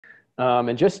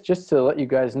And just to let you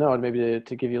guys know, and maybe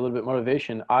to give you a little bit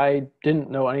motivation, I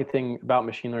didn't know anything about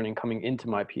machine learning coming into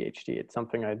my PhD. It's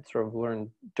something I'd sort of learned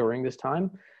during this time.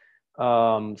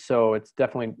 So it's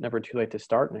definitely never too late to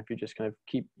start. And if you're just going to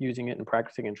keep using it and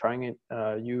practicing and trying it,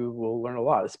 you will learn a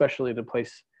lot, especially at a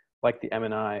place like the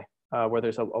MNI, where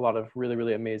there's a lot of really,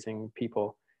 really amazing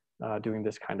people doing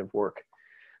this kind of work.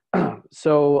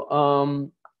 So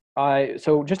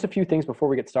just a few things before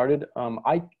we get started.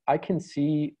 I can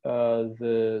see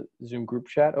the Zoom group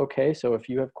chat okay. So if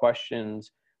you have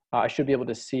questions, I should be able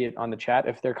to see it on the chat.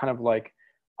 If they're kind of like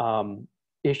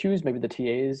issues, maybe the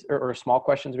TAs, or small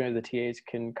questions, maybe the TAs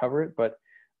can cover it, but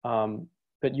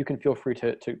you can feel free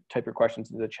to type your questions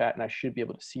into the chat and I should be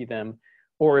able to see them.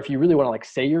 Or if you really want to like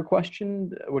say your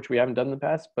question, which we haven't done in the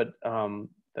past, but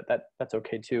that's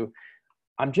okay too.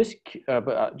 I'm just,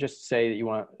 just say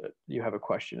that you have a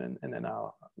question, and then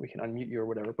we can unmute you or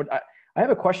whatever. But I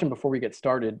have a question before we get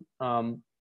started,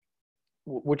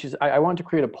 which is I wanted to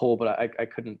create a poll, but I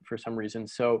couldn't for some reason.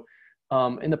 So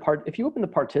if you open the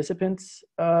participants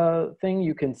thing,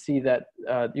 you can see that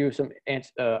you have some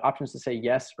options to say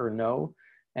yes or no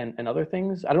and other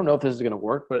things. I don't know if this is going to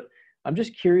work, but I'm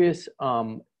just curious.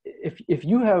 If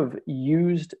you have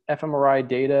used fMRI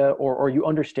data or you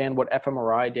understand what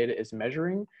fMRI data is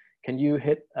measuring, can you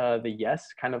hit the yes,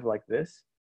 kind of like this?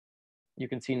 You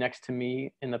can see next to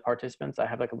me in the participants, I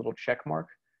have like a little check mark.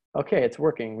 Okay, it's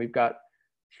working. We've got,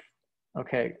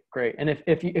 okay, great. And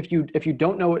if you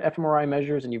don't know what fMRI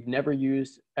measures and you've never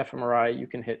used fMRI, you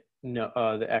can hit no,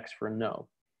 the X for no.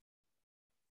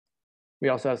 We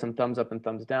also have some thumbs up and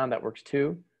thumbs down. That works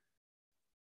too.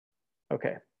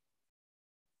 Okay.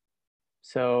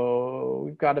 So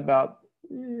we've got about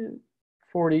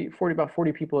 40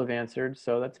 people have answered.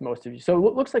 So that's most of you. So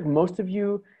it looks like most of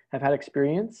you have had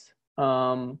experience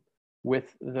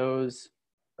with those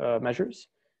measures.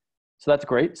 So that's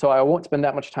great. So I won't spend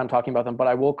that much time talking about them, but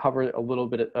I will cover a little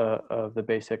bit of the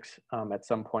basics at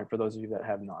some point for those of you that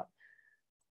have not.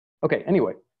 Okay,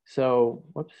 anyway, so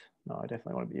whoops, no, I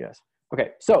definitely want to be yes.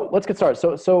 Okay, so let's get started.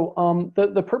 So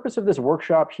the purpose of this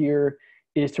workshop here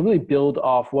is to really build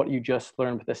off what you just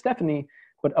learned with Stephanie,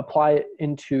 but apply it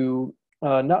into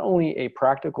not only a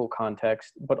practical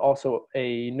context, but also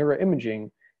a neuroimaging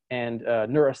and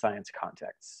neuroscience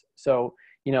context. So,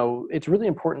 you know, it's really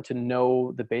important to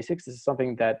know the basics. This is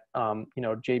something that, you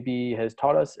know, JB has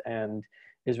taught us and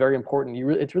is very important.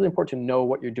 It's really important to know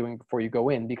what you're doing before you go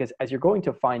in, because as you're going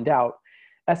to find out,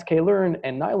 sklearn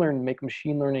and nylearn make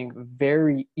machine learning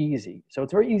very easy. So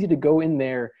it's very easy to go in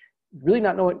there, really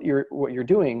not know what you're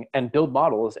doing and build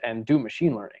models and do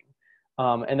machine learning.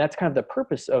 And that's kind of the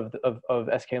purpose of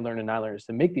sklearn and nylearn, is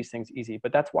to make these things easy.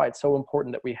 But that's why it's so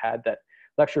important that we had that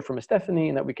lecture from Stephanie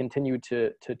and that we continue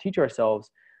to teach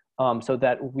ourselves so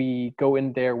that we go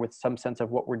in there with some sense of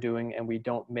what we're doing and we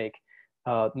don't make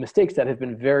mistakes that have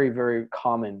been very, very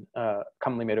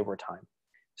commonly made over time.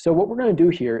 So what we're going to do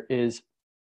here is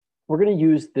we're going to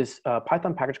use this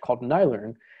Python package called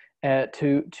nylearn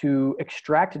to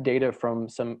extract data from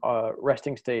some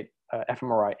resting state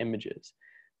fMRI images.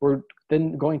 We're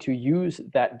then going to use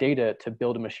that data to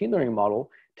build a machine learning model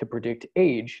to predict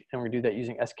age, and we're going to do that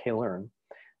using sklearn.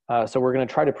 So we're going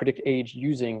to try to predict age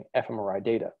using fMRI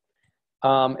data.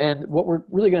 And what we're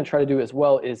really going to try to do as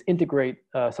well is integrate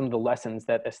some of the lessons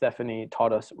that Stephanie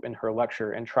taught us in her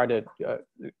lecture and try to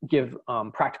give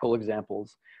practical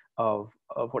examples of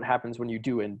what happens when you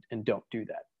do and don't do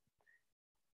that.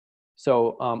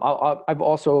 So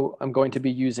I'm going to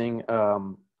be using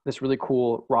this really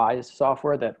cool RISE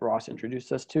software that Ross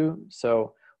introduced us to.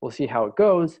 So we'll see how it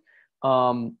goes.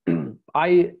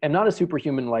 I am not a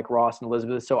superhuman like Ross and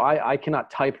Elizabeth, so I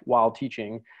cannot type while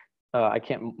teaching. I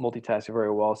can't multitask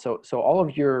very well. So all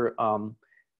of your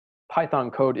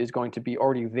Python code is going to be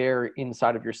already there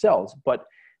inside of your cells, but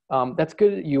that's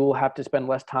good. You will have to spend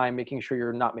less time making sure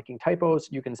you're not making typos.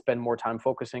 You can spend more time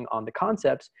focusing on the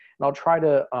concepts, and I'll try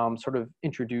to sort of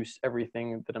introduce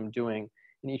everything that I'm doing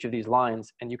in each of these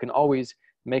lines, and you can always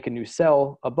make a new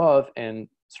cell above and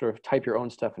sort of type your own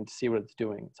stuff and see what it's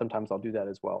doing. Sometimes I'll do that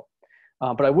as well.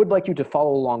 But I would like you to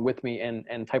follow along with me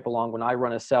and type along. When I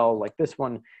run a cell like this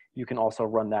one, you can also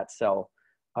run that cell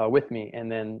with me,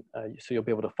 and then so you'll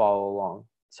be able to follow along.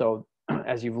 So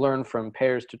as you've learned from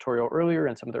Pear's tutorial earlier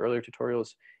and some of the earlier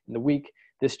tutorials in the week,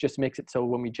 this just makes it so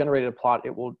when we generate a plot,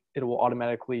 it will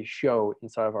automatically show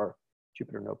inside of our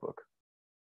Juypter Notebook.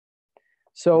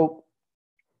 So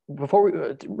before we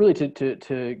really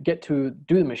to get to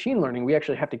do the machine learning, we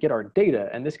actually have to get our data,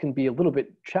 and this can be a little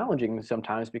bit challenging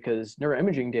sometimes because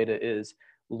neuroimaging data is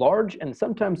large and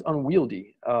sometimes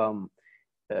unwieldy.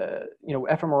 you know,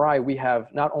 fMRI, we have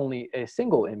not only a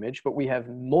single image, but we have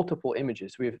multiple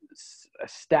images. We have a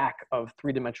stack of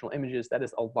three-dimensional images. That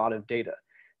is a lot of data.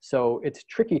 So it's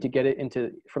tricky to get it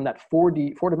into from that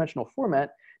four-dimensional format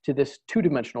to this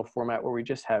two-dimensional format where we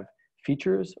just have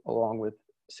features along with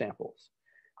samples.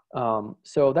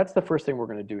 So that's the first thing we're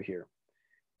going to do here.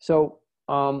 So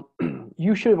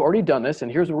you should have already done this,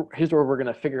 and here's where we're going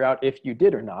to figure out if you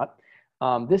did or not.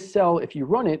 This cell, if you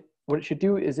run it, what it should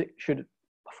do is it should,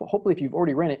 hopefully if you've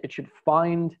already ran it, it should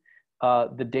find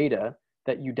the data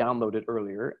that you downloaded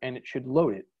earlier, and it should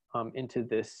load it into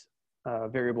this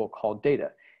variable called data.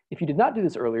 If you did not do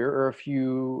this earlier, or if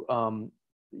you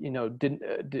you know, didn't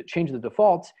change the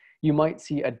defaults, you might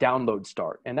see a download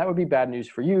start. And that would be bad news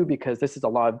for you because this is a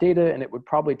lot of data and it would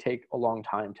probably take a long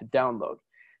time to download.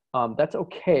 That's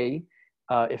okay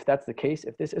if that's the case.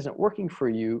 If this isn't working for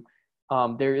you,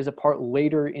 there is a part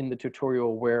later in the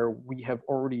tutorial where we have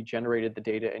already generated the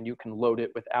data and you can load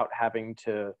it without having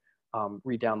to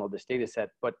re-download this data set.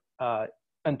 But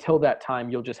until that time,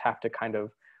 you'll just have to kind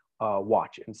of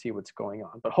watch and see what's going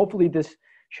on. But hopefully this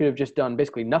should have just done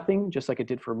basically nothing, just like it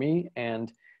did for me.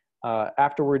 And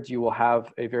afterwards, you will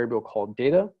have a variable called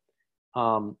data,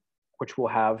 which will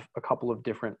have a couple of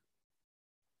different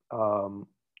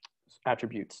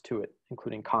attributes to it,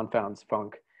 including confounds,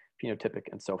 func, phenotypic,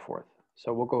 and so forth.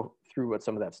 So we'll go through what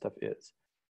some of that stuff is.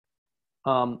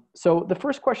 So the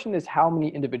first question is, how many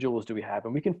individuals do we have?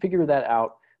 And we can figure that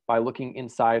out by looking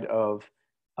inside of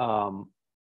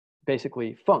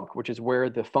basically func, which is where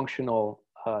the functional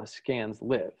scans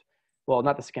live. Well,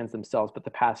 not the scans themselves, but the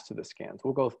paths to the scans.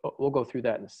 We'll go through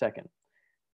that in a second.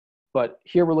 But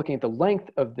here we're looking at the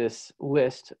length of this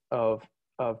list of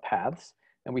paths,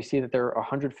 and we see that there are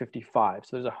 155.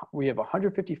 So we have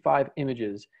 155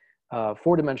 images,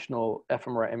 four-dimensional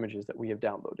fMRI images that we have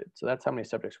downloaded. So that's how many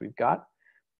subjects we've got.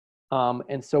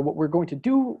 And so what we're going to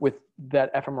do with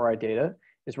that fMRI data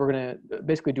is we're going to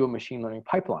basically do a machine learning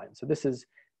pipeline. So this is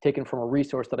taken from a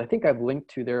resource that I think I've linked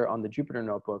to there on the Juypter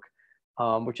Notebook,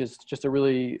 which is just a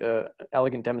really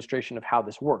elegant demonstration of how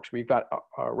this works. We've got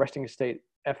a resting state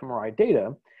fMRI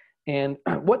data, and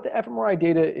what the fMRI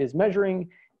data is measuring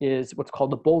is what's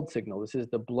called the BOLD signal. This is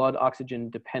the blood oxygen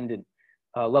dependent,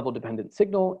 level dependent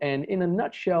signal, and in a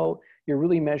nutshell, you're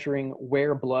really measuring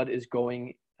where blood is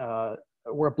going,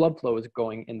 where blood flow is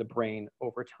going in the brain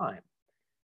over time.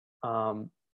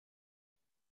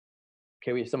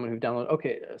 Okay, we have someone who's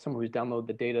downloaded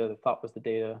the data, the thought was the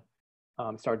data,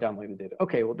 started downloading the data.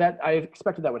 Okay, well I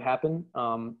expected that would happen.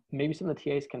 Maybe some of the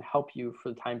TAs can help you for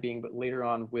the time being, but later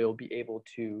on we'll be able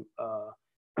to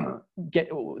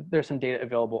there's some data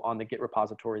available on the Git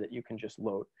repository that you can just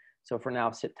load. So for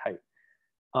now, sit tight.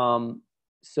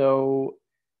 So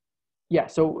yeah,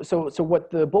 so what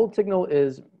the BOLD signal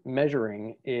is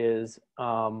measuring is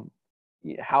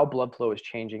how blood flow is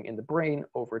changing in the brain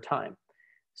over time.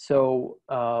 So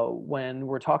when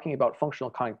we're talking about functional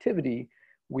connectivity,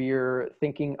 we're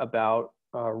thinking about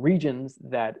regions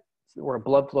where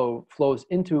blood flow flows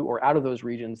into or out of those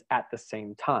regions at the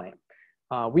same time.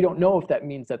 We don't know if that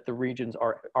means that the regions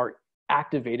are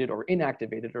activated or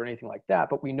inactivated or anything like that,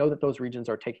 but we know that those regions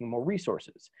are taking more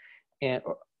resources.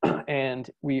 And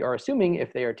we are assuming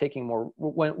if they are taking more,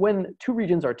 when two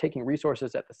regions are taking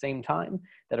resources at the same time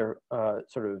that are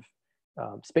sort of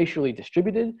spatially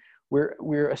distributed,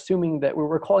 we're assuming that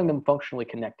we're calling them functionally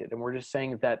connected. And we're just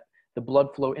saying that the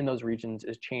blood flow in those regions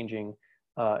is changing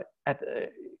kind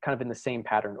of in the same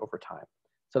pattern over time.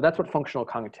 So that's what functional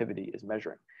connectivity is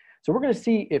measuring. So we're going to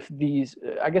see if these,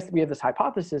 I guess we have this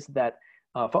hypothesis that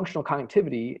functional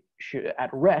connectivity at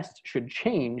rest should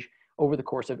change over the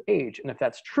course of age. And if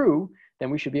that's true,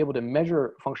 then we should be able to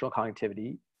measure functional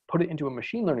connectivity, put it into a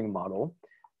machine learning model,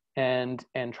 and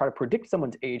try to predict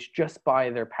someone's age just by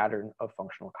their pattern of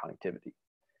functional connectivity.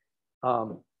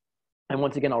 And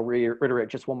once again, I'll reiterate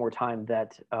just one more time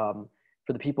that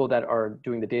for the people that are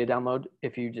doing the data download,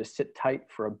 if you just sit tight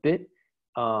for a bit,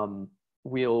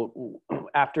 we'll,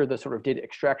 after the sort of data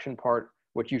extraction part,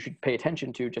 which you should pay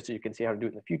attention to just so you can see how to do it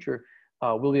in the future,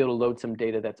 we'll be able to load some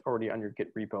data that's already on your Git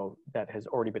repo that has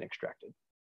already been extracted.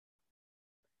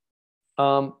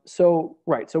 So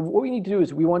what we need to do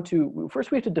is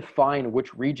first we have to define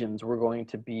which regions we're going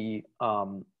to be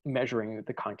measuring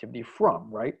the connectivity from,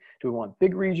 right? Do we want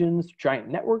big regions, giant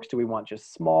networks? Do we want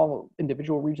just small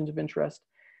individual regions of interest?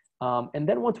 And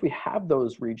then once we have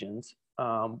those regions,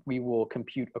 we will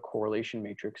compute a correlation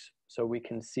matrix so we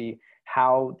can see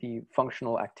how the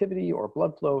functional activity or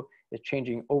blood flow is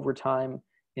changing over time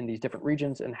in these different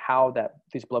regions and how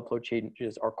these blood flow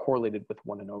changes are correlated with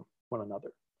one another.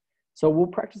 So we'll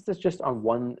practice this just on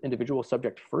one individual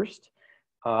subject first.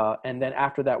 And then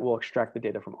after that, we'll extract the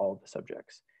data from all of the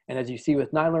subjects. And as you see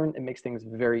with NiLearn, it makes things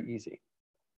very easy.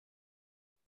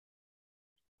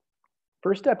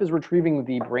 First step is retrieving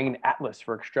the brain atlas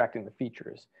for extracting the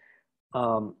features.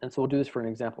 And so we'll do this for an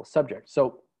example subject.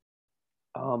 So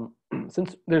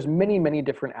since there's many, many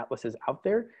different atlases out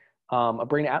there, a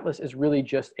brain atlas is really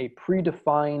just a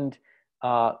predefined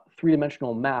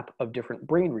three-dimensional map of different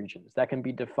brain regions that can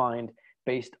be defined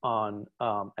based on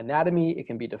anatomy, it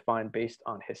can be defined based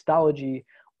on histology,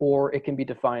 or it can be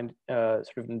defined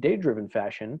sort of in data-driven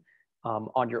fashion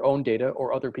on your own data,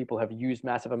 or other people have used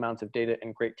massive amounts of data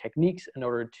and great techniques in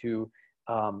order to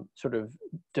sort of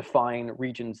define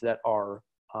regions that are,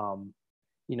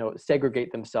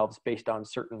 segregate themselves based on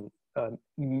certain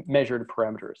measured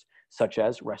parameters, such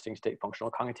as resting state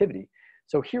functional cognitivity.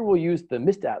 So here we'll use the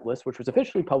MIST Atlas, which was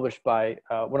officially published by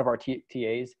one of our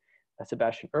TAs,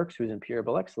 Sebastian Erks, who's in Pierre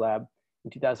Belec's lab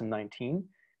in 2019.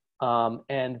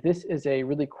 And this is a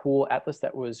really cool atlas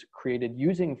that was created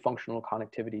using functional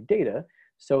connectivity data.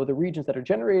 So the regions that are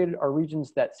generated are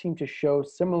regions that seem to show more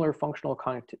similar functional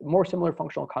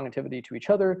connectivity to each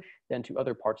other than to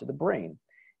other parts of the brain.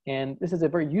 And this is a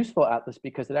very useful atlas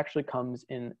because it actually comes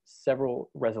in several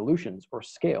resolutions or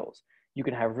scales. You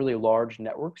can have really large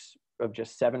networks of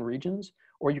just 7 regions,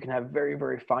 or you can have very,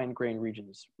 very fine-grained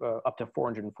regions up to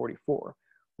 444.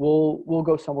 We'll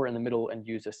go somewhere in the middle and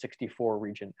use a 64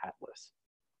 region atlas.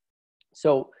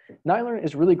 So NiLearn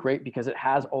is really great because it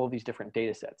has all of these different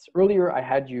data sets. Earlier, I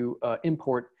had you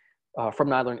import from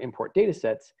NiLearn import data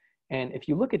sets. And if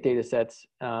you look at data sets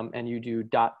and you do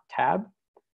 .tab,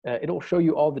 it'll show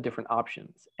you all the different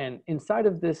options. And inside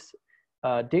of this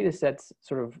data sets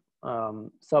sort of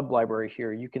sub-library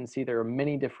here, you can see there are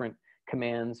many different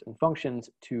commands and functions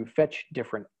to fetch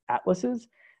different atlases,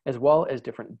 as well as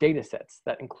different data sets.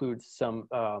 That includes some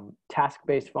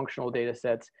task-based functional data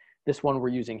sets. This one we're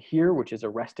using here, which is a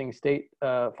resting state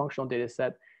functional data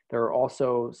set. There are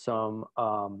also some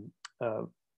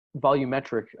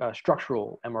volumetric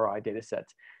structural MRI data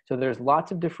sets. So there's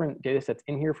lots of different data sets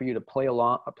in here for you to play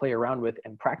around with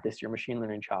and practice your machine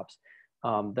learning chops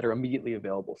that are immediately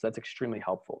available. So that's extremely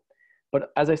helpful.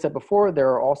 But as I said before, there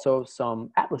are also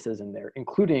some atlases in there,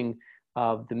 including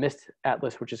the MIST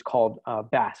Atlas, which is called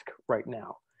BASC right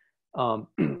now.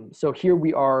 So here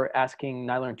we are asking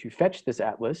NiLearn to fetch this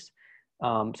atlas.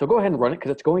 So go ahead and run it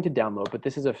because it's going to download, but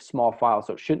this is a small file,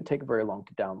 so it shouldn't take very long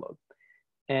to download.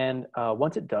 And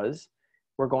once it does,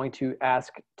 we're going to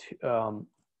ask,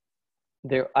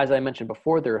 as I mentioned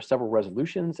before, there are several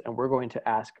resolutions, and we're going to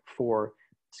ask for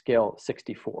scale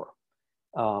 64.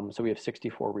 So we have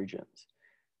 64 regions.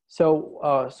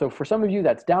 So, so for some of you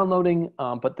that's downloading,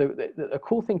 but the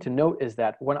cool thing to note is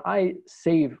that when I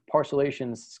save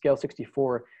parcellations scale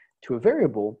 64 to a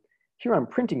variable, here I'm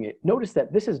printing it. Notice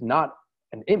that this is not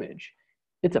an image.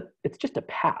 It's just a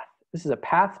path. This is a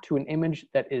path to an image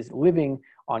that is living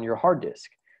on your hard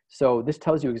disk. So this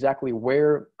tells you exactly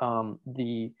where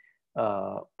the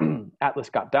atlas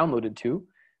got downloaded to.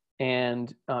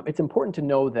 And it's important to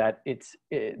know that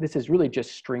this is really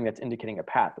just string that's indicating a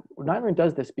path. NiLearn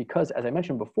does this because, as I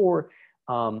mentioned before,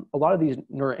 a lot of these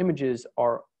neuroimages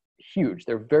are huge.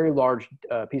 They're very large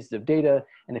pieces of data.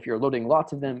 And if you're loading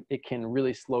lots of them, it can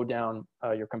really slow down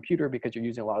your computer because you're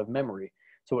using a lot of memory.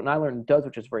 So what NiLearn does,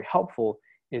 which is very helpful,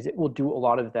 is it will do a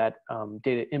lot of that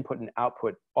data input and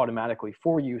output automatically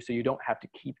for you, so you don't have to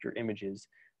keep your images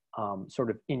sort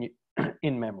of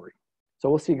in memory. So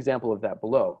we'll see an example of that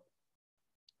below.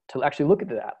 To actually look at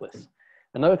the atlas,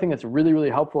 another thing that's really, really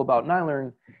helpful about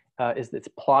NiLearn is its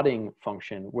plotting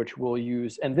function, which we'll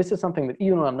use. And this is something that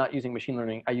even when I'm not using machine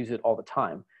learning, I use it all the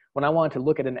time. When I wanted to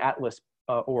look at an atlas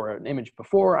or an image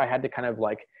before, I had to kind of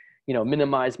like,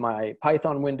 minimize my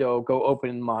Python window, go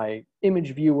open my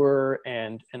image viewer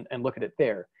and look at it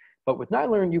there. But with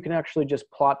NiLearn, you can actually just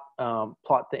plot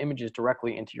the images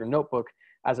directly into your notebook,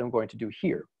 as I'm going to do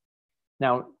here.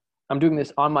 Now, I'm doing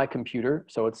this on my computer,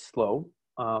 so it's slow.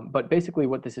 But basically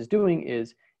what this is doing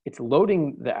is it's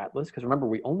loading the atlas, because remember,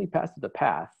 we only passed it the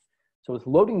path. So it's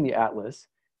loading the atlas,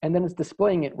 and then it's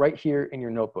displaying it right here in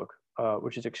your notebook,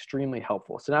 which is extremely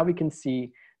helpful. So now we can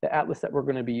see the atlas that we're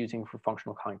going to be using for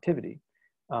functional connectivity.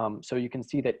 So you can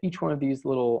see that each one of these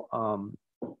little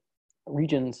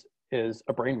regions is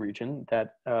a brain region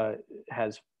that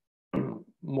has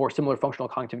more similar functional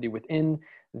connectivity within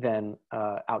than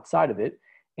outside of it.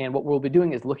 And what we'll be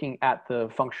doing is looking at the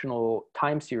functional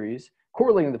time series,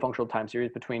 correlating the functional time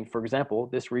series between, for example,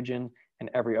 this region and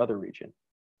every other region.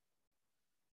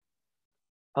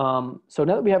 So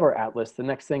now that we have our atlas, the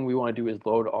next thing we want to do is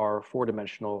load our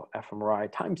 4-dimensional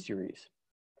fMRI time series.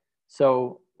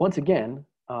 So once again,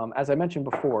 as I mentioned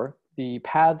before, the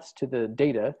paths to the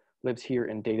data lives here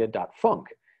in data.func.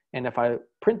 And if I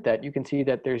print that, you can see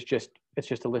that it's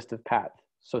just a list of paths.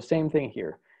 So same thing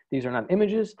here. These are not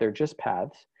images, they're just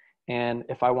paths. And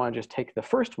if I want to just take the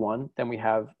first one, then we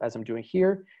have, as I'm doing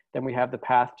here, then we have the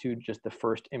path to just the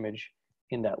first image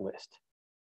in that list.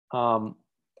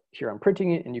 Here I'm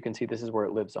printing it, and you can see this is where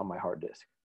it lives on my hard disk.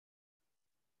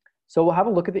 So we'll have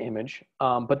a look at the image,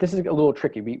 but this is a little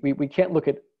tricky. We can't look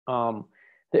at,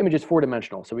 the image is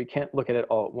 4-dimensional, so we can't look at it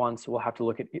all at once. We'll have to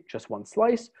look at just one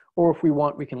slice, or if we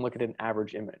want, we can look at an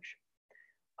average image.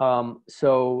 Nylon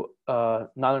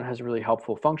has a really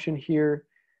helpful function here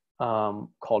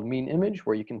called mean image,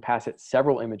 where you can pass it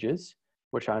several images,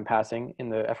 which I'm passing in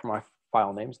the fMRI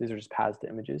file names. These are just paths to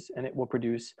images, and it will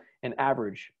produce an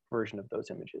average version of those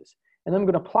images. And then I'm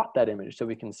going to plot that image so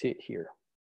we can see it here.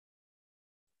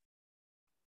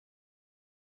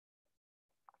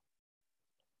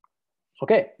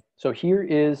 Okay, so here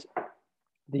is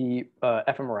the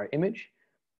fMRI image.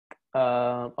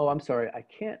 Oh, I'm sorry, I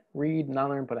can't read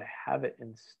Nylon, but I have it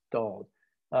installed.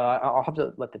 I'll have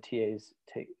to let the TAs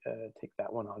take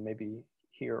that one on, maybe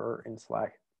here or in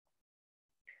Slack.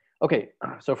 Okay,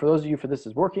 so for those of you for this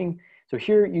is working, so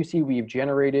here you see we've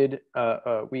generated,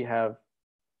 we have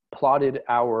plotted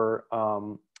our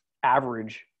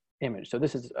average image. So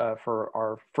this is for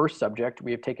our first subject.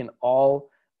 We have taken all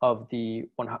of the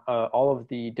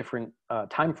different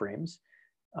time frames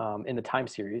in the time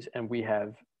series, and we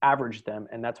have averaged them,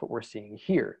 and that's what we're seeing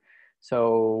here.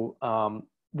 So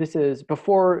this is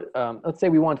before, let's say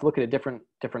we want to look at a different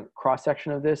cross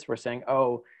section of this. We're saying,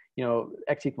 oh, you know,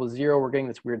 x equals 0, we're getting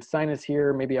this weird sinus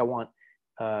here. Maybe I want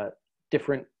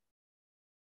different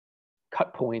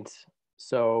cut points.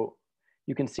 So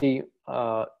you can see,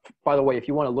 by the way, if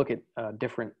you want to look at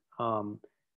different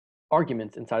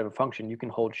arguments inside of a function, you can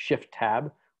hold Shift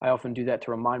Tab. I often do that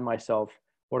to remind myself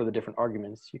what are the different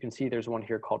arguments. You can see there's one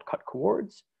here called cut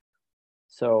coords.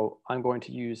 So I'm going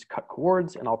to use cut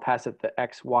coords, and I'll pass it the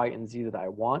x, y, and z that I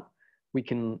want. We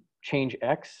can change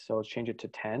x, so let's change it to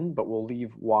 10, but we'll leave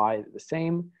y the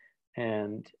same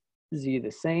and z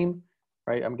the same,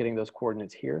 right? I'm getting those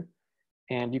coordinates here.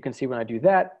 And you can see when I do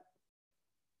that,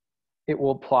 it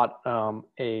will plot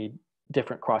a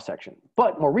different cross section.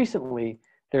 But more recently,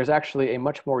 there's actually a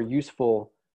much more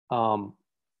useful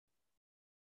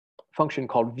function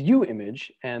called view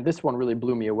image, and this one really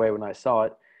blew me away when I saw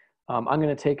it. I'm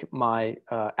going to take my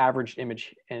averaged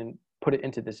image and put it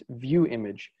into this view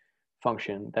image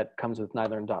function that comes with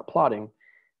nylearn.plotting,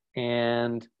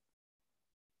 and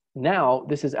now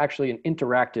this is actually an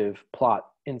interactive plot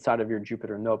inside of your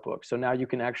Juypter Notebook. So now you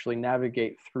can actually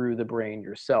navigate through the brain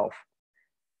yourself,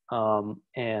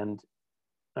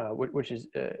 which is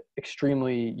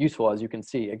extremely useful, as you can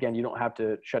see. Again, you don't have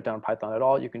to shut down Python at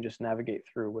all. You can just navigate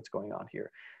through what's going on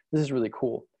here. This is really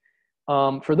cool.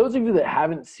 For those of you that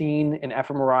haven't seen an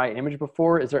fMRI image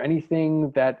before, is there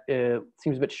anything that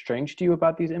seems a bit strange to you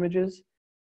about these images?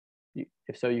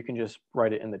 If so, you can just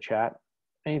write it in the chat.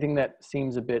 Anything that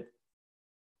seems a bit,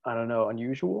 I don't know,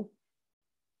 unusual?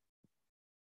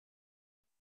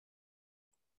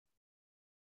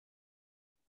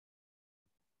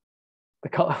 The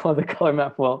color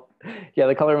map. Well, yeah,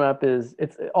 the color map is,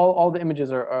 it's all the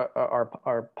images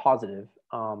are positive.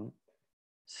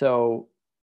 So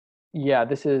yeah,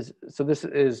 this is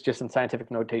just in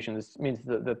scientific notation. This means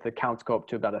that the counts go up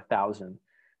to about 1,000.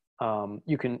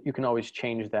 You can always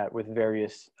change that with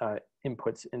various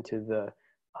inputs into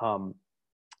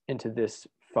this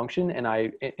function, and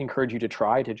I encourage you to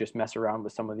try to just mess around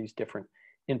with some of these different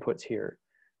inputs here.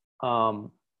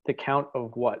 The count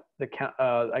of what? The count,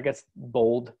 I guess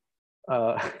bold.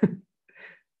 I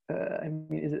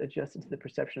mean, is it adjusted to the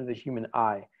perception of the human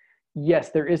eye? Yes,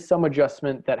 there is some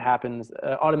adjustment that happens,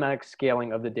 automatic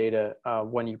scaling of the data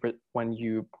when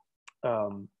you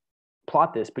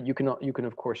plot this, but you can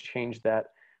of course change that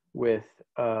with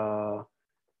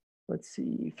let's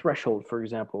see, threshold, for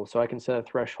example. So I can set a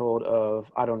threshold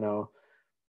of, I don't know,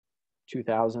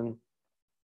 2,000.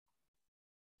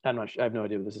 I have no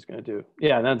idea what this is going to do.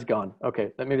 Yeah, that's gone.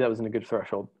 Okay, maybe that wasn't a good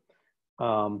threshold.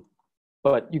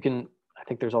 But you can, I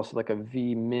think there's also like a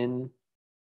V min,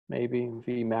 maybe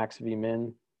V max, V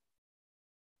min.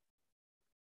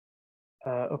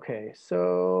 Okay,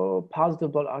 so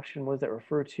positive blood oxygen, what does that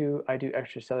refer to? I do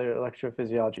extracellular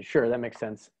electrophysiology. Sure, that makes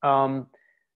sense.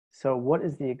 So what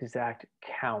is the exact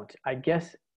count? I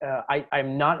guess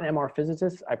I'm not an MR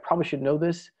physicist. I probably should know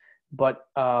this. But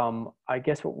I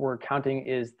guess what we're counting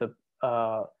is the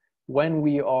when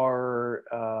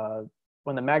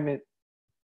the magnet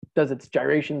does its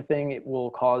gyration thing, it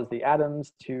will cause the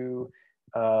atoms to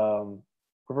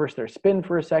reverse their spin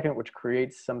for a second, which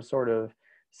creates some sort of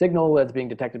signal that's being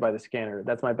detected by the scanner.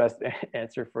 That's my best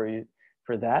answer for you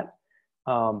for that.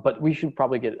 But we should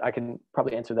probably I can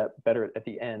probably answer that better at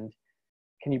the end.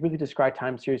 Can you really describe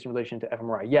time series in relation to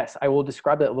fMRI? Yes, I will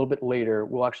describe that a little bit later.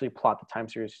 We'll actually plot the time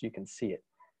series so you can see it.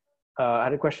 I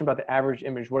had a question about the average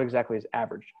image. What exactly is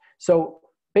average? So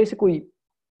basically,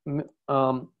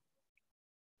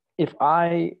 if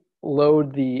I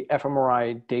load the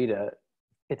fMRI data,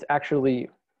 it's actually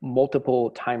multiple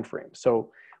time frames.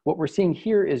 So what we're seeing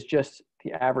here is just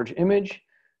the average image,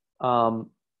 and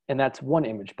that's one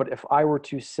image. But if I were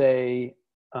to say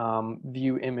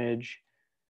view image,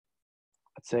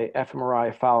 let's say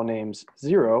fMRI file names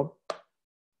 0,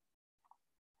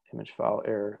 image file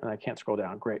error, and I can't scroll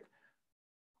down, great.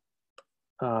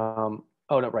 Oh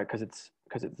no, right, because it's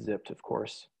zipped, of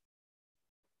course.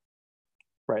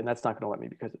 Right, and that's not going to let me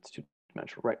because it's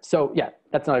two-dimensional, right? So yeah,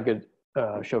 that's not a good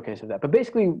showcase of that. But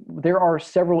basically, there are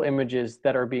several images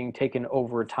that are being taken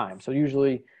over time. So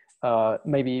usually,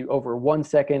 maybe over 1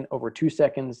 second, over 2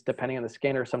 seconds, depending on the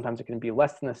scanner. Sometimes it can be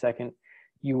less than a second.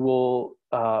 You will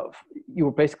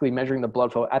basically measuring the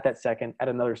blood flow at that second, at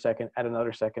another second, at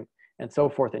another second, and so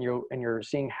forth. And you're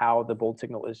seeing how the bold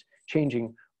signal is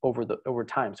changing over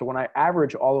time. So when I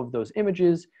average all of those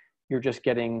images, you're just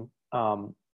getting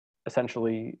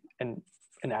essentially an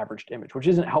averaged image, which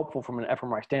isn't helpful from an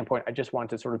fMRI standpoint. I just wanted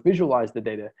to sort of visualize the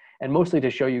data, and mostly to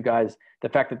show you guys the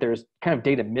fact that there's kind of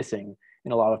data missing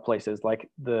in a lot of places. Like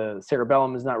the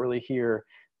cerebellum is not really here,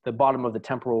 the bottom of the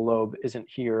temporal lobe isn't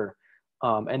here,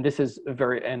 and this is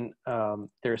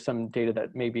there's some data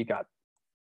that maybe got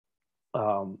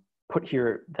put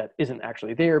here that isn't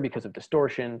actually there because of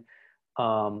distortion.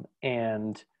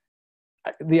 And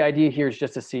the idea here is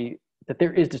just to see that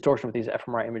there is distortion with these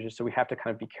fMRI images, so we have to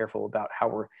kind of be careful about how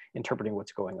we're interpreting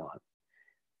what's going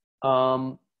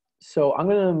on. So I'm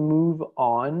going to move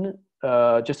on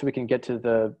just so we can get to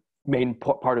the main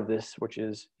part of this, which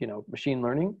is machine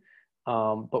learning.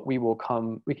 But we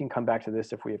can come back to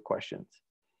this if we have questions.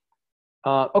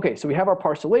 Okay, so we have our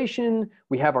parcellation,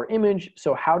 we have our image.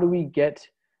 So how do we get?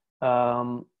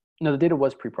 No, the data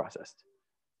was pre-processed.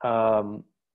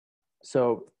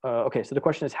 Okay, so the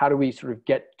question is, how do we sort of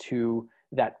get to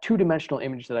that two-dimensional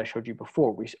image that I showed you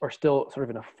before? We are still sort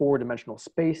of in a four-dimensional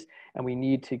space, and we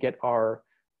need to get our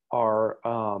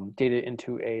data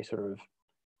into a sort of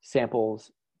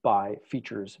samples by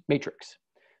features matrix.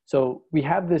 So we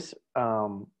have this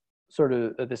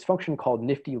this function called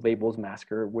nifty labels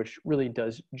masker, which really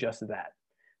does just that.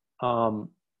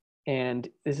 And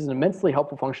this is an immensely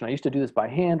helpful function. I used to do this by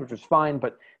hand, which was fine,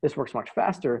 but this works much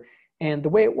faster. And the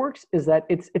way it works is that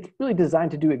it's really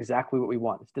designed to do exactly what we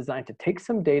want. It's designed to take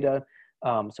some data,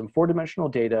 some four-dimensional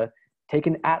data, take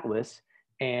an atlas,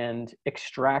 and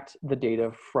extract the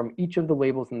data from each of the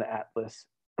labels in the atlas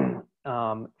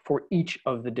for each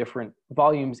of the different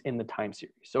volumes in the time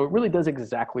series. So it really does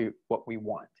exactly what we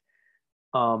want.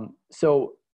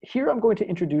 So here I'm going to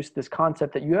introduce this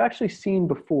concept that you've actually seen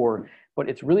before, but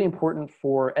it's really important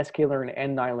for sklearn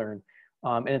and nylearn,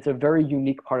 and it's a very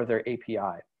unique part of their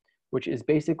API, which is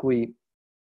basically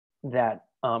that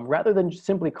rather than just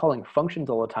simply calling functions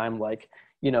all the time, like,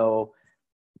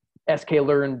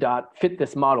 sklearn.fit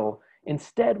this model,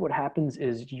 instead what happens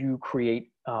is you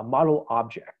create model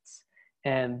objects.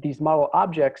 And these model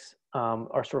objects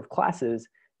are sort of classes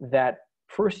that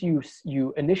first you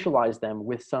initialize them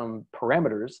with some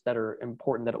parameters that are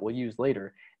important that it will use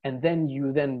later. And then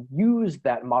you use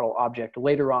that model object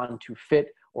later on to fit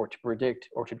or to predict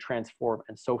or to transform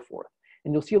and so forth.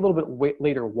 And you'll see a little bit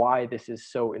later why this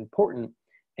is so important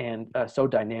and so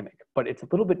dynamic, but it's a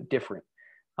little bit different.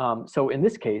 So in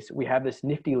this case, we have this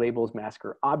nifty labels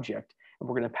masker object, and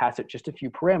we're going to pass it just a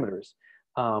few parameters.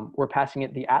 We're passing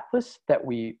it the atlas that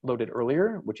we loaded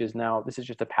earlier, which is now, this is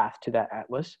just a path to that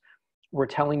atlas. We're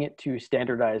telling it to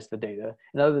standardize the data.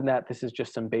 And other than that, this is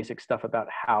just some basic stuff about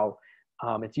how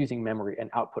it's using memory and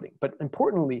outputting. But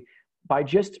importantly, by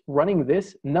just running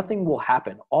this, nothing will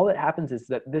happen. All that happens is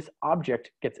that this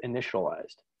object gets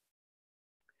initialized.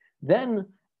 Then,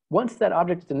 once that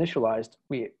object is initialized,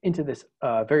 into this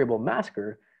variable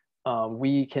masker,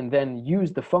 we can then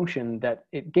use the function that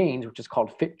it gains, which is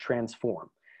called fit transform.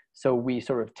 So we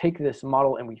sort of take this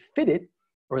model and we fit it,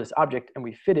 or this object, and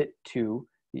we fit it to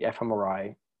the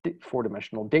fMRI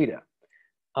four-dimensional data.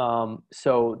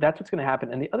 So that's what's going to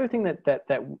happen. And the other thing that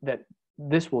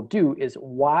this will do is,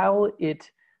 while it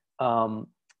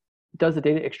does the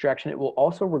data extraction, it will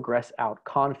also regress out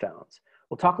confounds.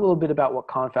 We'll talk a little bit about what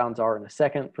confounds are in a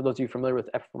second. For those of you familiar with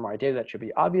fMRI data, that should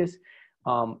be obvious.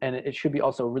 And it should be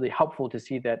also really helpful to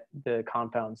see that the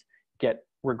confounds get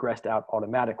regressed out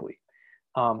automatically.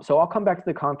 So I'll come back to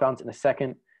the confounds in a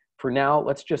second. For now,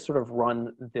 let's just sort of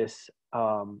run this,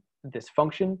 this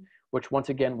function, which once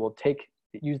again will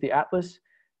use the atlas,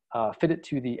 fit it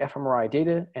to the fMRI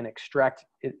data, and extract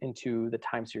it into the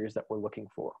time series that we're looking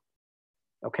for.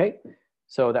 Okay,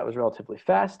 so that was relatively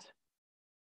fast.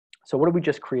 So what did we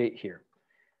just create here?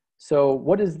 So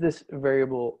what is this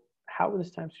variable? How would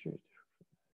this time series?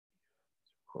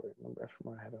 Remember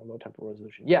fMRI having a low temporal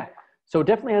resolution. Yeah, so it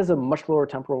definitely has a much lower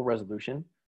temporal resolution.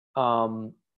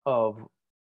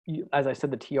 As I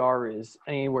said, the TR is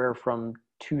anywhere from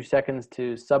 2 seconds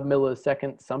to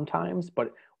sub-millisecond sometimes,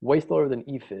 but way slower than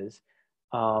EFIS.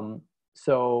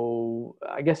 So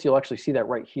I guess you'll actually see that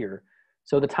right here.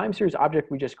 So the time series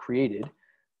object we just created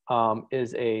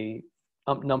is a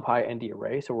NumPy ND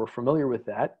array, so we're familiar with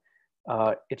that.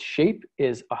 Its shape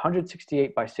is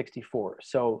 168 by 64.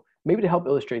 So maybe to help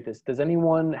illustrate this, does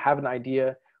anyone have an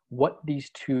idea what these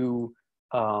two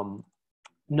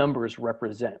numbers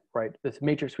represent, right? This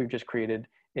matrix we've just created,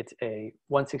 it's a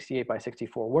 168 by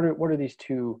 64. What are these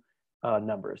two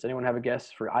numbers? Anyone have a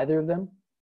guess for either of them?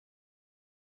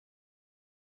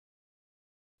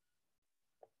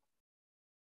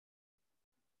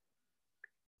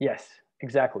 Yes,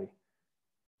 exactly.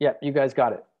 Yeah, you guys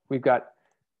got it. We've got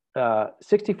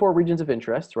 64 regions of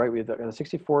interest, right? We have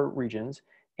 64 regions,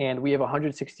 and we have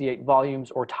 168 volumes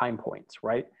or time points,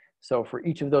 right? So for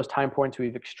each of those time points,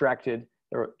 we've extracted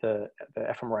the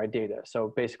fMRI data.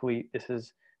 So basically, this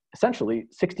is essentially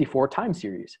 64 time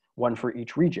series, one for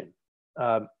each region.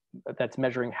 That's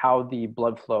measuring how the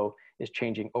blood flow is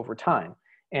changing over time.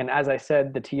 And as I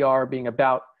said, the TR being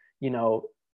about,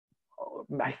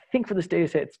 I think for this data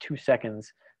set, it's 2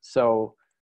 seconds. So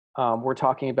we're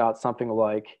talking about something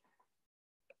like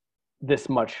this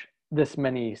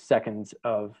many seconds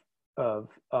of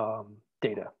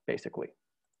data, basically,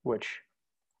 which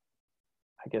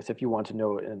I guess if you want to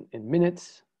know in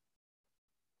minutes,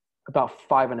 about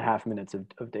 5.5 minutes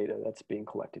of data that's being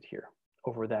collected here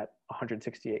over that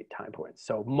 168 time points.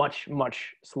 So much,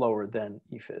 much slower than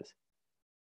EFIS.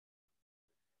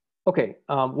 Okay,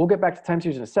 we'll get back to time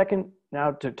series in a second.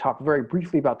 Now to talk very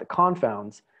briefly about the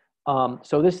confounds.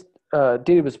 So this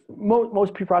data was,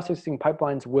 most preprocessing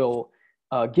pipelines will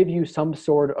give you some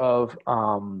sort of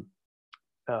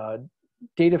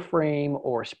data frame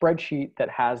or spreadsheet that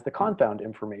has the confound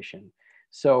information.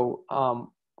 So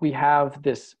we have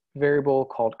this variable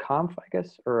called conf,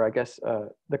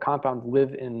 the confounds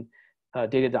live in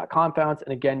data.confounds.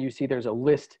 And again, you see there's a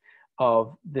list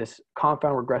of this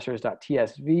confound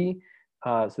regressors.tsv.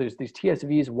 So there's these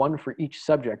TSVs, one for each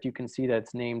subject. You can see that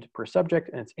it's named per subject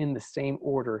and it's in the same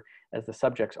order as the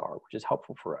subjects are, which is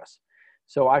helpful for us.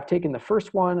 So I've taken the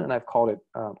first one and I've called it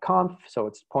conf. So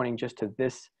it's pointing just to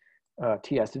this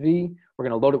TSV. We're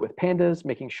going to load it with pandas,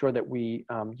 making sure that we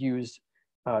use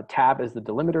tab as the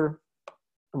delimiter.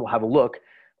 And we'll have a look.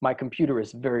 My computer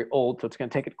is very old, so it's going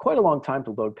to take it quite a long time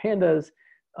to load pandas.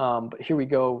 But here we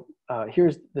go.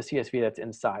 Here's the CSV that's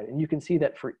inside. And you can see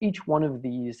that for each one of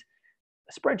these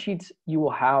spreadsheets, you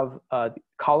will have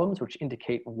columns which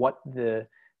indicate what the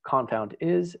confound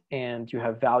is, and you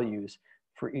have values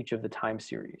for each of the time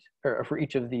series, or for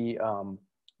each of the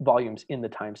volumes in the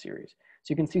time series.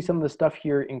 So you can see some of the stuff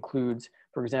here includes,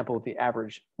 for example, the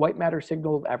average white matter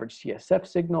signal, average CSF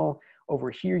signal. Over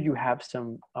here, you have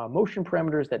some motion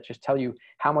parameters that just tell you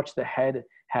how much the head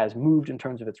has moved in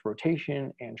terms of its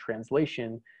rotation and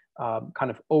translation kind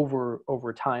of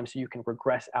over time, so you can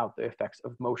regress out the effects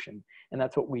of motion. And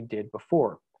that's what we did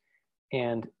before.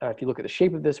 And if you look at the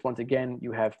shape of this, once again,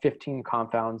 you have 15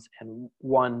 confounds and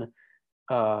one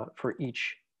for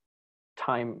each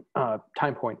time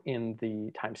point in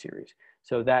the time series.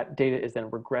 So that data is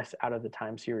then regressed out of the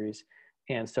time series.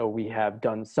 And so we have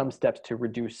done some steps to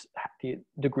reduce the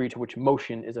degree to which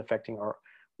motion is affecting our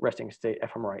resting state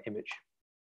fMRI image.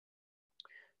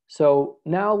 So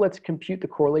now let's compute the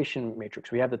correlation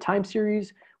matrix. We have the time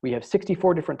series. We have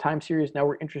 64 different time series. Now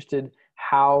we're interested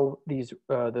how these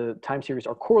the time series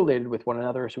are correlated with one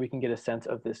another, so we can get a sense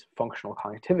of this functional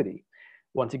connectivity.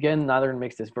 Once again, Nylearn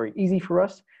makes this very easy for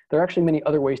us. There are actually many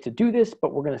other ways to do this,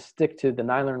 but we're going to stick to the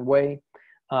Nylearn way.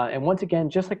 And once again,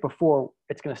 just like before,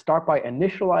 it's going to start by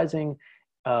initializing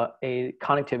a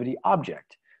connectivity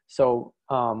object. So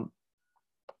I'm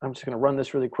just going to run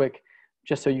this really quick,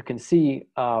 just so you can see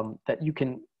that you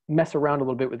can mess around a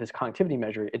little bit with this connectivity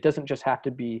measure. It doesn't just have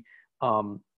to be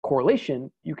correlation.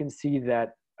 You can see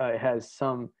that it has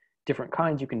some different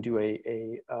kinds. You can do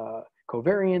a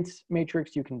covariance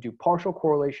matrix. You can do partial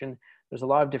correlation. There's a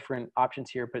lot of different options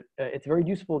here, but it's very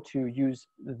useful to use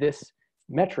this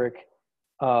metric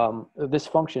this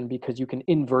function because you can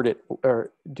invert it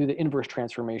or do the inverse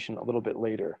transformation a little bit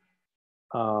later.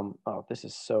 Oh, this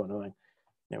is so annoying.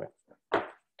 Anyway,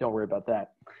 don't worry about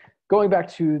that. Going back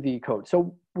to the code.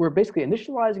 So we're basically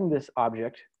initializing this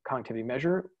object connectivity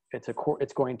measure.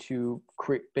 It's going to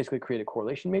basically create a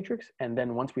correlation matrix. And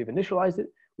then once we've initialized it,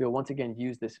 we'll once again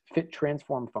use this fit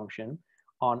transform function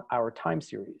on our time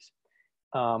series.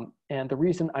 And the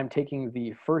reason I'm taking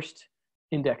the first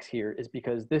index here is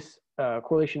because this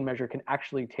correlation measure can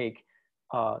actually take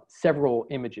several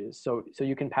images. So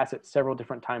you can pass it several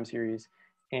different time series,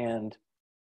 and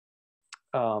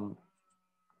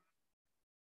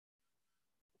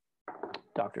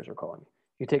doctors are calling me.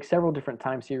 You take several different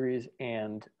time series,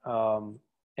 and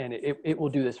it will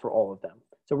do this for all of them.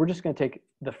 So we're just going to take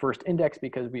the first index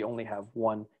because we only have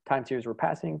one time series we're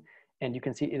passing, and you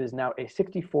can see it is now a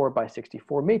 64 by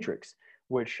 64 matrix,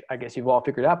 which I guess you've all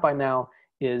figured out by now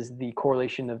is the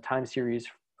correlation of time series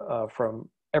from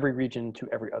every region to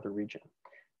every other region.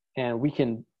 And we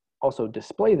can also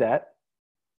display that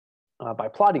by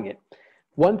plotting it.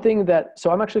 One thing that,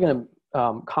 so I'm actually going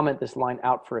to comment this line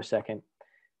out for a second.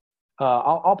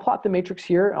 I'll plot the matrix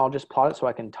here. I'll just plot it so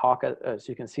I can talk, so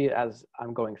you can see it as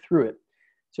I'm going through it.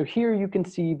 So here you can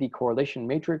see the correlation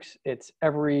matrix. It's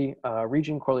every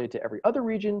region correlated to every other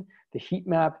region. The heat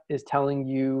map is telling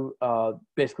you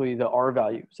basically the R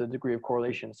value, so the degree of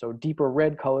correlation. So deeper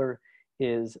red color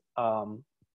is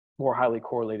more highly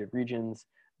correlated regions.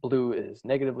 Blue is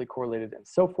negatively correlated, and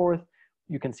so forth.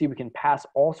 You can see we can pass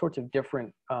all sorts of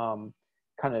different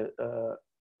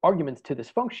arguments to this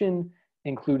function,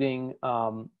 including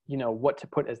what to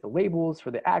put as the labels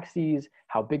for the axes,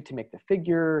 how big to make the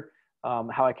figure,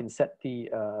 how I can set the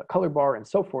color bar, and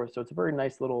so forth. So it's a very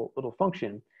nice little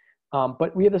function.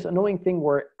 But we have this annoying thing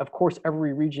where, of course,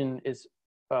 every region is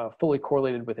fully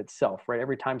correlated with itself, right?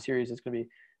 Every time series is going to be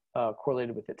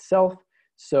correlated with itself.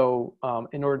 So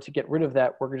in order to get rid of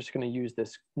that, we're just going to use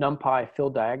this NumPy fill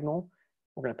diagonal.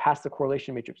 We're going to pass the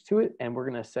correlation matrix to it, and we're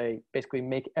going to say, basically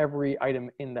make every item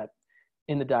in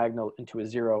the diagonal into a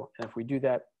 0. And if we do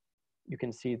that, you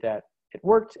can see that it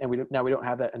worked, and now we don't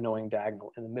have that annoying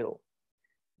diagonal in the middle.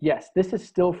 Yes, this is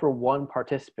still for one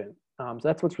participant. So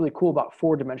that's what's really cool about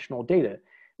 4-dimensional data.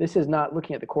 This is not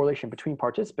looking at the correlation between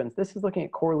participants. This is looking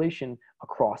at correlation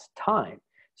across time.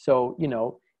 So,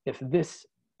 if this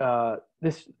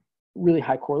really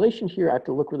high correlation here, I have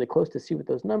to look really close to see what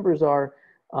those numbers are.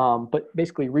 But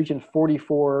basically region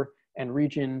 44 and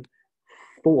region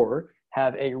 4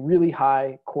 have a really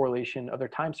high correlation of their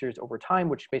time series over time,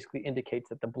 which basically indicates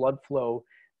that the blood flow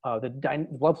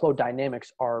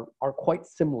dynamics are quite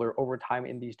similar over time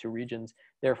in these two regions.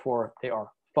 Therefore, they are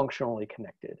functionally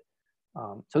connected.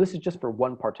 So this is just for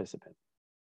one participant.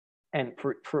 And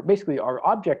for basically our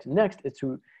object next is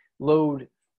to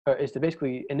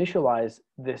basically initialize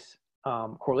this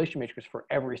correlation matrix for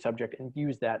every subject and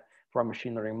use that for our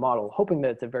machine learning model, hoping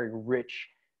that it's a very rich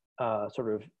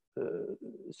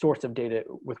source of data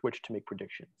with which to make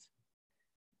predictions.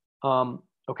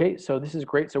 Okay, so this is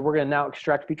great. So we're going to now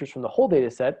extract features from the whole data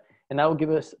set, and that will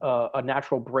give us a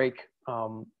natural break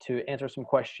to answer some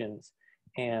questions.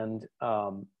 And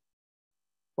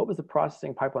what was the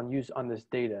processing pipeline used on this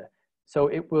data? So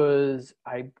it was,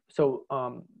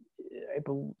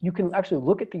 you can actually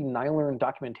look at the NiLearn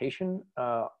documentation,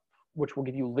 which will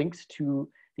give you links to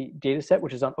the data set,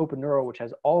 which is on OpenNeuro, which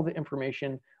has all the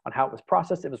information on how it was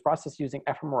processed. It was processed using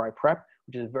fMRI prep,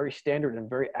 which is a very standard and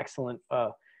very excellent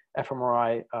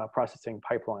fMRI processing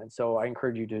pipeline. So I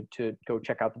encourage you to go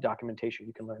check out the documentation.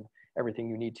 You can learn everything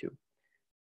you need to.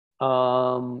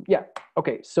 Yeah,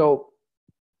 okay, so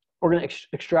we're going to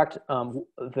extract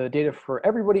the data for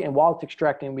everybody, and while it's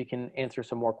extracting, we can answer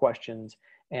some more questions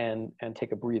and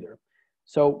take a breather.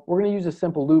 So we're going to use a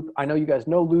simple loop. I know you guys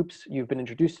know loops. You've been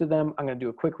introduced to them. I'm going to do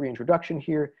a quick reintroduction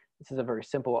here. This is a very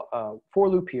simple for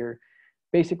loop here.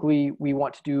 Basically, we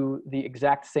want to do the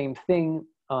exact same thing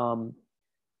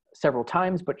several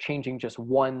times, but changing just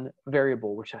one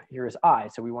variable, which here is I.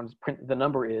 So we want to print the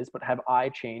number is, but have I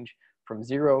change from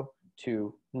 0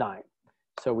 to 9.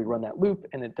 So we run that loop,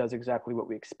 and it does exactly what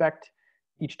we expect.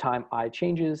 Each time I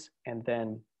changes, and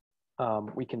then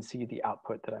we can see the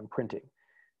output that I'm printing.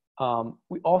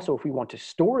 We also, if we want to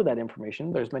store that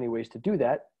information, there's many ways to do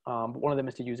that. But one of them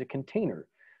is to use a container.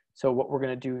 So what we're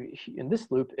going to do in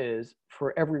this loop is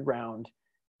for every round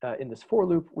in this for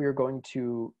loop, we are going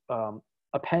to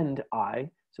append I,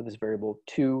 so this variable,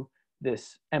 to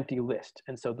this empty list.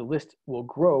 And so the list will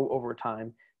grow over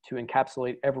time to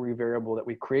encapsulate every variable that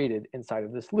we've created inside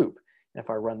of this loop. And if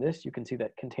I run this, you can see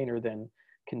that container then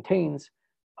contains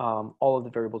all of the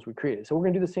variables we created. So we're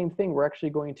going to do the same thing. We're actually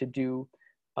going to do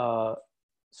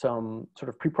some sort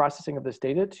of pre-processing of this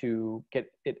data to get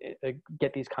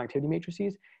these connectivity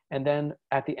matrices. And then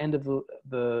at the end of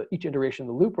each iteration of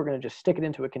the loop, we're going to just stick it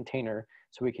into a container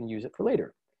so we can use it for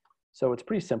later. So it's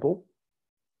pretty simple.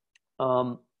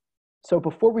 So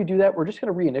before we do that, we're just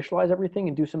going to reinitialize everything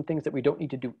and do some things that we don't need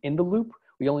to do in the loop.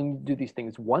 We only need to do these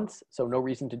things once, so no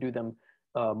reason to do them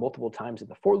multiple times in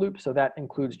the for loop. So that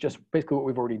includes just basically what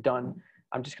we've already done.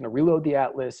 I'm just going to reload the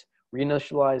atlas,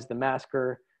 reinitialize the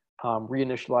masker,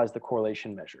 reinitialize the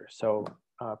correlation measure. So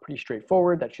pretty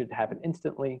straightforward. That should happen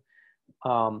instantly.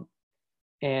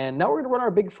 And now we're going to run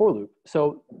our big for loop.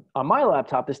 So on my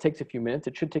laptop, this takes a few minutes.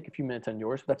 It should take a few minutes on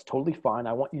yours, but that's totally fine.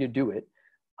 I want you to do it.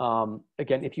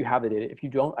 Again, if you have the data. If you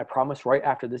don't, I promise right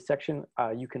after this section,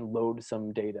 you can load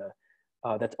some data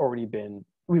that's already been,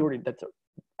 that's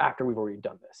after we've already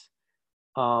done this.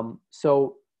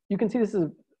 So you can see this is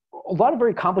a lot of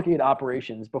very complicated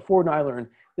operations. Before NiLearn,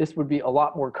 this would be a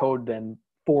lot more code than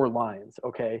 4 lines,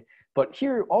 okay? But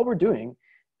here, all we're doing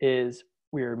is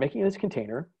we're making this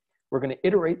container. We're going to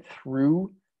iterate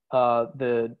through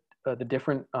the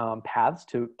different paths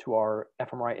to our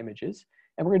fMRI images.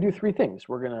 And we're going to do 3 things.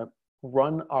 We're going to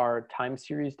run our time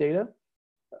series data.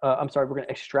 We're going to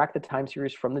extract the time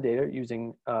series from the data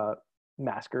using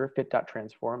masker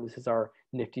fit.transform. This is our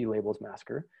nifty labels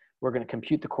masker. We're going to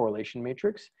compute the correlation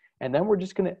matrix. And then we're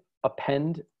just going to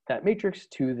append that matrix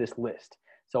to this list.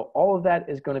 So all of that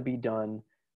is going to be done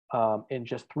in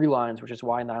just 3 lines, which is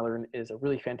why NiLearn is a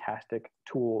really fantastic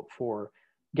tool for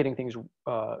getting things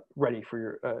ready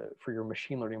for your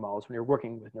machine learning models when you're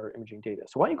working with neuroimaging data.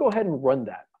 So why don't you go ahead and run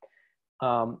that?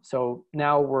 So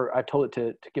now I told it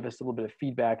to give us a little bit of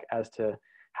feedback as to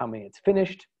how many it's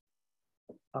finished.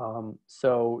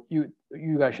 So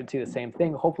you guys should see the same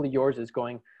thing. Hopefully yours is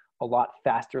going a lot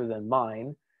faster than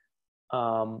mine.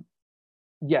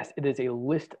 Yes, it is a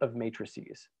list of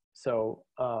matrices. So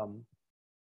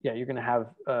yeah, you're going to have,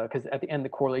 because at the end, the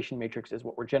correlation matrix is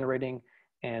what we're generating.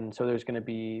 And so there's going to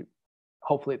be,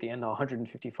 hopefully at the end,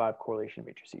 155 correlation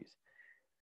matrices.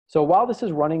 So while this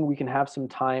is running, we can have some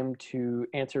time to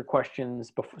answer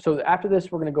questions. So after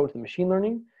this, we're going to go to the machine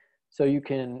learning. So you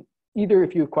can either,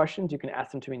 if you have questions, you can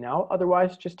ask them to me now.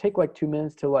 Otherwise, just take like 2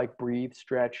 minutes to like breathe,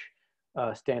 stretch,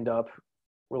 stand up,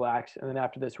 relax. And then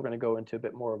after this, we're going to go into a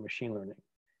bit more of machine learning.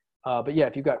 But yeah,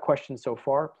 if you've got questions so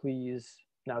far, please,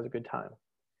 now's a good time.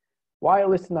 Why a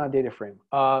list and not a data frame?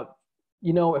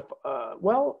 You know,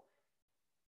 well,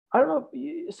 I don't know.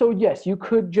 So yes, you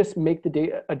could just make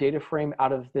a data frame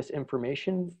out of this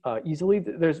information easily.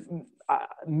 There's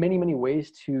many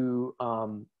ways to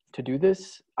do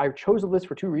this. I chose a list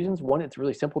for 2 reasons. One, it's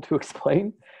really simple to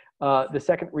explain. The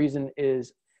second reason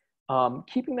is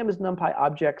keeping them as NumPy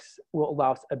objects will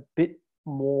allow us a bit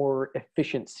more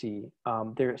efficiency.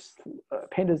 Pandas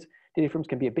data frames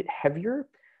can be a bit heavier.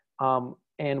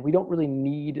 And we don't really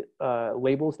need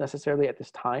labels necessarily at this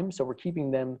time. So we're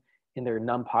keeping them in their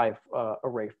NumPy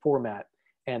array format.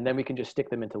 And then we can just stick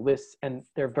them into lists. And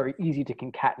they're very easy to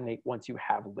concatenate once you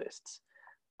have lists.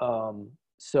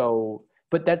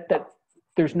 But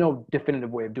there's no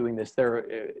definitive way of doing this.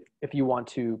 If you want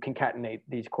to concatenate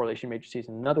these correlation matrices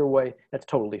in another way, that's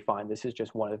totally fine. This is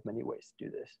just one of many ways to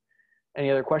do this.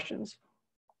 Any other questions?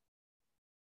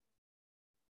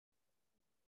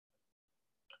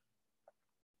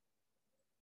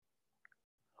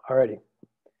 Alrighty.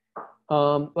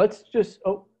 Let's just,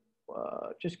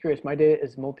 just curious, my data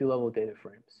is multi-level data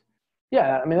frames.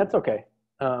 Yeah, I mean, that's okay.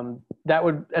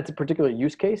 That's a particular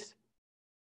use case.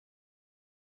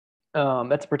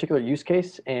 That's a particular use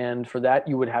case. And for that,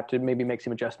 you would have to maybe make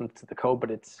some adjustments to the code,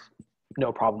 but it's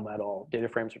no problem at all. Data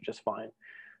frames are just fine.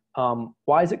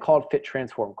 Why is it called fit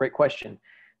transform? Great question.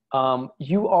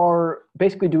 You are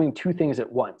basically doing 2 things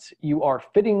at once. You are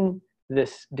fitting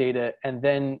this data, and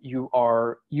then you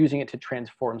are using it to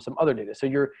transform some other data. So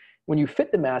when you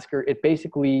fit the masker, it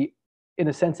basically, in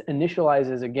a sense,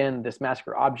 initializes again this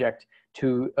masker object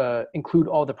to include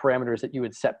all the parameters that you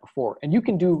had set before. And you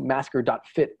can do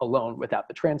masker.fit alone without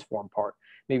the transform part.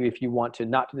 Maybe if you want to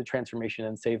not do the transformation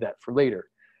and save that for later.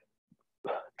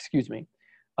 Excuse me.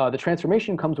 The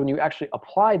transformation comes when you actually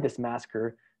apply this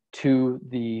masker to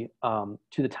the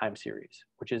time series,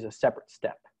 which is a separate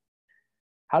step.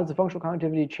 How does the functional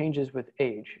connectivity changes with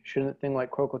age? Shouldn't a thing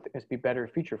like cortical thickness be better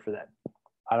feature for that?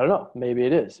 I don't know. Maybe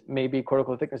it is. Maybe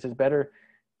cortical thickness is better.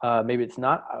 Maybe it's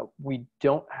not.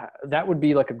 That would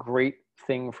be like a great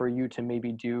thing for you to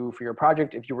maybe do for your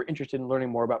project. If you were interested in learning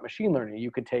more about machine learning,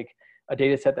 you could take a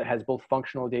data set that has both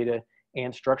functional data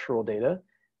and structural data,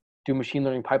 do machine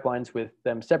learning pipelines with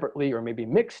them separately or maybe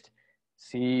mixed,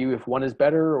 see if one is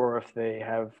better or if they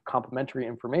have complementary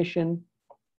information.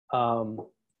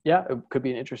 Yeah, it could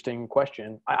be an interesting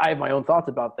question. I have my own thoughts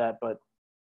about that, but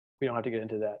we don't have to get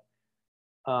into that.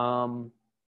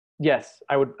 Yes,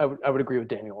 I would agree with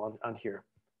Daniel on here.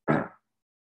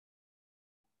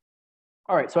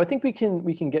 All right, so I think we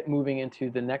can get moving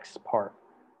into the next part.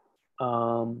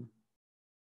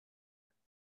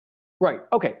 Right.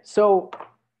 Okay. So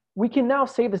we can now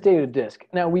save this data to disk.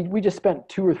 Now we just spent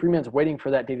 2 or 3 minutes waiting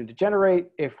for that data to generate.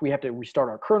 If we have to restart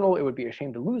our kernel, it would be a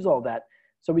shame to lose all that.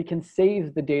 So we can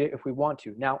save the data if we want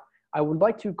to. Now, I would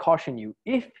like to caution you,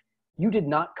 if you did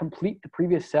not complete the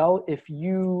previous cell, if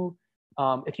you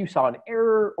saw an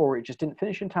error or it just didn't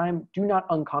finish in time, do not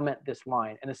uncomment this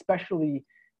line. And especially,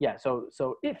 yeah, so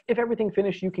if everything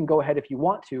finished, you can go ahead if you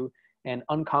want to and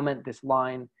uncomment this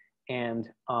line and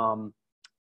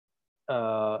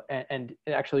it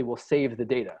actually will save the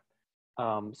data.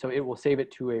 So it will save it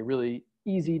to a really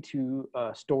easy to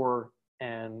store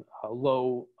and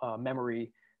low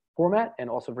memory format, and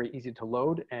also very easy to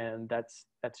load. And that's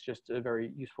just a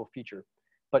very useful feature.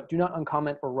 But do not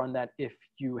uncomment or run that if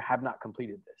you have not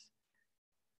completed this.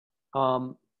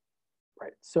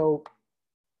 Right. So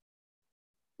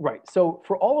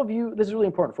for all of you, this is really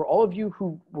important. For all of you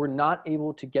who were not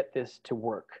able to get this to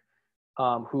work,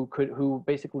 who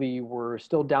basically were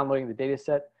still downloading the data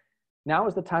set, now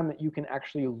is the time that you can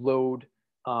actually load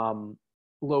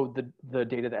the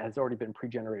data that has already been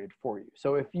pre-generated for you.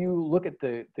 So if you look at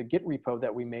the Git repo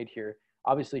that we made here,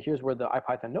 obviously here's where the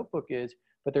IPython notebook is,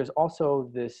 but there's also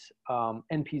this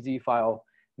NPZ file,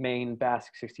 main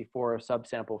BASC64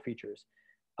 subsample features.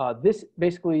 This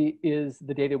basically is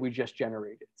the data we just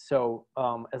generated. So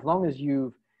as long as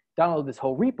you've downloaded this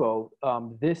whole repo,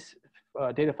 this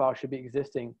data file should be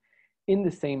existing in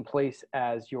the same place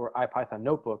as your IPython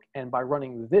notebook. And by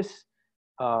running this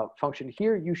function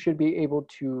here, you should be able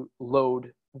to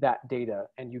load that data,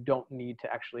 and you don't need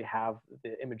to actually have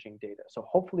the imaging data. So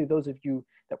hopefully those of you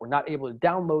that were not able to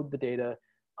download the data,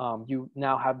 you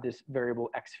now have this variable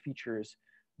x features,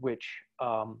 which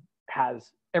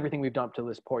has everything we've done up to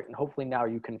this point, and hopefully now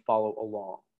you can follow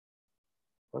along.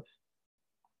 Whoops.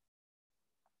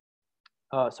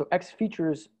 So x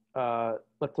features,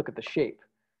 let's look at the shape.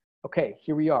 Okay,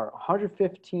 here we are,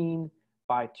 115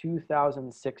 by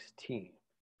 2016.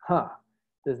 Huh,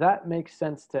 does that make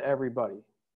sense to everybody?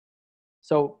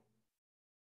 So,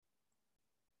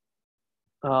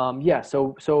 yeah,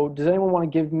 so does anyone want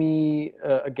to give me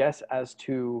a guess as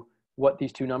to what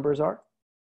these two numbers are?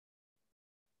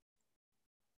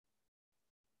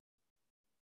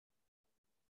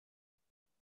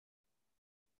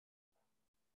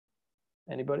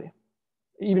 Anybody?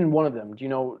 Even one of them, do you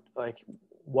know like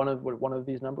what one of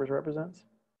these numbers represents?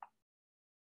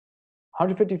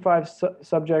 155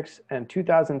 subjects and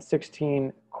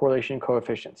 2016 correlation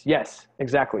coefficients. Yes,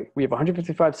 exactly. We have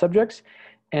 155 subjects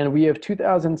and we have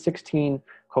 2016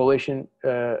 correlation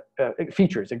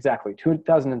features, exactly,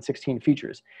 2016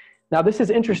 features. Now this is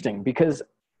interesting because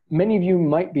many of you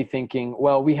might be thinking,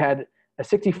 well, we had a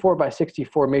 64 by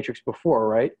 64 matrix before,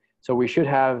 right? So we should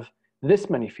have this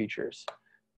many features.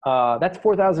 That's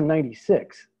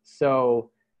 4,096.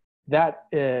 So that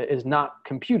is not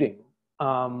computing.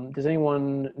 Does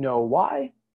anyone know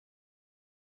why?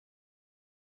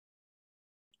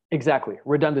 Exactly,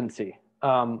 redundancy.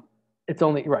 It's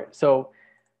only, right, so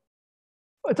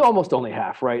it's almost only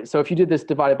half, right? So if you did this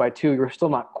divided by 2, you're still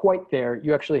not quite there.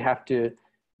 You actually have to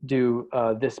do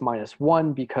this minus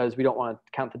 1 because we don't want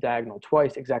to count the diagonal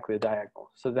twice, exactly the diagonal.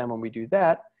 So then when we do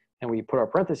that, and we put our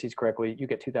parentheses correctly, you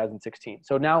get 2016.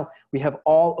 So now we have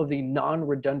all of the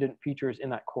non-redundant features in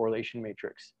that correlation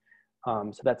matrix.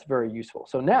 So that's very useful.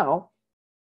 So now,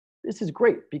 this is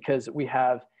great because we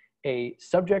have a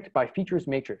subject by features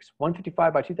matrix,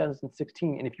 155 by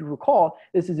 2016. And if you recall,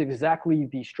 this is exactly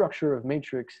the structure of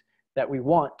matrix that we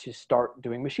want to start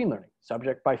doing machine learning,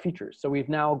 subject by features. So we've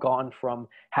now gone from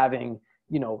having,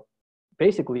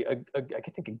 basically I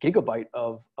think a gigabyte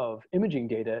of imaging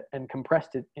data and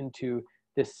compressed it into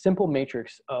this simple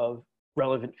matrix of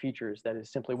relevant features that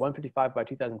is simply 155 by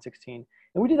 2016.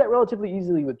 And we did that relatively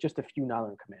easily with just a few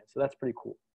nylon commands. So that's pretty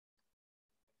cool.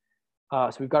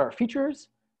 So we've got our features.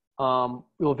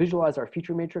 We'll visualize our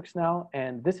feature matrix now.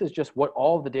 And this is just what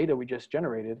all of the data we just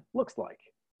generated looks like.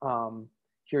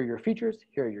 Here are your features.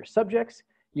 Here are your subjects.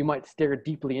 You might stare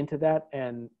deeply into that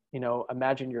and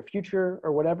imagine your future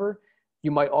or whatever. You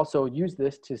might also use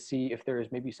this to see if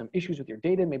there's maybe some issues with your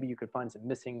data. Maybe you could find some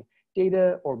missing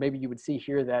data, or maybe you would see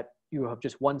here that you have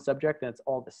just one subject and it's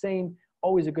all the same.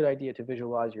 Always a good idea to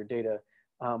visualize your data.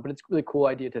 But it's a really cool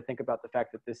idea to think about the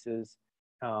fact that this is,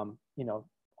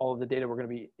 all of the data we're going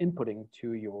to be inputting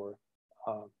to your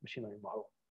machine learning model.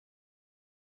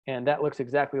 And that looks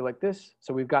exactly like this.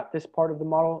 So we've got this part of the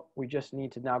model. We just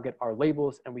need to now get our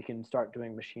labels and we can start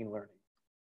doing machine learning.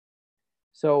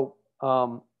 So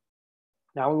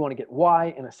now we want to get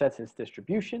Y and assess its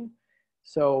distribution.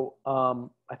 So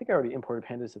I think I already imported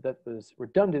pandas, so that was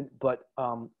redundant, but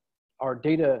our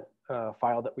data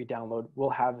file that we download will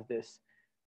have this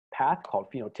path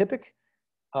called phenotypic.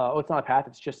 Oh, it's not a path,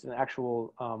 it's just an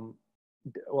actual,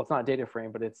 well, it's not a data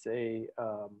frame, but it's a,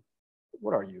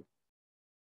 what are you?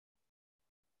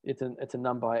 It's a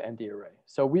NumPy ND array.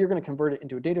 So we are going to convert it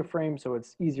into a data frame so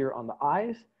it's easier on the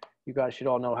eyes. You guys should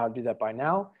all know how to do that by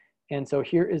now. And so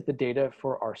here is the data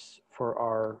for our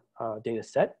data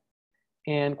set.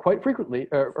 And quite frequently,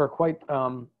 or quite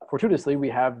fortuitously, we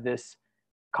have this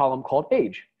column called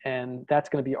age, and that's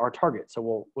going to be our target.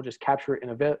 So we'll just capture it in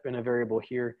a variable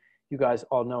here. You guys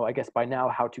all know, I guess by now,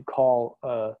 how to call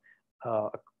a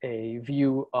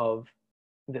view of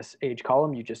this age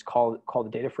column. You just call the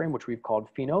data frame, which we've called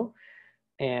pheno,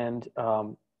 and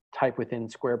type within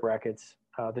square brackets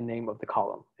the name of the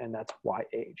column, and that's Y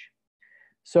age.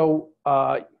 So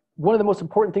one of the most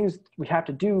important things we have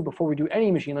to do before we do any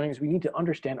machine learning is we need to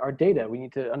understand our data. We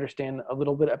need to understand a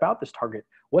little bit about this target.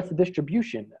 What's the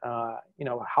distribution? You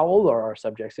know, how old are our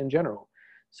subjects in general?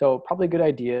 So probably a good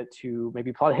idea to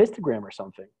maybe plot a histogram or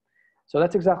something. So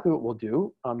that's exactly what we'll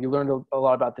do. You learned a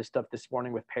lot about this stuff this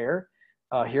morning with pair.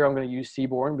 Here I'm going to use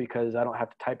Seaborn because I don't have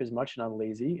to type as much and I'm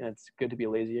lazy, and it's good to be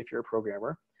lazy if you're a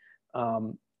programmer.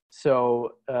 I'm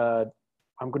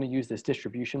going to use this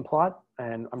distribution plot,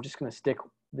 and I'm just going to stick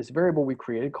this variable we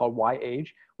created called Y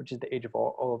age, which is the age of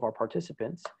all of our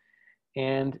participants.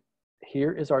 And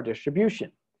here is our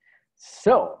distribution.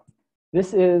 So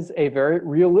this is a very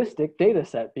realistic data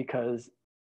set because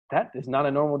that is not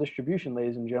a normal distribution,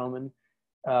 ladies and gentlemen.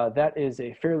 That is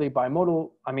a fairly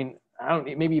bimodal, I mean,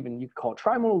 maybe even you could call it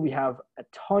trimodal. We have a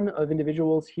ton of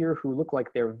individuals here who look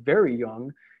like they're very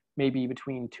young, maybe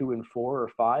between 2 and 4 or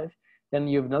 5. Then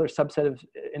you have another subset of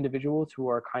individuals who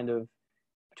are kind of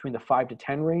between the 5 to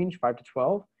 10 range, 5 to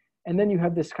 12. And then you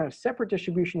have this kind of separate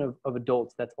distribution of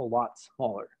adults that's a lot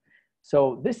smaller.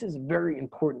 So this is very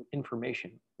important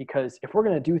information because if we're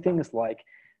going to do things like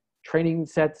training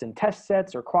sets and test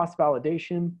sets or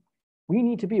cross-validation, we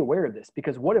need to be aware of this,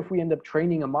 because what if we end up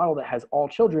training a model that has all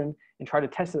children and try to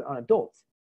test it on adults?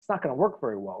 It's not going to work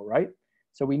very well, right?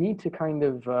 So we need to kind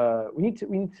of, we need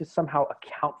to somehow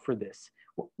account for this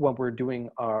when we're doing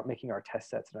making our test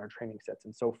sets and our training sets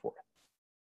and so forth.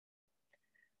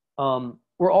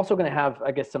 We're also going to have,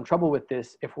 I guess, some trouble with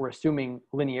this if we're assuming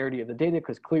linearity of the data,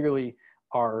 because clearly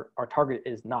our target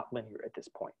is not linear at this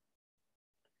point.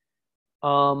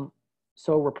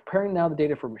 So we're preparing now the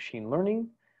data for machine learning.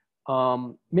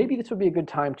 Maybe this would be a good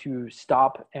time to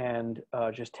stop and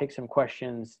just take some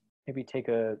questions, maybe take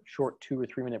a short 2 or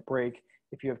 3 minute break.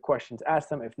 If you have questions, ask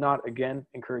them. If not, again,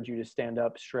 encourage you to stand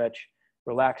up, stretch,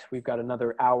 relax. We've got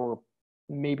another hour,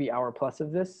 maybe hour plus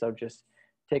of this. So just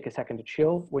take a second to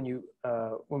chill. When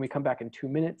we come back in 2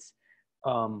 minutes,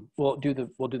 we'll do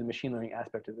the machine learning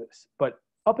aspect of this. But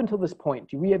up until this point,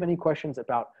 do we have any questions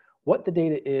about what the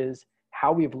data is,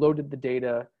 how we've loaded the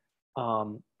data,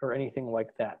 or anything like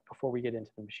that before we get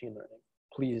into the machine learning?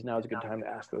 Please, now is a good time to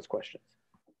ask those questions.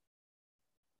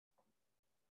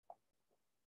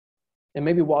 And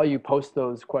maybe while you post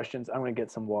those questions, I'm going to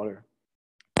get some water.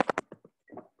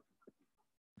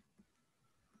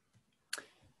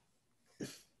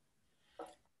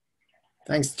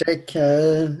 Thanks, Jake.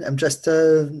 I'm just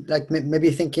like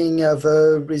maybe thinking of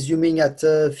resuming at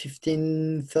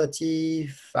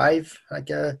 15:35. Like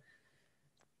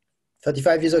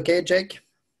 35 is okay, Jake?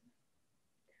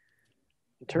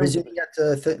 Resuming at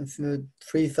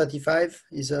 3:35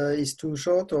 is too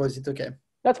short, or is it okay?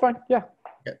 That's fine. Yeah.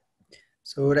 Okay.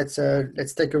 So let's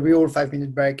take a real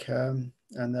 5-minute break. And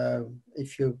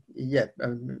if you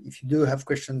do have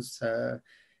questions,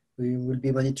 we will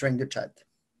be monitoring the chat.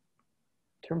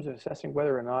 In terms of assessing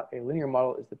whether or not a linear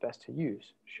model is the best to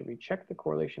use, should we check the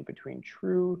correlation between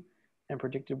true and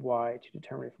predicted Y to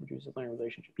determine if it produces a linear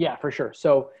relationship? Yeah, for sure.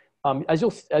 So as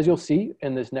you'll see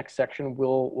in this next section,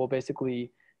 we'll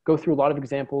basically go through a lot of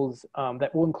examples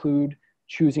that will include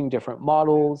choosing different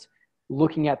models,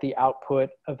 looking at the output,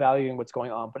 evaluating what's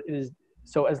going on. But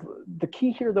the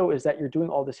key here though is that you're doing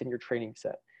all this in your training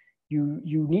set. You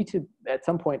need to at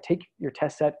some point take your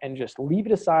test set and just leave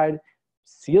it aside,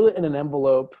 seal it in an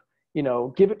envelope,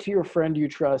 give it to your friend you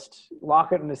trust,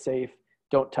 lock it in a safe,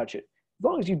 don't touch it. As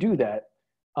long as you do that,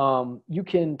 you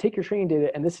can take your training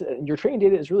data, and your training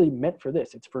data is really meant for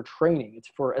this. It's for training. It's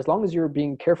for, as long as you're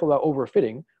being careful about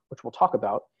overfitting, which we'll talk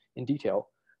about in detail,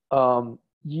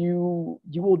 you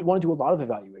will want to do a lot of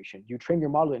evaluation. You train your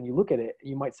model and you look at it, and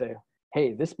you might say,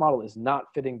 hey, this model is not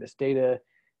fitting this data.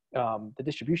 The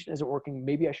distribution isn't working.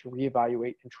 Maybe I should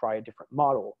reevaluate and try a different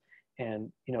model,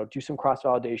 and do some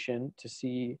cross-validation to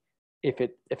see if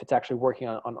it's actually working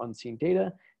on unseen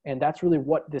data. And that's really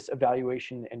what this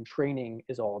evaluation and training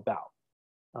is all about.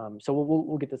 So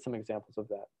we'll get to some examples of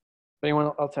that. If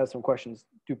anyone else has some questions,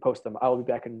 do post them. I'll be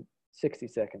back in 60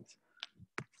 seconds.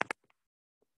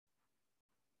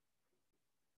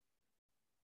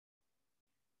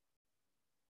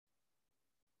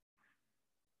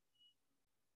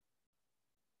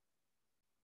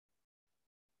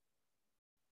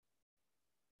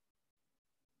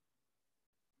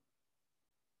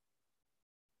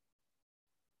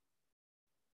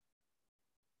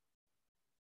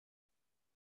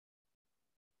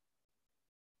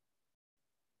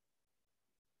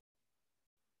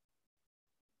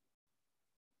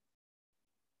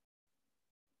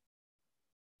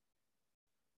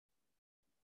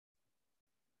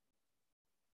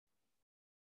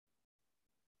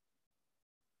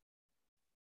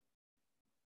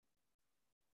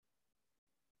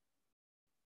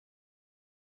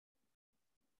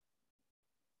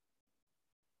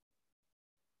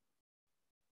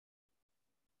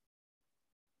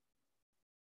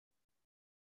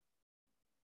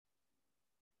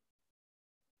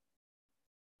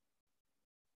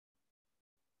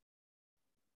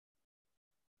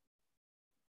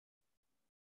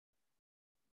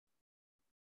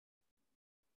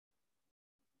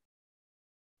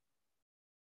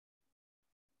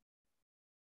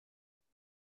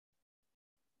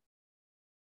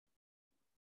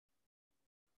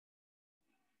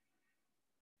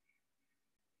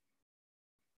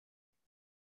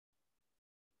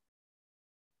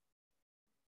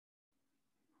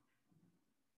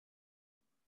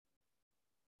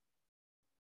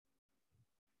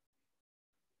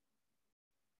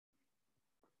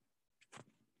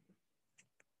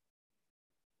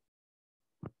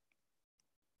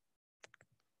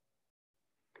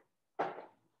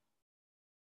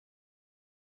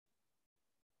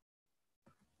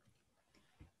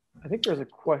 I think there's a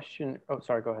question. Oh,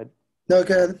 sorry, go ahead. No,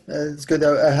 okay, it's good.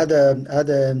 I had a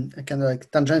kind of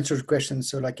like tangential question,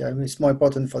 so like it's more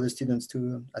important for the students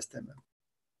to ask them.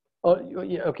 Oh,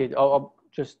 yeah, okay. There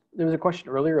was a question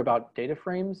earlier about data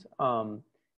frames.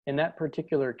 In that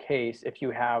particular case, if you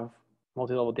have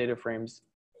multi-level data frames,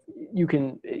 you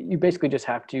basically just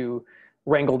have to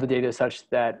wrangle the data such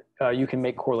that you can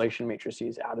make correlation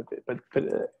matrices out of it. But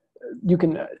you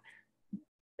can,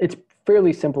 it's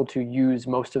fairly simple to use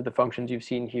most of the functions you've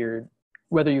seen here,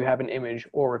 whether you have an image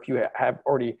or if you have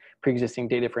already pre-existing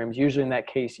data frames. Usually in that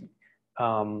case,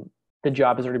 the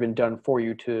job has already been done for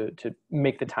you to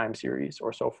make the time series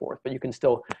or so forth, but you can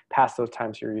still pass those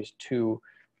time series to,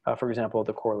 for example,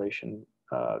 the correlation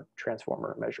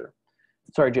transformer measure.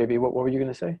 Sorry, JB, what were you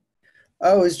going to say?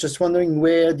 I was just wondering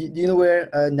do you know where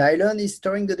Nylon is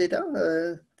storing the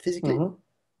data physically? Mm-hmm.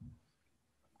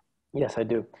 Yes, I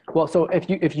do. Well, so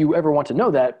if you ever want to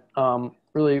know that,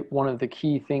 really one of the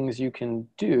key things you can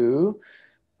do,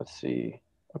 let's see,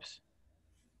 oops,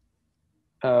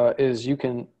 is you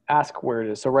can ask where it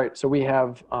is. So we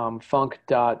have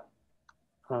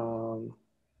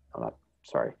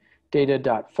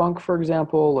data.func, for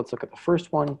example. Let's look at the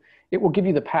first one. It will give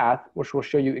you the path, which will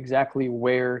show you exactly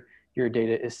where your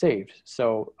data is saved.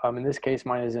 So in this case,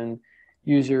 mine is in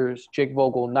users, Jacob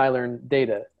Vogel, Nylern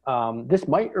data. This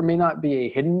might or may not be a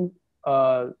hidden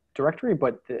directory,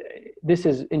 but this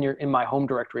is in my home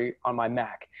directory on my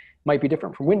Mac. Might be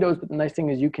different from Windows, but the nice thing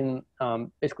is you can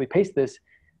basically paste this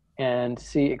and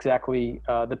see exactly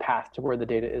the path to where the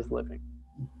data is living.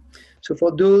 So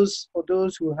for those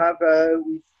who have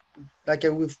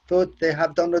we've thought they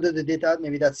have downloaded the data,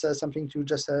 maybe that's something to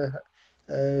just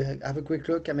have a quick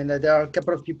look. I mean, there are a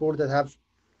couple of people that have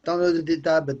downloaded the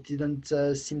data but didn't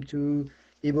seem to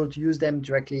be able to use them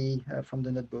directly from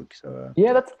the notebook. So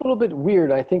yeah, that's a little bit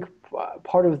weird. I think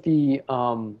part of the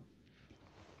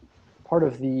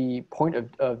point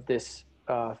of this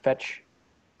fetch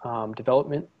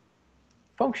development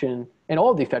function, and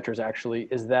all of the fetchers actually,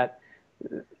 is that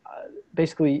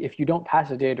basically if you don't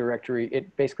pass a data directory,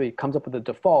 it basically comes up with a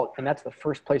default, and that's the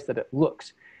first place that it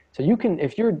looks. So you can,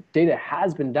 if your data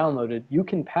has been downloaded, you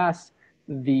can pass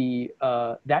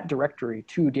that directory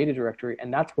to data directory,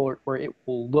 and that's where it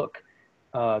will look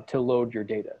to load your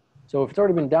data. So if it's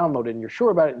already been downloaded and you're sure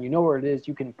about it and you know where it is,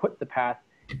 you can put the path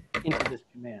into this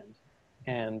command,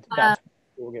 and that's where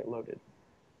it will get loaded.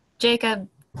 Jacob,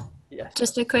 yes.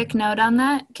 Just a quick note on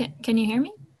that. Can you hear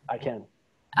me? I can.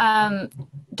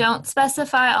 Don't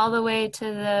specify all the way to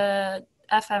the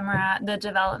fMRI, the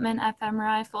development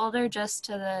fMRI folder, just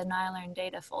to the NILearn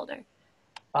data folder.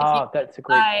 That's a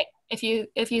great. If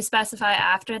you specify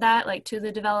after that, like to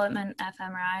the development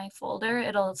fMRI folder,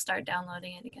 it'll start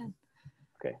downloading it again.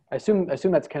 Okay, I assume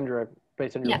that's Kendra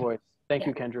based on your voice. Thank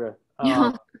you, Kendra.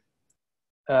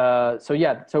 So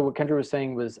yeah, so what Kendra was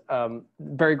saying was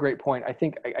very great point.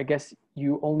 I guess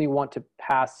you only want to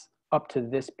pass up to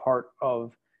this part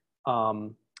of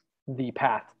the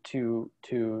path to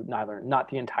NILearn, not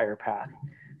the entire path.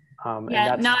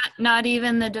 Yeah, not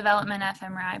even the development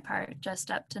fMRI part,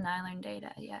 just up to NILearn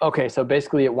data. Yeah. Okay, so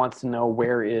basically it wants to know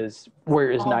where is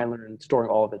NILearn storing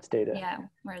all of its data. Yeah,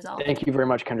 where's all. Thank you very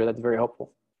much, Kendra. That's very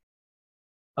helpful.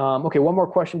 Okay, one more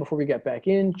question before we get back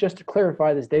in. Just to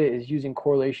clarify, this data is using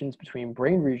correlations between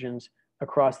brain regions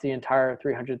across the entire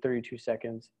 332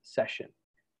 seconds session.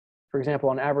 For example,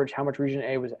 on average, how much region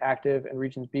A was active and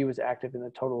region B was active in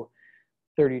the total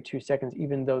 32 seconds,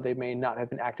 even though they may not have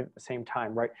been active at the same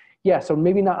time, right? Yeah, so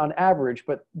maybe not on average,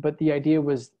 but the idea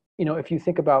was, if you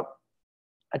think about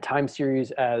a time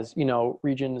series as,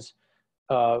 regions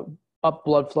up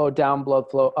blood flow, down blood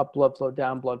flow, up blood flow,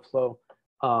 down blood flow,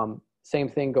 same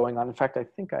thing going on. In fact, I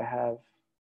think I have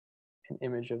an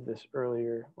image of this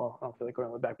earlier. Well, I don't feel like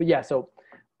going back, but yeah, so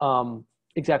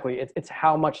exactly, it's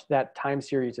how much that time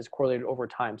series is correlated over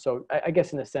time. So I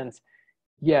guess in a sense,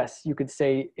 yes, you could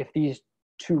say if these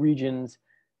two regions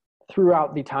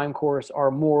throughout the time course are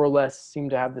more or less seem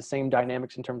to have the same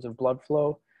dynamics in terms of blood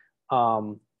flow,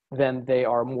 then they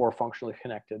are more functionally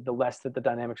connected. The less that the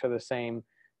dynamics are the same,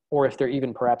 or if they're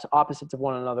even perhaps opposites of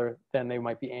one another, then they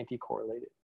might be anti-correlated.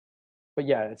 But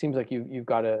yeah, it seems like you've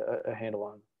got a handle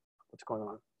on what's going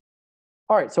on.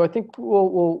 All right, so I think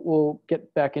we'll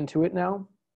get back into it now.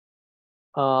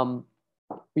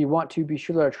 We want to be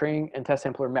sure that our training and test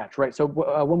sample are matched, right? So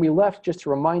when we left, just to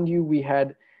remind you, we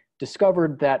had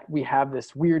discovered that we have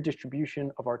this weird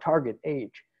distribution of our target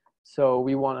age. So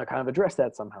we want to kind of address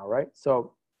that somehow, right?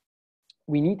 So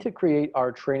we need to create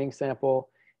our training sample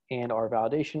and our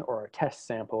validation or our test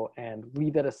sample and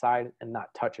leave that aside and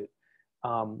not touch it.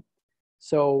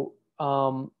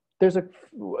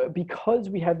 Because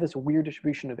we have this weird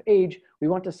distribution of age, we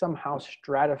want to somehow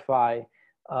stratify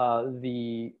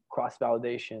the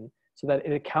cross-validation so that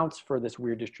it accounts for this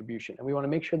weird distribution. And we want to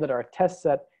make sure that our test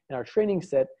set and our training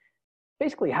set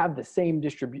basically have the same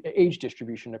age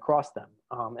distribution across them.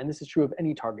 And this is true of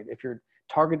any target. If your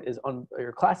target is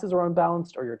your classes are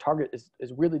unbalanced or your target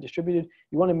is weirdly distributed,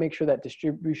 you want to make sure that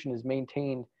distribution is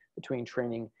maintained between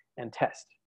training and test.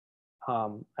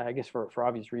 I guess for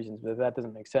obvious reasons, but if that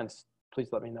doesn't make sense, please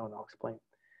let me know and I'll explain.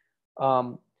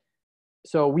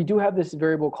 So we do have this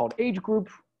variable called age group,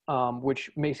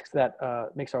 which makes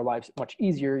our lives much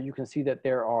easier. You can see that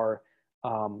there are,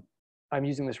 I'm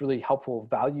using this really helpful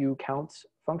value counts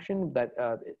function that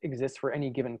exists for any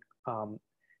given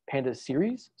pandas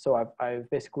series. So I've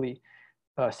basically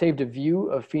saved a view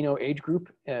of pheno age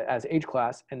group as age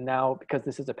class. And now because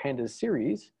this is a pandas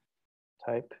series,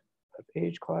 type of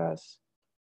age class,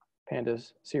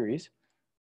 pandas series,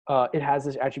 it has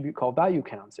this attribute called value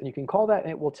counts, and you can call that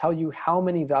and it will tell you how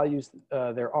many values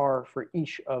there are for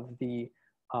each of the,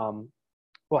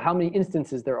 how many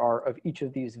instances there are of each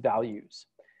of these values.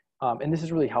 And this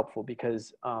is really helpful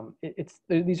because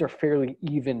these are fairly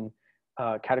even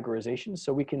categorizations,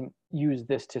 so we can use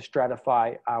this to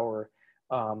stratify our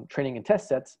training and test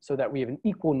sets so that we have an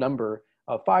equal number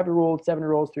of 5-year-olds,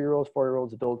 7-year-olds, 3-year-olds,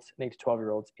 4-year-olds, adults, and 8 to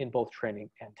 12-year-olds in both training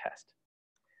and test.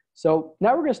 So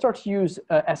now we're going to start to use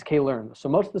sklearn. So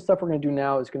most of the stuff we're going to do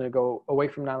now is going to go away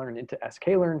from NILearn into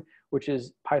sklearn, which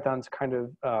is Python's kind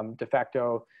of de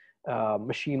facto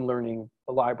machine learning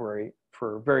library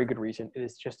for very good reason. It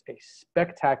is just a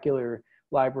spectacular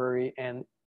library, and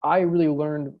I really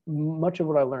learned much of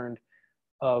what I learned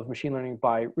of machine learning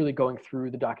by really going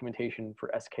through the documentation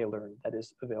for sklearn that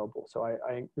is available. So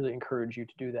I really encourage you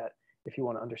to do that if you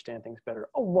want to understand things better,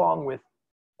 along with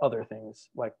other things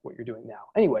like what you're doing now.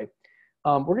 Anyway,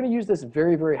 we're going to use this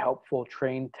very, very helpful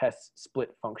train test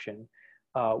split function,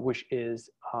 which is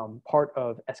part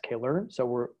of sklearn. So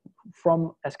we're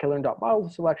from sklearn.model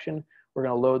selection, we're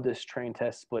going to load this train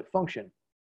test split function.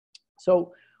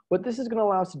 So what this is going to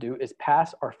allow us to do is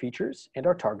pass our features and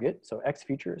our target, so X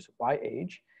features, Y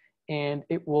age, and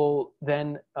it will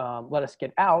then let us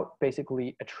get out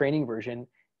basically a training version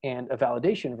and a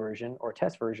validation version or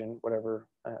test version, whatever,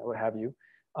 what have you,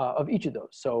 of each of those.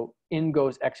 So in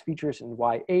goes X features and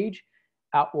Y age,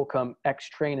 out will come X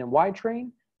train and Y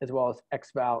train, as well as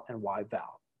X val and Y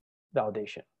val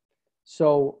validation.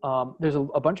 So there's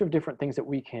a bunch of different things that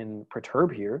we can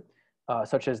perturb here.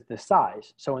 such as the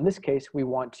size. So in this case, we're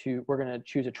going to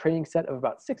choose a training set of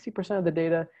about 60% of the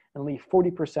data and leave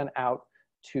 40% out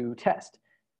to test.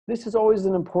 This is always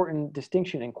an important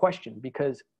distinction and question,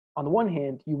 because on the one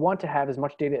hand, you want to have as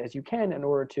much data as you can in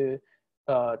order to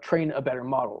train a better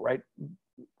model, right?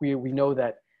 We know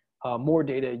that more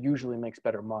data usually makes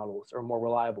better models or more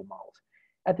reliable models.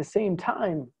 At the same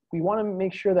time, we want to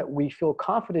make sure that we feel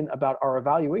confident about our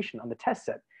evaluation on the test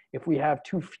set. If we have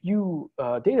too few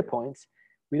data points,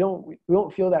 we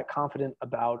don't feel that confident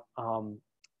about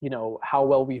you know, how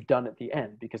well we've done at the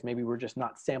end, because maybe we're just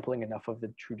not sampling enough of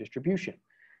the true distribution.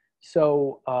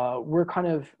 So we're kind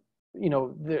of, you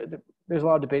know, there's a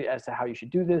lot of debate as to how you should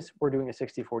do this. We're doing a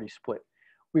 60-40 split.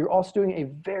 We're also doing a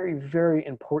very, very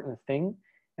important thing,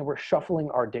 and we're shuffling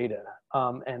our data.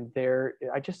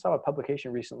 I just saw a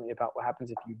publication recently about what happens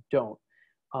if you don't.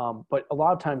 But a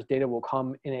lot of times data will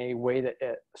come in a way that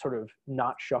sort of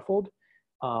not shuffled.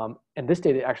 And this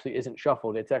data actually isn't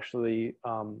shuffled. It's actually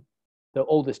the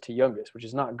oldest to youngest, which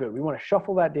is not good. We want to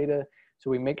shuffle that data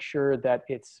so we make sure that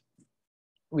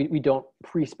we don't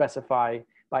pre-specify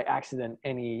by accident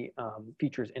any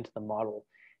features into the model.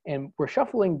 And we're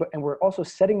shuffling, and we're also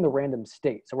setting the random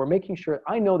state. So we're making sure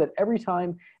I know that every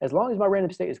time, as long as my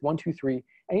random state is 1, 2, 3,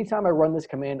 anytime I run this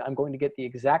command, I'm going to get the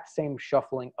exact same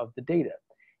shuffling of the data.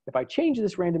 If I change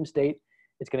this random state,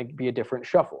 it's going to be a different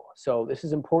shuffle. So this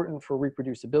is important for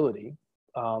reproducibility.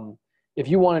 If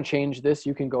you want to change this,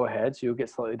 you can go ahead. So you'll get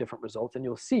slightly different results, and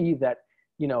you'll see that,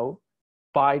 you know,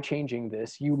 by changing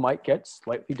this, you might get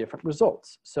slightly different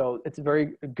results. So it's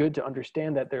very good to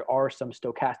understand that there are some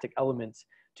stochastic elements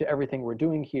to everything we're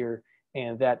doing here,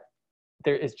 and that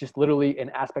there is just literally an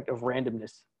aspect of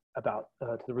randomness about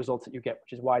to the results that you get,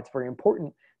 which is why it's very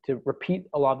important to repeat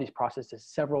a lot of these processes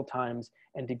several times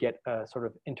and to get a sort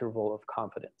of interval of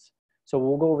confidence. So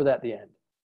we'll go over that at the end.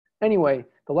 Anyway,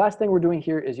 the last thing we're doing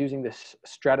here is using this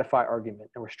stratify argument,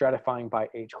 and we're stratifying by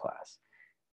age class.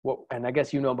 And I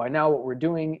guess you know by now what we're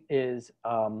doing is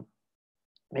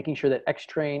making sure that X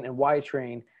train and Y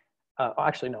train,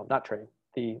 actually no, not train,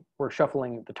 we're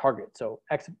shuffling the target. So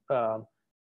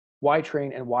Y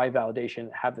train and Y validation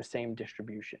have the same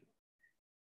distribution.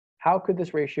 How could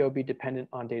this ratio be dependent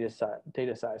on data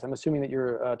size? I'm assuming that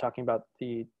you're talking about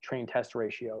the train test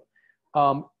ratio.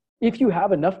 If you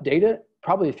have enough data,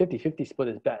 probably a 50-50 split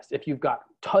is best. If you've got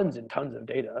tons and tons of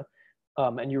data,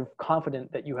 and you're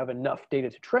confident that you have enough data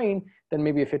to train, then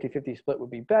maybe a 50-50 split would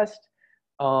be best.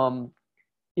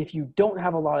 If you don't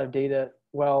have a lot of data,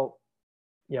 well,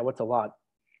 yeah, what's a lot?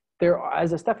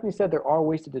 As Stephanie said, there are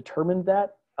ways to determine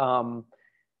that.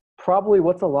 Probably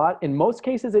what's a lot, in most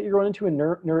cases that you're going into a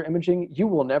neuroimaging, you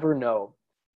will never know,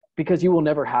 because you will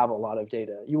never have a lot of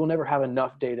data. You will never have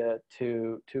enough data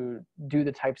to do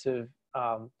the types of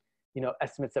you know,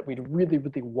 estimates that we'd really,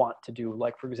 really want to do,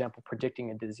 like, for example,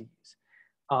 predicting a disease.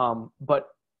 But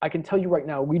I can tell you right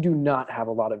now, we do not have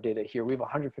a lot of data here. We have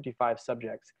 155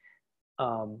 subjects.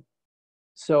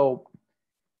 So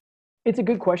it's a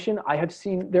good question. I have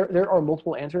seen, there are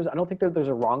multiple answers. I don't think that there's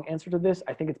a wrong answer to this.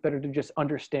 I think it's better to just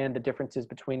understand the differences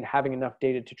between having enough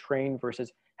data to train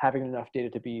versus having enough data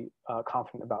to be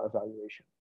confident about evaluation.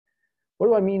 What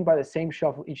do I mean by the same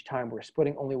shuffle each time? We're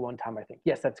splitting only one time, I think.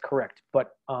 Yes, that's correct.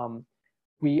 But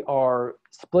we are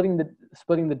splitting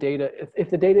the data. If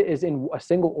the data is in a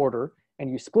single order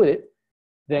and you split it,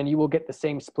 then you will get the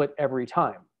same split every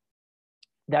time.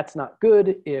 That's not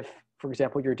good if, for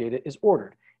example, your data is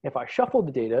ordered. If I shuffle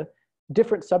the data,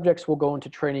 different subjects will go into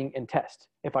training and test.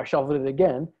 If I shuffle it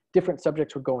again, different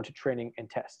subjects will go into training and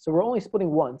test. So we're only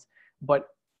splitting once, but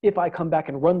if I come back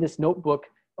and run this notebook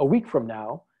a week from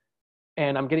now,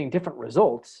 and I'm getting different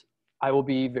results, I will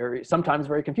be sometimes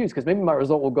very confused, because maybe my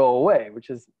result will go away, which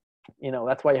is, you know,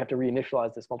 that's why you have to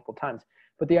reinitialize this multiple times.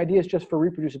 But the idea is just for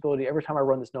reproducibility. Every time I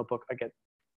run this notebook, I get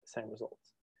the same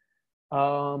results.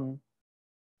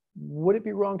 Would it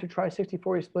be wrong to try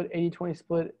 60-40 split, 80-20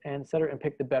 split, and etc., and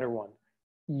pick the better one?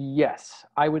 Yes,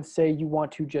 I would say you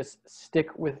want to just stick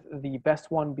with the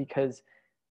best one, because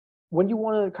when you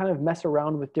want to kind of mess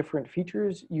around with different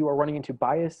features, you are running into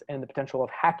bias and the potential of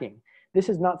hacking. This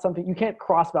is not something, you can't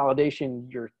cross-validate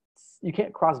your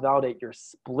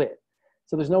split.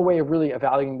 So there's no way of really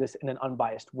evaluating this in an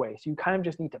unbiased way. So you kind of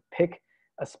just need to pick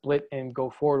a split and go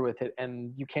forward with it,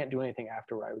 and you can't do anything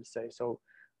after, I would say. So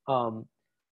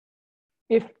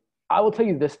if I will tell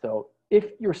you this though,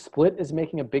 if your split is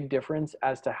making a big difference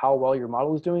as to how well your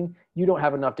model is doing, you don't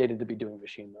have enough data to be doing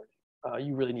machine learning.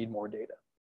 You really need more data.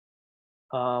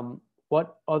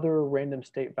 What other random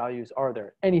state values are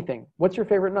there? Anything. What's your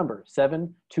favorite number?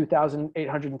 7,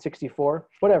 2,864,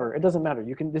 whatever. It doesn't matter.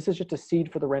 This is just a seed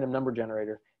for the random number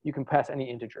generator. You can pass any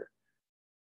integer.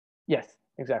 Yes,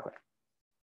 exactly.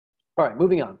 All right,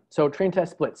 moving on. So train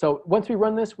test split. So once we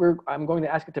run this, I'm going to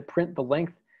ask it to print the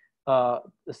length, the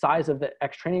size of the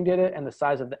X training data and the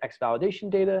size of the X validation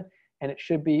data, and it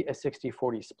should be a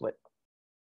 60-40 split.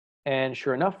 And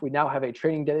sure enough, we now have a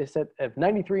training data set of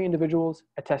 93 individuals,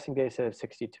 a testing data set of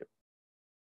 62.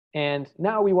 And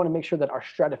now we want to make sure that our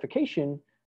stratification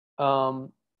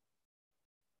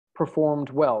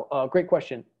performed well. Great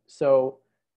question. So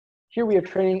here we have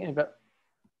training and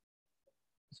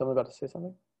someone about to say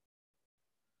something?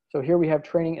 So here we have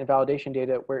training and validation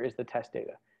data. Where is the test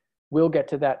data? We'll get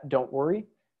to that, don't worry.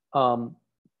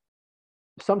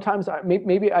 Sometimes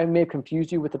maybe I may have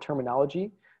confused you with the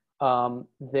terminology.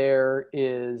 There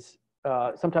is,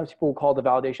 sometimes people will call the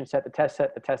validation set the test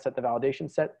set, the test set the validation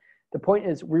set. The point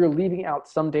is we're leaving out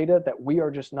some data that we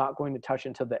are just not going to touch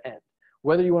until the end.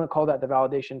 Whether you want to call that the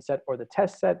validation set or the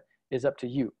test set is up to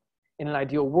you. In an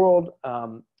ideal world,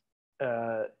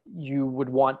 you would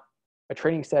want a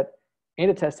training set and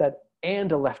a test set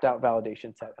and a left out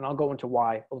validation set. And I'll go into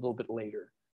why a little bit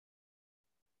later.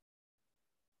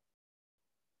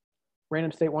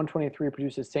 Random state 123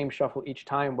 produces same shuffle each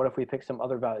time. What if we pick some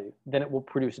other value? Then it will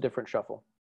produce a different shuffle.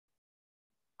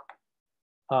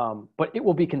 But it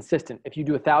will be consistent. If you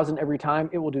do 1,000 every time,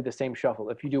 it will do the same shuffle.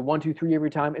 If you do 1, 2, 3 every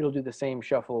time, it'll do the same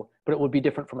shuffle, but it will be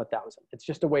different from 1,000. It's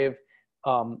just a way of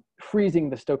freezing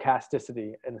the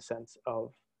stochasticity in the sense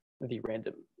of the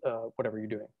random, whatever you're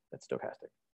doing, that's stochastic.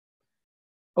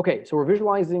 Okay, so we're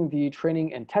visualizing the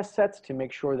training and test sets to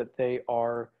make sure that they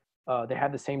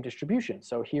have the same distribution.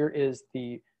 So here is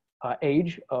the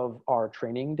age of our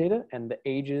training data and the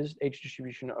age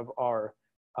distribution of our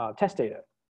test data.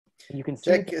 You can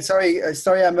see. Jack,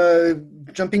 sorry, I'm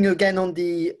jumping again on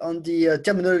the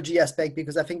terminology aspect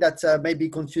because I think that may be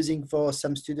confusing for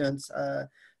some students.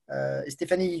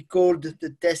 Stephanie called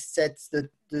the test sets the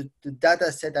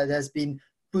data set that has been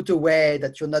put away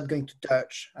that you're not going to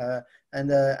touch,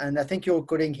 and I think you're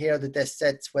calling here the test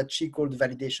sets what she called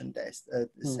validation test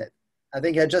set. I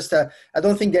think I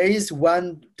don't think there is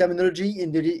one terminology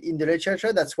in the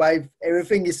literature. That's why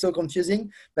everything is so confusing.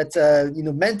 But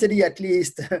mentally at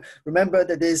least, remember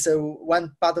that there's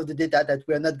one part of the data that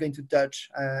we are not going to touch,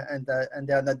 and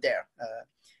they are not there.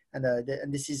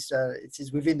 And this is it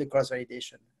is within the cross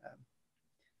validation.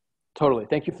 Totally.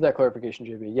 Thank you for that clarification,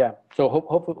 JB. Yeah. So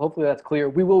hopefully that's clear.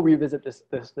 We will revisit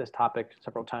this topic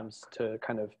several times to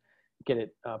kind of get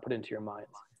it put into your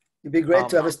minds. It'd be great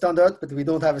to have a standard, but we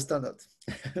don't have a standard.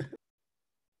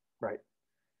 Right.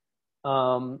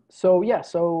 So yeah,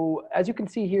 so as you can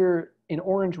see here in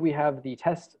orange, we have the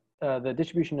test, the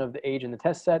distribution of the age in the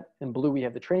test set. In blue, we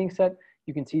have the training set.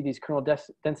 You can see these kernel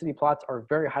density plots are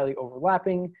very highly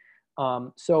overlapping.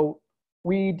 So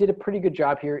we did a pretty good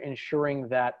job here ensuring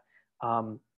that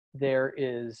there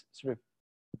is sort of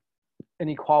an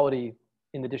equality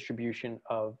in the distribution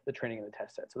of the training and the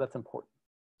test set. So that's important.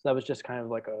 So that was just kind of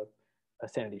like a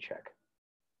sanity check.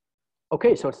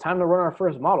 Okay, so it's time to run our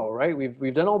first model, right?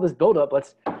 We've done all this buildup.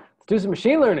 Let's do some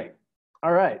machine learning.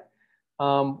 All right.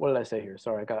 What did I say here?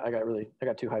 Sorry, I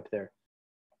got too hyped there.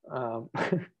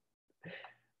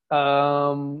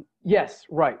 Yes,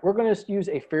 right. We're going to use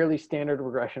a fairly standard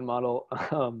regression model,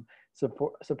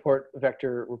 support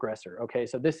vector regressor. Okay,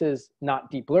 so this is not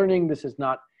deep learning. This is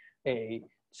not a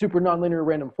super nonlinear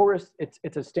random forest.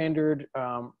 It's a standard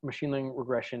machine learning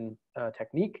regression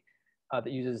technique that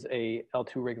uses a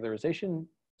L2 regularization.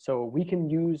 So we can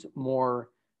use more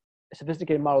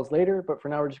sophisticated models later, but for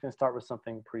now we're just going to start with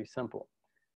something pretty simple.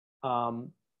 For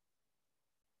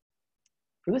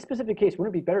this specific case,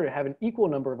 wouldn't it be better to have an equal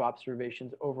number of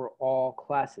observations over all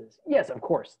classes? Yes, of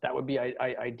course, that would be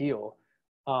ideal.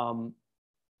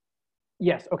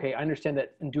 Yes, okay, I understand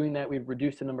that in doing that, we've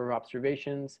reduced the number of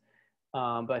observations,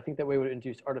 but I think that way would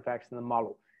induce artifacts in the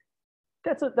model.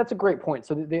 That's a great point.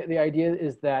 So the idea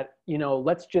is that,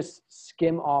 let's just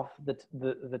skim off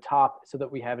the top so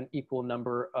that we have an equal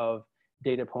number of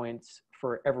data points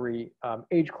for every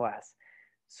age class.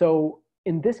 So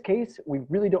in this case, we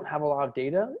really don't have a lot of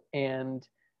data. And,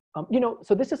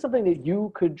 so this is something that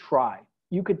you could try.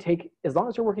 You could take, as long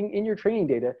as you're working in your training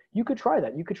data, you could try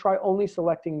that. You could try only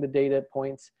selecting the data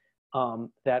points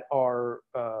that are,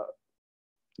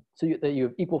 that you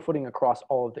have equal footing across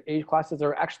all of the age classes. There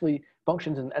are actually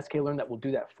functions in sklearn that will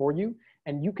do that for you.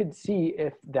 And you could see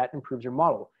if that improves your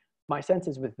model. My sense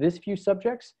is with this few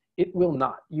subjects, it will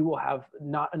not. You will have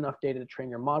not enough data to train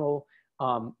your model.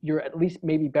 You're at least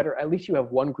maybe better, at least you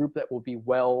have one group that will be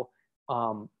well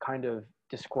kind of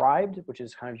described, which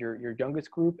is kind of your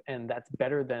youngest group, and that's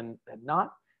better than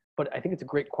not. But I think it's a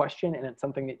great question, and it's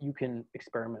something that you can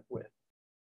experiment with.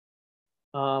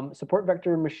 Support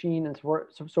vector machine and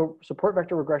support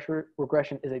vector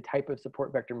regression is a type of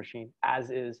support vector machine,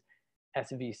 as is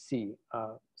SVC.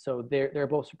 So they're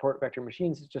both support vector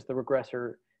machines. It's just the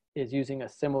regressor is using a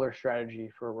similar strategy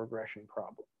for a regression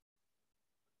problem.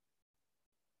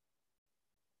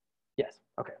 Yes,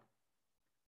 okay.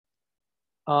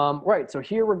 Right, so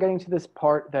here we're getting to this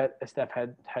part that Steph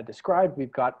had described.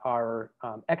 We've got our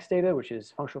X data, which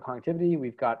is functional connectivity.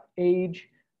 We've got age,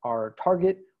 our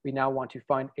target. We now want to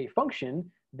find a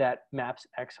function that maps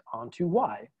X onto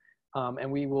Y.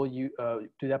 And we will do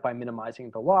that by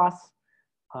minimizing the loss.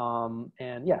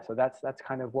 And yeah, so that's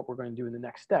kind of what we're going to do in the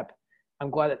next step. I'm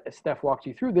glad that Steph walked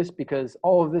you through this because a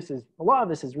lot of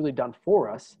this is really done for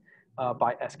us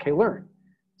by sklearn.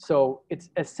 So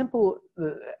it's as simple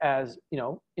as,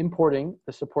 importing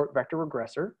the support vector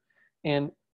regressor.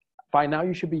 And by now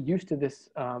you should be used to this,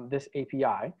 this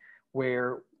API,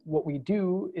 where what we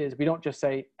do is we don't just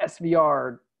say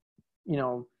SVR,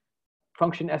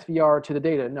 function SVR to the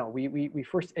data. No, we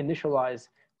first initialize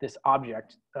this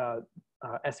object,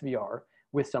 SVR,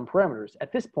 with some parameters.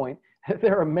 At this point,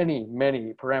 there are many,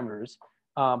 many parameters.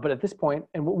 But at this point,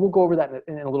 and we'll go over that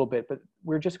in a little bit, but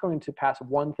we're just going to pass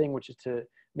one thing, which is to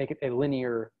make it a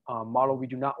linear model. We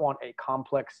do not want a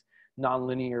complex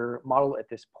nonlinear model at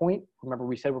this point. Remember,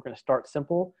 we said we're going to start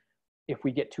simple. If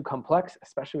we get too complex,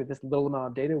 especially with this little amount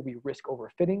of data, we risk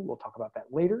overfitting. We'll talk about that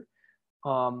later.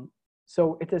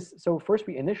 So first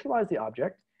we initialize the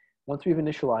object. Once we've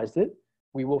initialized it,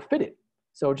 we will fit it.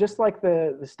 So just like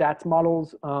the stats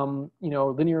models,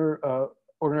 linear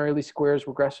ordinary least squares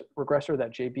regressor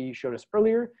that JB showed us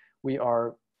earlier, we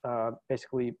are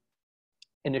basically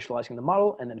initializing the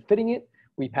model and then fitting it.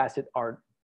 We pass it our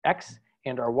X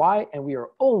and our Y, and we are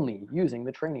only using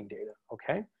the training data,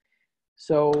 okay?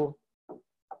 So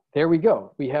there we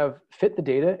go. We have fit the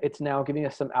data. It's now giving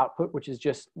us some output, which is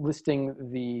just listing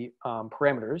the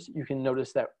parameters. You can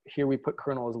notice that here we put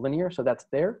kernel as linear, so that's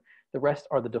there. The rest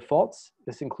are the defaults.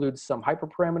 This includes some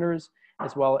hyperparameters,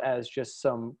 as well as just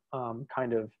some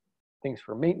kind of things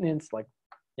for maintenance. Like,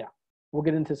 yeah, we'll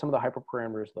get into some of the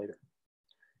hyperparameters later.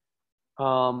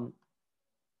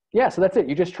 Yeah, so that's it.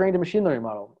 You just trained a machine learning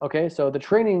model. Okay, so the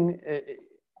training,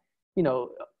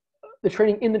 the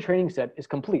training in the training set is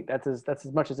complete. That's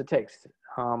as much as it takes.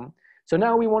 So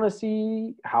now we want to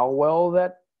see how well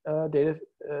that data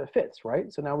fits,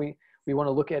 right? So now we want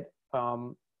to look at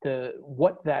now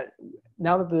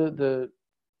that the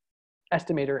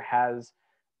estimator has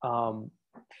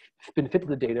been fit to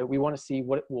the data, we want to see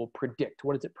what it will predict.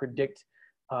 What does it predict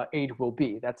age will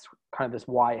be? That's kind of this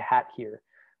Y hat here.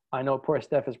 I know poor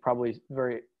Steph is probably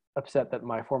very upset that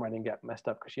my formatting got messed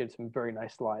up because she had some very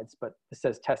nice slides, but this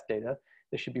says test data.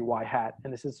 This should be Y hat,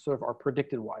 and this is sort of our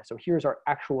predicted Y. So here's our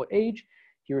actual age,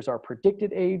 here's our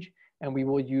predicted age, and we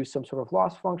will use some sort of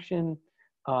loss function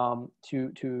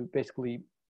to basically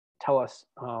tell us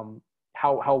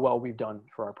how well we've done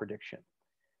for our prediction.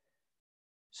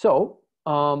 So,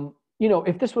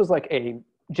 if this was like a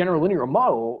general linear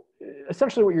model,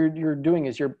 essentially what you're doing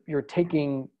is you're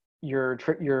taking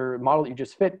your model that you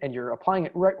just fit and you're applying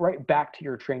it right back to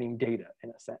your training data in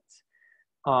a sense.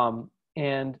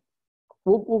 And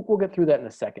we'll get through that in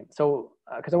a second. So,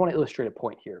 because I want to illustrate a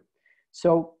point here.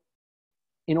 So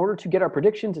in order to get our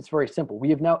predictions, it's very simple. We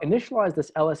have now initialized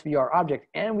this LSVR object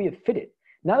and we have fit it.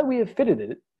 Now that we have fitted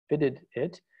it,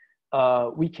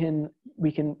 we can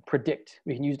predict.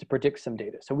 We can use to predict some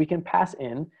data. So we can pass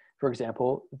in, for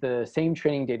example, the same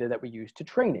training data that we used to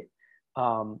train it.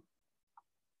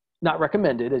 Not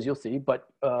recommended, as you'll see, but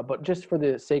just for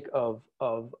the sake of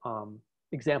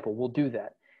example, we'll do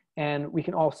that. And we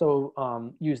can also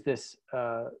use this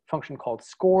function called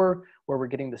score, where we're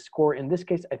getting the score. In this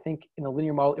case, I think in a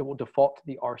linear model, it will default to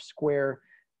the R square.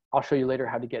 I'll show you later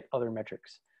how to get other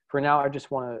metrics. For now, I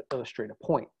just want to illustrate a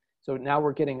point. So now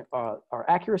we're getting our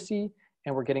accuracy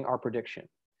and we're getting our prediction.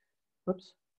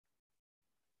 Oops.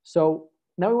 So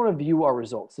now we want to view our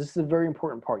results. This is a very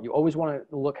important part. You always want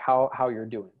to look how you're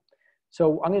doing.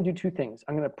 So I'm going to do two things.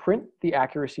 I'm going to print the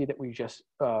accuracy that we just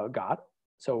got.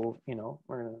 So, we're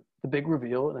going to, the big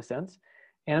reveal in a sense.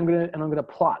 And I'm going to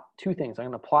plot two things. I'm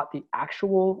going to plot the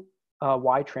actual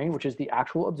Y train, which is the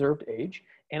actual observed age.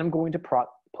 And I'm going to plot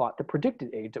the predicted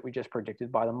age that we just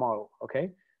predicted by the model. Okay.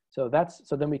 So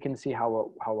then we can see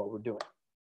how well we're doing.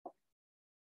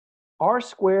 R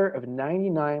square of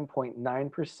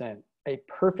 99.9%, a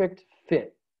perfect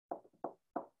fit.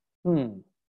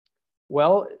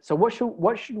 Well, so what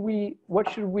should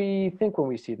we think when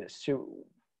we see this?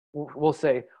 We'll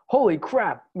say, holy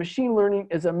crap, machine learning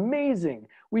is amazing.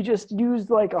 We just used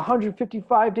like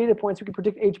 155 data points. We can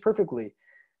predict age perfectly.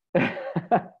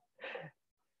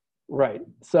 Right.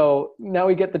 So now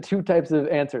we get the two types of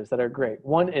answers that are great.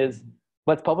 One is,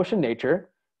 let's publish in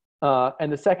Nature.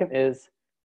 And the second is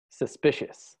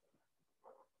suspicious.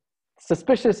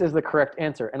 Suspicious is the correct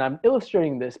answer. And I'm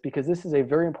illustrating this because this is a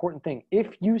very important thing.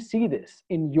 If you see this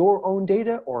in your own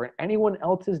data or in anyone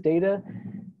else's data,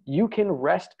 you can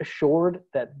rest assured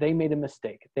that they made a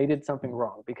mistake. They did something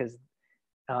wrong. Because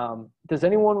does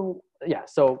anyone, yeah,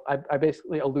 so I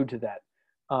basically allude to that.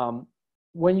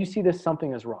 When you see this,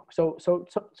 something is wrong. So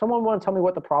someone want to tell me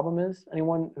what the problem is?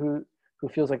 Anyone who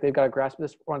feels like they've got a grasp of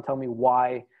this want to tell me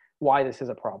why this is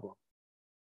a problem?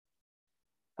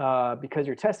 Because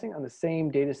you're testing on the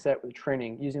same data set with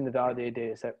training using the validated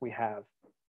data set we have.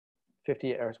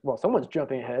 50 hours. Well, someone's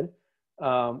jumping ahead.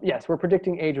 Yes, we're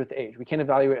predicting age with age. We can't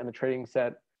evaluate on the training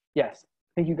set. Yes,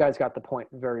 I think you guys got the point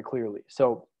very clearly.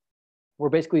 So we're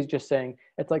basically just saying,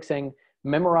 it's like saying,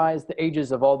 memorize the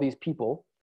ages of all these people.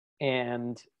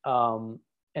 And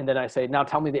then I say, now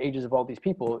tell me the ages of all these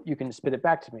people. You can spit it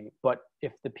back to me. But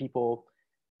if the people,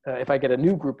 if I get a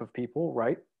new group of people,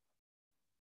 right,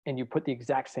 and you put the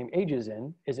exact same ages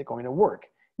in, is it going to work?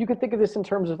 You could think of this in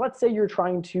terms of, let's say you're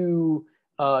trying to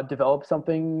develop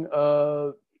something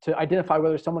to identify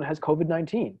whether someone has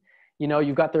COVID-19. You know,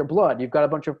 you've got their blood, you've got a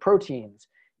bunch of proteins,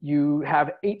 you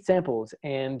have 8 samples,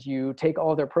 and you take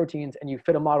all of their proteins and you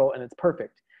fit a model and it's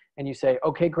perfect. And you say,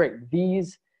 okay, great,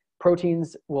 these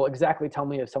proteins will exactly tell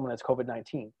me if someone has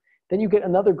COVID-19. Then you get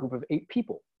another group of 8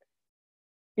 people.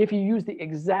 If you use the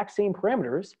exact same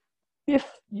parameters,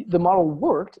 if the model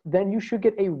worked, then you should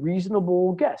get a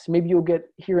reasonable guess. Maybe you'll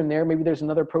get here and there, maybe there's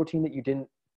another protein that you didn't,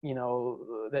 you know,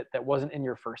 that wasn't in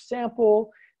your first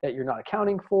sample that you're not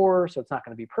accounting for, so it's not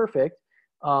going to be perfect.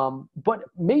 But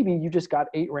maybe you just got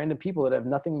 8 random people that have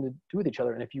nothing to do with each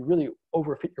other. And if you really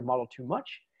overfit your model too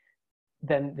much,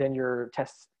 then your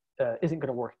test isn't going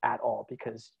to work at all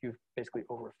because you've basically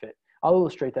overfit. I'll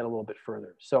illustrate that a little bit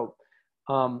further. So,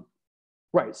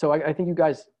 right. So I think you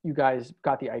guys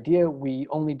got the idea. We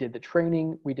only did the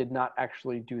training. We did not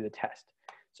actually do the test.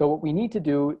 So what we need to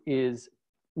do is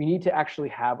we need to actually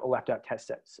have a left out test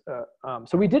sets.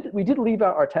 So we did leave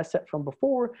out our test set from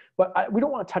before, but we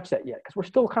don't want to touch that yet because we're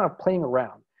still kind of playing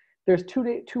around. There's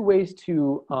two ways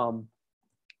to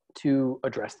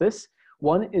address this.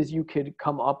 One is you could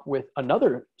come up with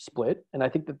another split, and I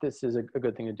think that this is a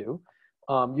good thing to do.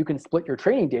 You can split your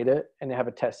training data and have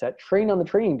a test set, train on the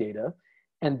training data,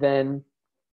 and then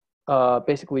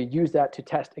basically use that to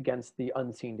test against the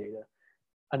unseen data.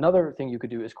 Another thing you could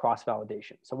do is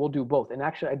cross-validation. So we'll do both. And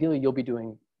actually, ideally, you'll be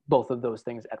doing both of those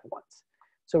things at once.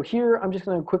 So here, I'm just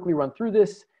going to quickly run through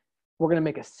this. We're going to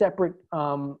make a separate,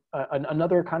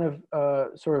 another kind of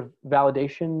sort of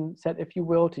validation set, if you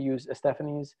will, to use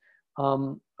Stephanie's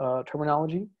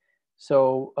terminology.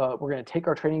 So we're going to take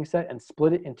our training set and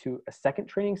split it into a second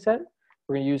training set.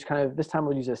 We're going to use kind of, this time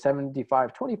we'll use a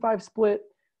 75-25 split.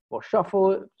 We'll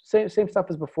shuffle it, same stuff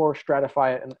as before,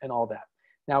 stratify it and all that.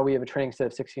 Now we have a training set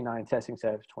of 69, testing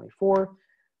set of 24.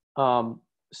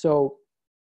 So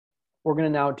we're going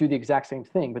to now do the exact same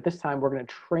thing, but this time we're going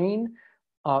to train.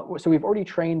 So we've already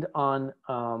trained on,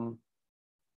 no,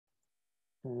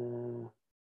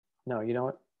 you know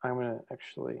what? I'm going to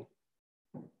actually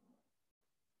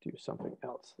do something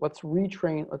else. Let's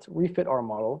retrain, let's refit our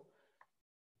model.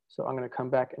 So I'm going to come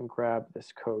back and grab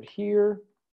this code here.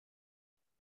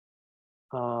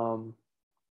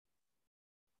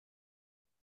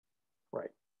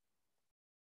 Right.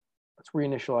 Let's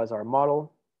reinitialize our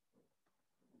model.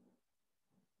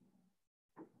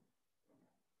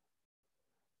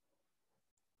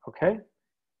 Okay.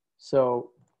 So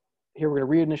here we're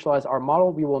going to reinitialize our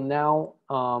model. We will now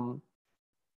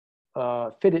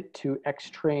fit it to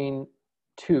xtrain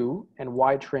 2 and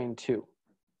ytrain 2.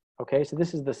 Okay, so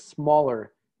this is the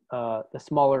smaller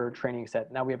training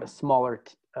set. Now we have a smaller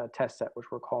test set,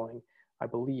 which we're calling, I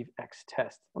believe,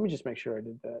 xtest. Let me just make sure I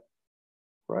did that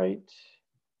right.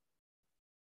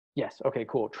 Yes, okay,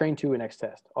 cool. Train 2 and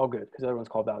xtest, all good, because everyone's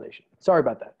called validation. Sorry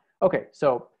about that. Okay,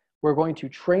 so we're going to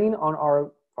train on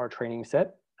our training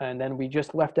set, and then we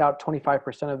just left out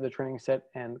 25% of the training set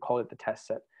and call it the test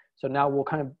set. So now we'll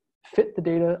kind of fit the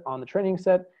data on the training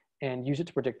set and use it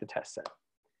to predict the test set.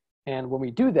 And when we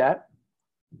do that,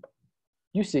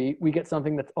 you see, we get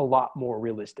something that's a lot more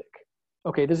realistic.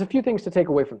 Okay, there's a few things to take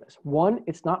away from this. One,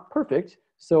 it's not perfect,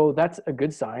 so that's a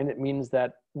good sign. It means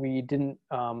that we didn't,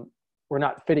 we're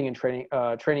not fitting and training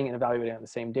and evaluating on the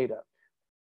same data.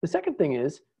 The second thing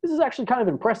is, this is actually kind of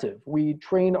impressive. We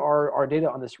trained our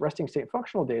data on this resting state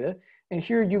functional data, and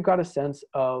here you've got a sense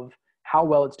of how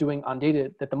well it's doing on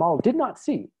data that the model did not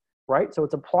see, right? So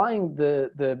it's applying the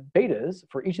betas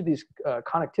for each of these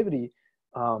connectivity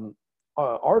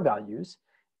R values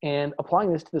and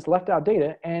applying this to this left out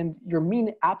data, and your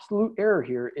mean absolute error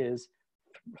here is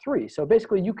 3. So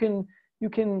basically you can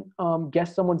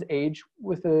guess someone's age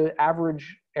with an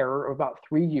average error of about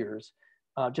 3 years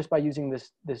just by using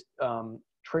this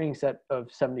training set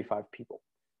of 75 people.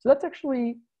 So that's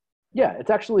actually, yeah, it's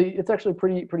actually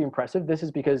pretty impressive. This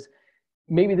is because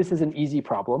maybe this is an easy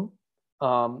problem,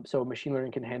 so machine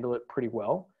learning can handle it pretty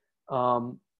well. Yeah,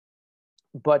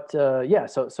 but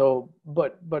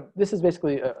this is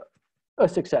basically a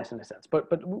success in a sense. But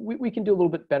we can do a little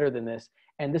bit better than this,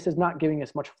 and this is not giving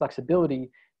us much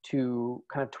flexibility to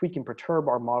kind of tweak and perturb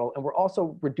our model, and we're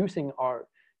also reducing our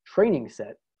training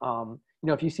set. You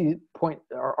know, if you see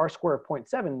R square of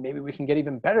 0.7, maybe we can get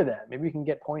even better than that. Maybe we can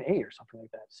get 0.8 or something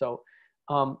like that. So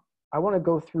I want to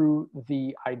go through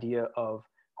the idea of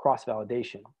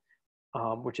cross-validation,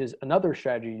 which is another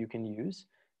strategy you can use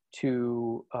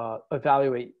to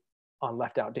evaluate on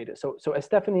left out data. So as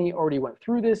Stephanie already went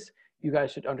through this, you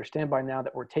guys should understand by now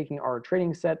that we're taking our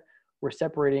training set, we're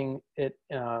separating it,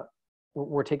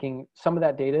 we're taking some of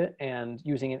that data and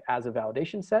using it as a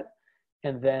validation set,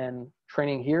 and then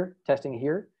training here, testing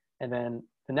here, and then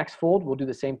the next fold, we'll do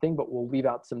the same thing, but we'll leave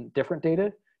out some different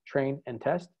data, train and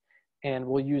test, and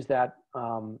we'll use that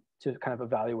to kind of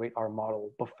evaluate our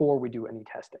model before we do any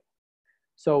testing.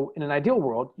 So in an ideal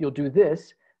world, you'll do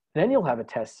this, then you'll have a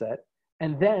test set,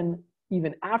 and then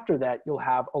even after that, you'll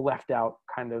have a left out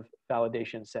kind of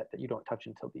validation set that you don't touch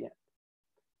until the end.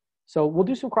 So we'll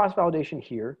do some cross-validation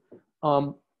here.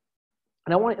 And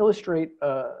I want to illustrate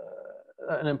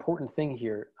an important thing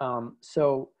here.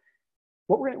 So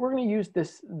what we're going to use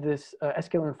this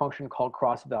sklearn function called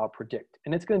cross-val_predict,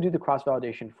 and it's going to do the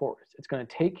cross-validation for us. It's going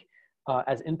to take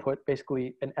as input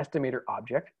basically an estimator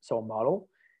object, so a model,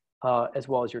 as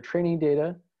well as your training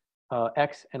data,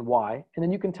 X and Y, and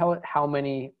then you can tell it how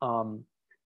many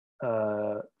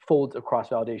folds of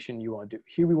cross-validation you want to do.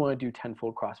 Here we want to do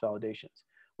 10-fold cross-validations.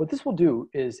 What this will do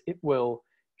is it will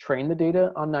train the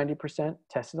data on 90%,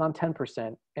 test it on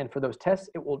 10%, and for those tests,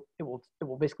 it will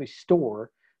basically store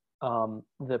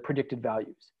the predicted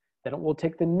values. Then it will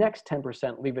take the next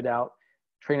 10%, leave it out,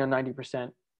 train on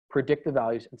 90%, predict the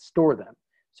values, and store them.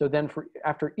 So then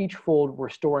after each fold, we're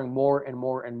storing more and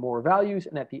more and more values,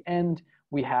 and at the end,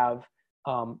 we have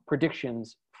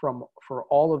predictions for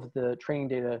all of the training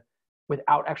data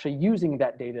without actually using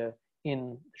that data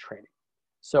in the training.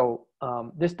 So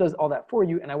this does all that for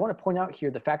you, and I want to point out here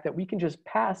the fact that we can just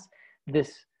pass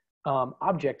this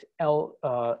object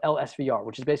LSVR,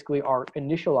 which is basically our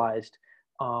initialized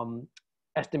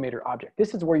estimator object.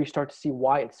 This is where you start to see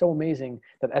why it's so amazing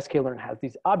that sklearn has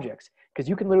these objects, because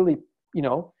you can literally, you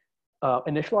know,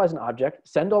 initialize an object,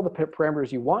 send all the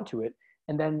parameters you want to it,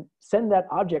 and then send that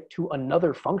object to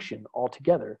another function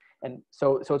altogether. And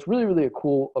so it's really a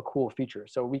cool feature.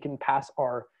 So we can pass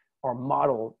our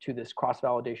model to this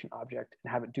cross-validation object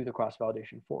and have it do the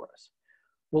cross-validation for us.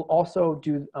 We'll also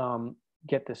do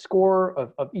get the score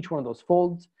of each one of those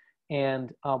folds,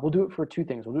 and we'll do it for 2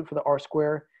 things. We'll do it for the R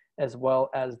square as well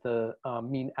as the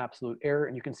mean absolute error.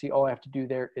 And you can see all I have to do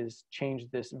there is change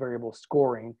this variable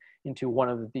scoring into one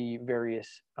of the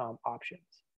various options.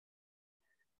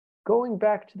 Going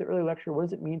back to the earlier lecture, what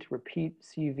does it mean to repeat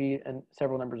CV and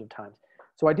several numbers of times?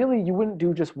 So ideally, you wouldn't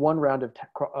do just one round of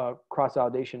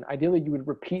cross-validation. Ideally, you would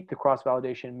repeat the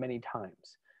cross-validation many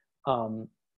times.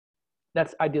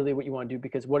 That's ideally what you want to do,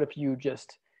 because what if you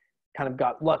just kind of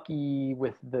got lucky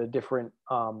with the different,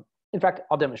 in fact,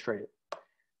 I'll demonstrate it.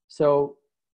 So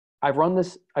I've run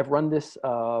this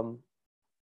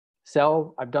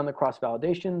cell, I've done the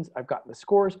cross-validations, I've gotten the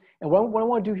scores, and what I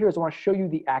want to do here is I want to show you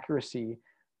the accuracy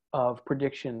of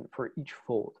prediction for each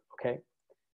fold, okay?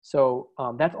 So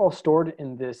that's all stored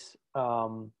in this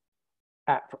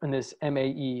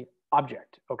MAE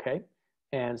object, okay?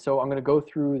 And so I'm going to go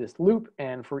through this loop,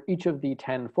 and for each of the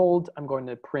 10 folds, I'm going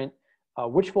to print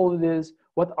which fold it is,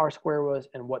 what the R square was,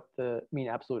 and what the mean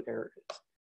absolute error is.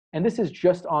 And this is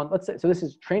just on, let's say, so this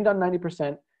is trained on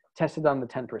 90%, tested on the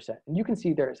 10%. And you can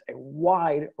see there's a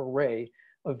wide array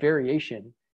of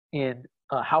variation in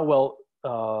how well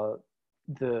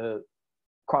the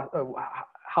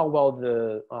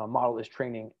model is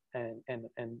training and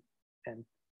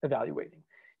evaluating.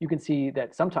 You can see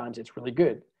that sometimes it's really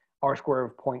good, R square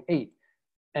of 0.8,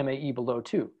 MAE below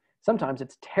 2. Sometimes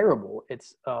it's terrible,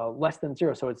 it's less than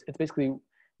 0. So it's basically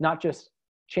not just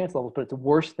chance levels, but it's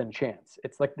worse than chance.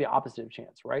 It's like the opposite of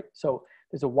chance, right? So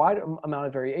there's a wide amount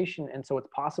of variation, and so it's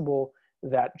possible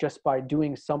that just by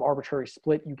doing some arbitrary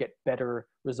split, you get better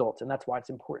results. And that's why it's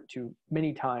important to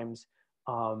many times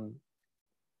kind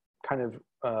of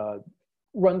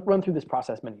run through this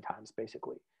process many times,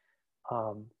 basically.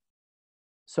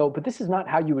 But this is not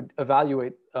how you would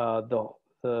evaluate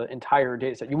the entire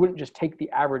data set. You wouldn't just take the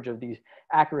average of these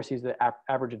accuracies, the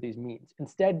average of these means.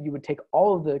 Instead, you would take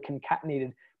all of the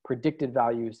concatenated predicted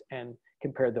values and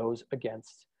compare those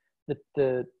against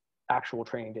the actual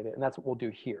training data. And that's what we'll do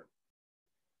here.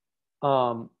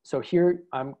 So here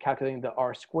I'm calculating the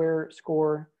R-square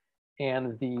score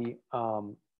and the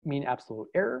mean absolute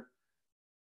error.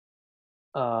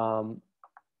 The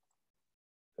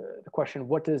question,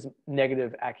 what does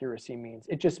negative accuracy means?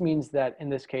 It just means that in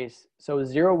this case, so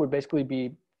 0 would basically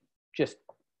be just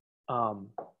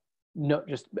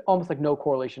just almost like no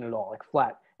correlation at all, like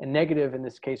flat. And negative in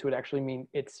this case would actually mean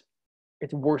it's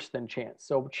worse than chance.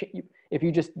 So if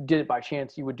you just did it by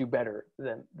chance, you would do better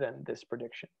than this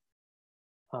prediction.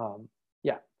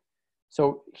 Yeah.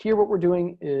 So here what we're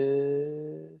doing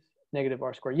is negative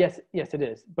R-square. Yes, it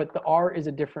is. But the R is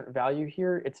a different value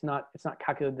here. It's not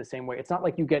calculated the same way. It's not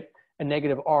like you get a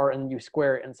negative R and you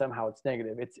square it and somehow it's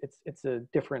negative. It's a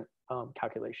different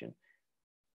calculation.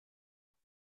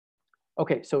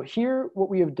 Okay, so here what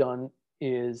we have done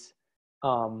is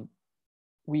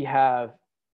we have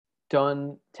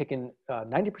taken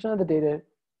 90% of the data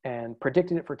and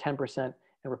predicted it for 10% and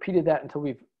repeated that until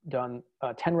we've done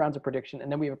 10 rounds of prediction,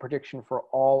 and then we have a prediction for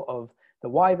all of the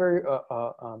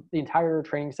entire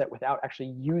training set without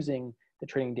actually using the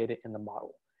training data in the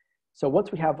model. So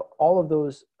once we have all of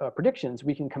those predictions,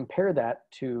 we can compare that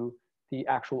to the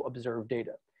actual observed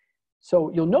data.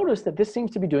 So you'll notice that this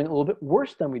seems to be doing a little bit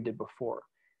worse than we did before.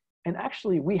 And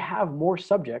actually, we have more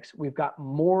subjects. We've got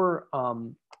more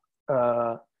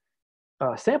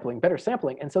sampling, better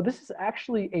sampling. And so this is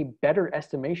actually a better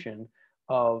estimation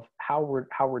of how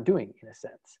we're doing in a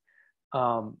sense.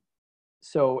 And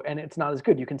it's not as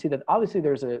good. You can see that obviously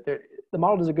the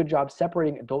model does a good job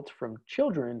separating adults from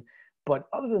children, but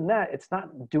other than that, it's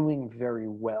not doing very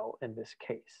well in this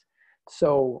case.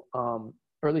 So,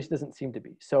 or at least it doesn't seem to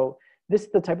be. So this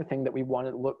is the type of thing that we'd want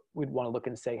to look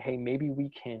and say, hey, maybe we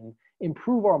can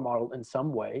improve our model in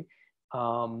some way.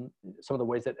 Some of the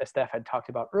ways that Estef had talked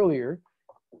about earlier.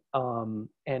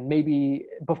 And maybe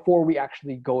before we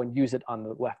actually go and use it on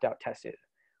the left out test data.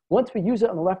 Once we use it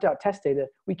on the left out test data,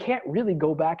 we can't really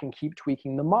go back and keep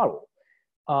tweaking the model.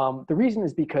 The reason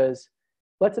is because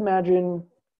let's imagine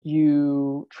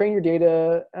you train your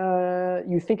data,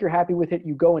 you think you're happy with it,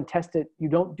 you go and test it, you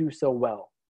don't do so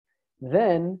well.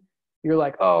 Then you're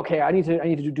like, oh, okay, I need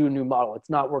to do a new model. It's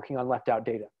not working on left out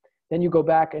data. Then you go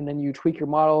back and then you tweak your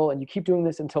model and you keep doing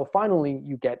this until finally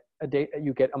you get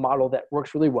a model that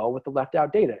works really well with the left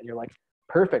out data. And you're like,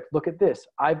 perfect, look at this.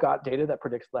 I've got data that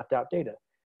predicts left out data.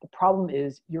 The problem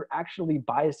is you're actually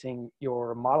biasing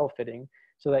your model fitting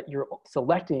so that you're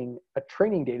selecting a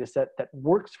training data set that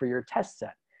works for your test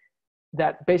set.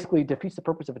 That basically defeats the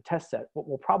purpose of a test set. What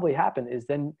will probably happen is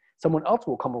then someone else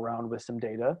will come around with some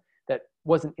data that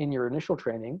wasn't in your initial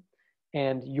training,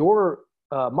 and your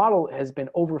model has been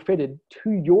overfitted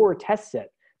to your test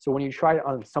set. So when you try it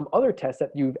on some other test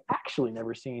that you've actually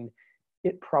never seen,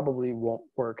 it probably won't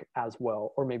work as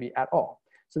well or maybe at all.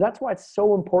 So that's why it's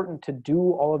so important to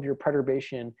do all of your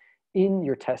perturbation in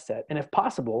your test set. And if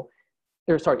possible,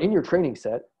 in your training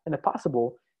set, and if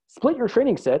possible, split your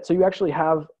training set so you actually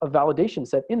have a validation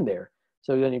set in there.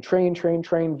 So then you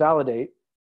train, validate,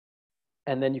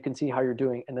 and then you can see how you're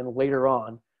doing. And then later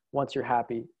on, once you're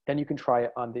happy, then you can try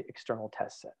it on the external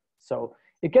test set. So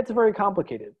it gets very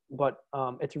complicated, but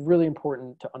it's really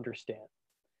important to understand.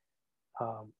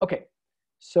 Okay,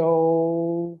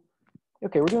 so,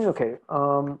 okay, we're doing okay.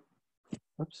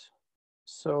 Oops.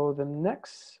 So the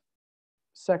next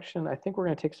section, I think we're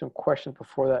gonna take some questions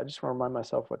before that. I just wanna remind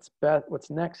myself what's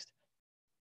next.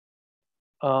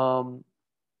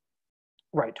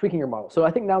 Right, tweaking your model. So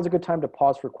I think now's a good time to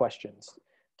pause for questions.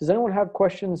 Does anyone have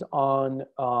questions on,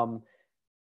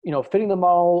 fitting the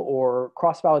model or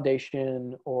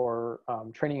cross-validation or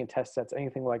training and test sets,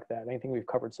 anything like that, anything we've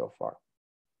covered so far?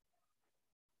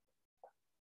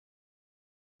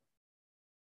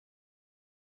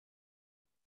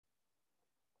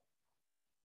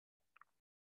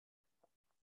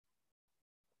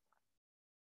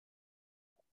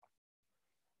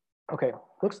 Okay,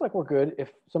 looks like we're good.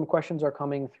 If some questions are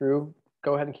coming through,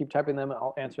 go ahead and keep typing them.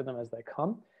 I'll answer them as they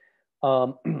come.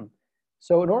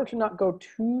 So in order to not go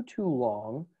too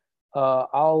long,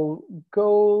 I'll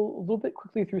go a little bit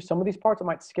quickly through some of these parts. I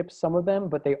might skip some of them,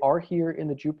 but they are here in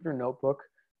the Juypter Notebook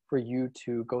for you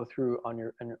to go through on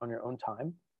your own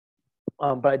time.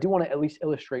 But I do want to at least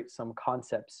illustrate some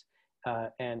concepts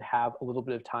and have a little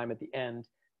bit of time at the end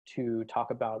to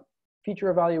talk about feature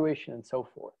evaluation and so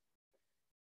forth.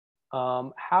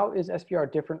 How is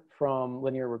SVR different from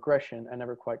linear regression? I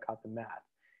never quite got the math.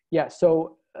 Yeah,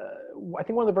 so I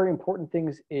think one of the very important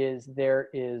things is there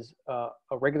is a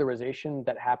regularization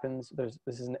that happens. This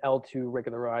is an L2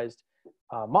 regularized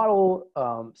model,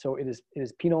 so it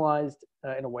is penalized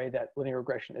in a way that linear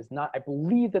regression is not. I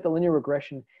believe that the linear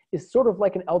regression is sort of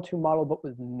like an L2 model, but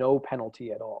with no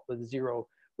penalty at all, with zero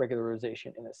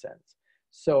regularization in a sense.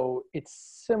 So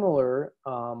it's similar,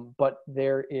 but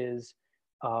there is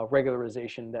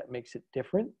regularization that makes it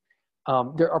different.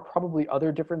 There are probably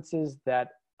other differences that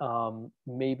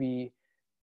maybe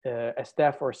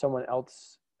Estef or someone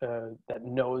else that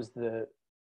knows the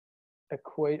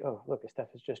equate. Oh, look, Estef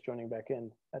is just joining back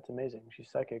in. That's amazing. She's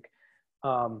psychic.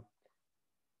 But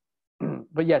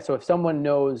yeah, so if someone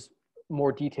knows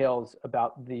more details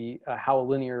about the how a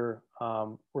linear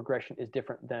regression is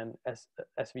different than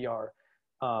SVR,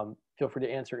 feel free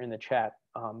to answer in the chat.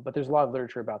 But there's a lot of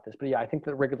literature about this. But yeah, I think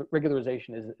that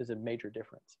regularization is a major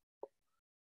difference.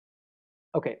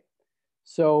 Okay,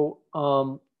 so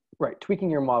right, tweaking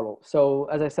your model. So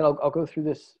as I said, I'll go through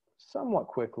this somewhat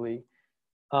quickly.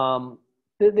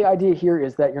 The idea here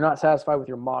is that you're not satisfied with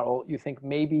your model. You think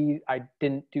maybe I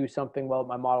didn't do something well with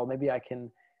my model. Maybe I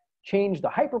can change the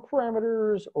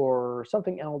hyperparameters or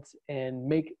something else and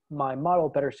make my model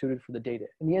better suited for the data.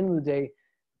 In the end of the day,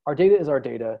 our data is our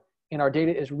data, and our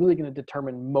data is really going to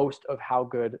determine most of how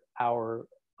good our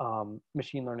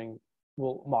machine learning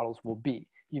models will be.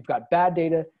 You've got bad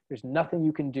data, there's nothing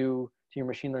you can do to your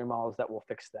machine learning models that will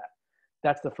fix that.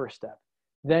 That's the first step.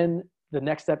 Then the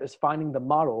next step is finding the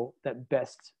model that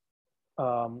best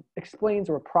explains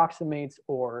or approximates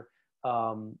or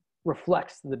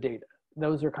reflects the data.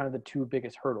 Those are kind of the two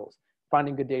biggest hurdles: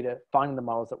 finding good data, finding the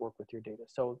models that work with your data.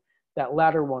 So that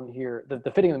latter one here,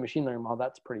 the fitting of the machine learning model,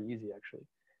 that's pretty easy actually.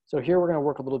 So here we're going to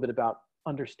work a little bit about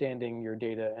understanding your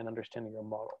data and understanding your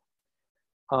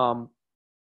model.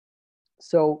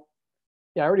 So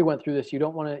yeah, I already went through this. You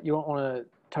don't want to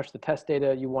touch the test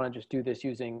data. You want to just do this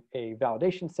using a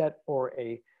validation set or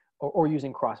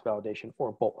using cross-validation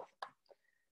or both.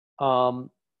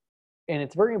 And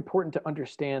it's very important to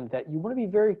understand that you want to be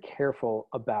very careful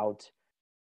about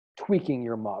tweaking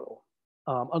your model.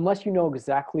 Unless you know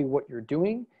exactly what you're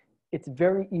doing, it's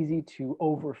very easy to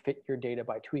overfit your data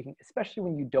by tweaking, especially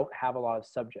when you don't have a lot of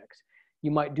subjects. You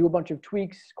might do a bunch of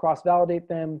tweaks, cross-validate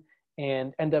them,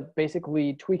 and end up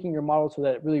basically tweaking your model so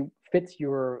that it really fits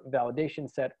your validation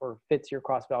set or fits your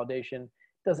cross-validation.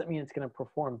 Doesn't mean it's going to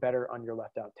perform better on your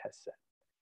left-out test set.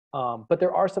 But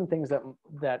there are some things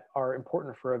that are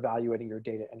important for evaluating your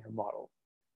data and your model.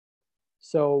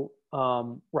 So,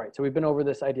 right, so we've been over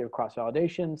this idea of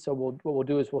cross-validation. So what we'll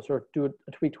do is we'll sort of do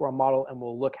a tweak to our model and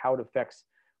we'll look how it affects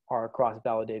our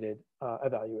cross-validated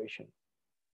evaluation.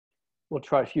 We'll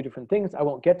try a few different things. I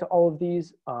won't get to all of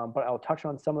these, but I'll touch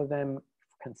on some of them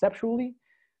conceptually.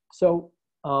 So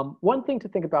one thing to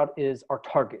think about is our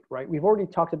target, right? We've already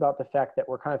talked about the fact that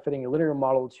we're kind of fitting a linear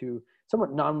model to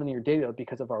somewhat nonlinear data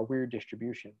because of our weird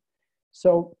distribution.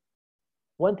 So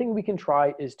one thing we can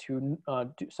try is to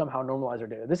somehow normalize our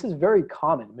data. This is very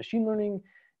common. Machine learning,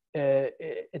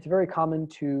 it's very common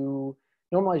to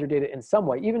normalize your data in some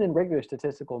way. Even in regular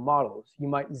statistical models, you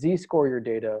might z-score your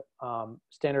data,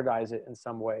 standardize it in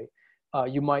some way.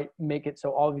 You might make it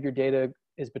so all of your data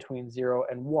is between 0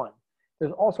 and 1.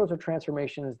 There's all sorts of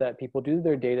transformations that people do to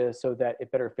their data so that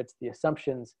it better fits the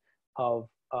assumptions of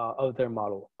their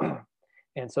model,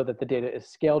 and so that the data is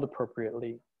scaled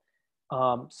appropriately.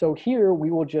 So here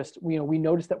we will just, we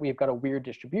notice that we've got a weird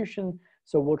distribution,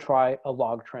 so we'll try a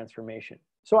log transformation.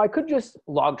 So I could just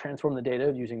log transform the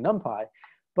data using NumPy,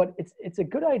 but it's a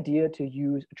good idea to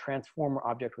use a transformer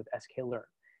object with sklearn.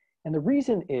 And the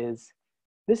reason is,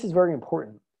 this is very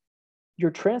important.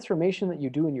 Your transformation that you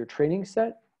do in your training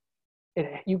set,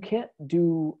 you can't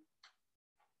do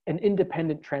an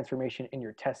independent transformation in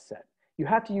your test set. You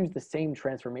have to use the same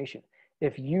transformation.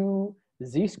 If you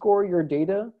z-score your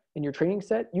data in your training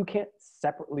set, you can't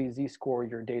separately z-score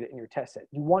your data in your test set.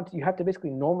 You have to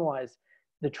basically normalize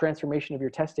the transformation of your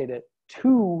test data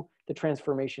to the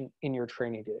transformation in your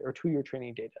training data or to your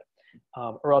training data,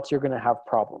 or else you're going to have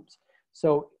problems.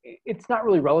 So it's not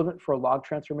really relevant for a log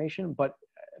transformation, but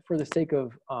for the sake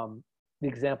of the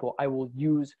example, I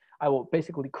will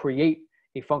basically create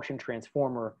a function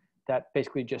transformer that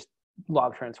basically just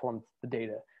log transforms the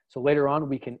data. So later on,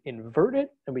 we can invert it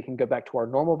and we can go back to our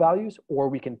normal values, or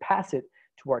we can pass it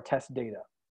to our test data.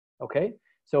 Okay,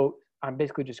 so I'm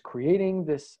basically just creating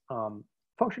this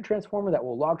function transformer that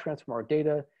will log transform our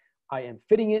data. I am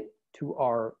fitting it to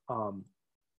our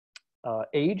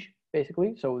age,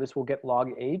 basically. So this will get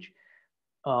log age.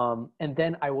 And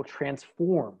then I will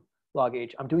transform log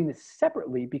age. I'm doing this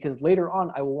separately because later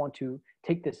on I will want to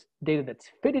take this data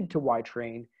that's fitted to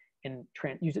Y-train and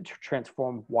use it to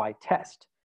transform Y test.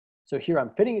 So here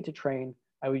I'm fitting it to train,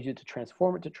 I will use it to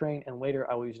transform it to train, and later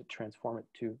I will use it to transform it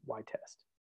to Y test.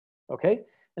 Okay?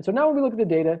 And so now when we look at the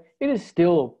data, it is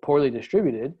still poorly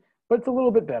distributed, but it's a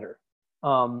little bit better.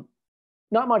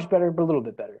 Not much better, but a little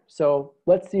bit better. So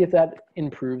let's see if that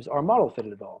improves our model fit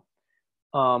at all.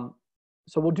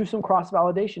 So we'll do some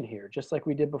cross-validation here, just like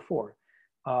we did before.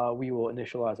 We will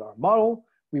initialize our model.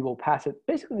 We will pass it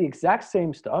basically the exact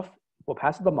same stuff. We'll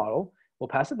pass it the model. We'll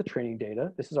pass it the training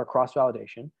data. This is our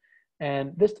cross-validation.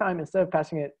 And this time, instead of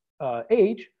passing it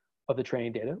age of the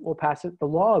training data, we'll pass it the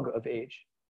log of age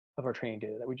of our training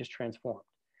data that we just transformed.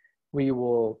 We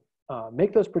will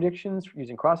make those predictions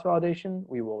using cross-validation.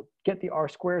 We will get the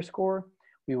R-square score.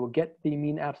 We will get the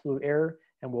mean absolute error,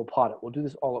 and we'll plot it. We'll do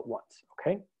this all at once,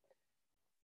 okay?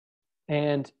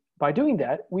 And by doing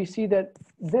that, we see that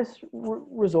this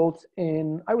results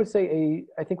in, I would say,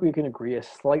 I think we can agree, a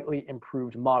slightly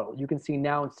improved model. You can see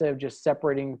now, instead of just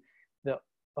separating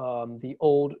the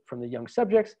old from the young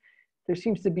subjects, there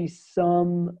seems to be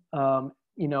some,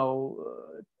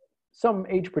 some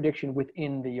age prediction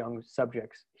within the young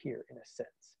subjects here, in a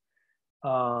sense.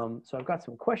 So I've got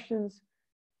some questions.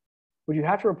 Would you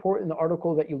have to report in the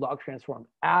article that you log transformed?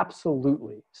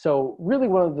 Absolutely. So really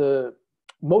one of the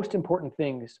most important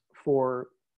things for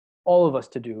all of us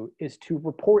to do is to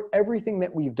report everything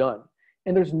that we've done.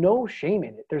 And there's no shame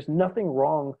in it. There's nothing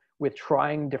wrong with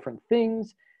trying different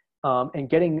things and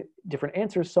getting different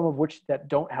answers, some of which that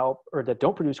don't help or that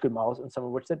don't produce good models, and some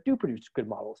of which that do produce good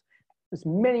models. There's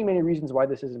many, many reasons why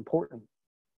this is important.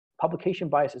 Publication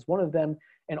bias is one of them.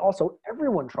 And also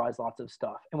everyone tries lots of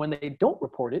stuff. And when they don't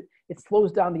report it, it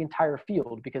slows down the entire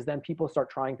field, because then people start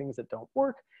trying things that don't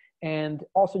work. And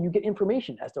also you get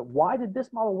information as to why did this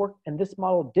model work and this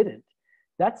model didn't.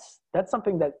 That's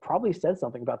something that probably says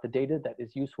something about the data that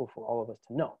is useful for all of us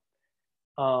to know.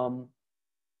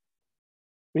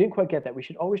 We didn't quite get that. We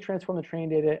should always transform the training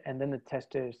data and then the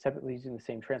test data separately using the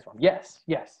same transform. Yes,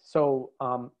 yes. So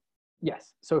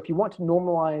yes. So if you want to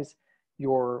normalize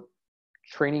your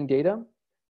training data,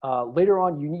 later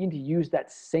on you need to use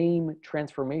that same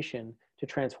transformation to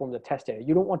transform the test data.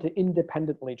 You don't want to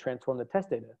independently transform the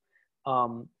test data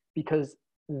because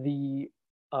the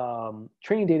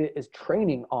training data is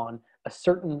training on a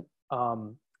certain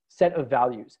set of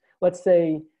values. Let's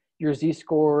say your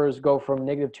z-scores go from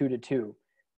 -2 to 2,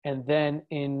 and then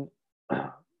in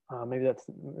maybe that's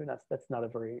not a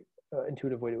very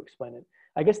intuitive way to explain it.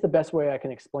 I guess the best way I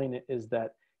can explain it is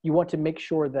that you want to make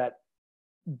sure that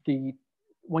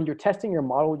when you're testing your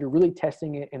model, you're really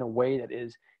testing it in a way that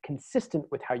is consistent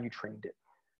with how you trained it.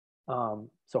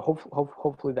 So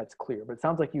hopefully that's clear, but it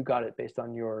sounds like you got it based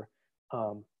on your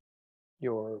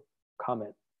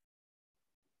comment.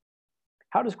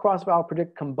 How does cross-val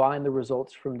predict combine the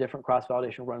results from different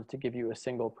cross-validation runs to give you a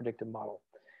single predictive model?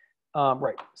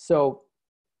 Right, so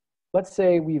let's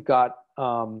say we've got,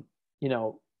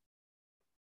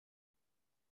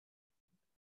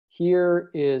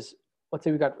 here is, let's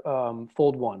say we've got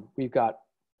fold 1. We've got,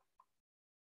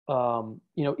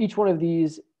 each one of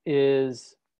these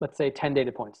is, let's say 10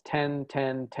 data points, 10,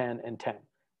 10, 10, and 10.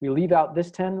 We leave out this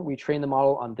 10, we train the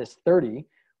model on this 30.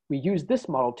 We use this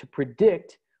model to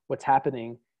predict what's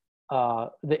happening,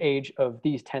 the age of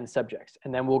these 10 subjects,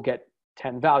 and then we'll get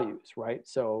 10 values, right?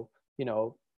 So,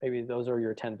 maybe those are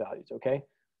your 10 values, okay?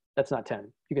 That's not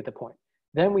 10, you get the point.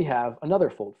 Then we have another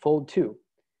fold, fold 2.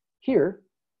 Here,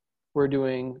 we're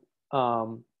doing,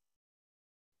 we're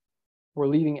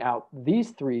leaving out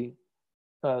these 3,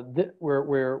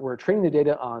 we're training the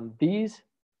data on these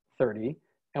 30,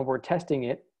 and we're testing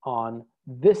it on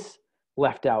this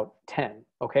left out 10,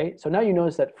 okay? So now you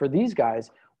notice that for these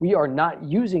guys, we are not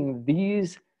using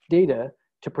these data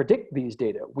to predict these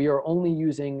data. We are only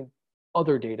using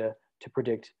other data to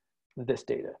predict this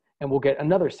data. And we'll get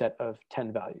another set of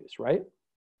 10 values, right?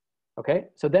 Okay,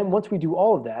 so then once we do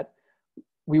all of that,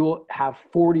 we will have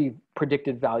 40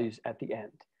 predicted values at the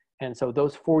end. And so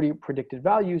those 40 predicted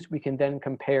values we can then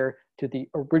compare to the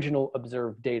original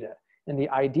observed data. And the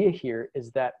idea here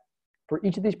is that for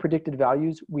each of these predicted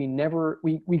values, we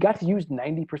got to use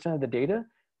 90% of the data,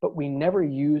 but we never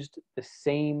used the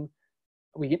same,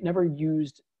 we never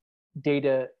used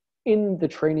data in the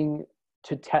training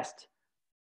to test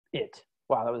it.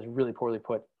 Wow, that was really poorly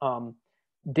put.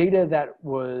 Data that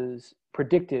was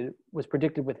predicted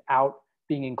without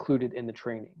being included in the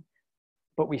training,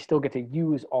 but we still get to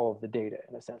use all of the data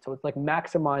in a sense. So it's like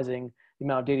maximizing the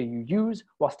amount of data you use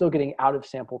while still getting out of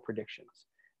sample predictions.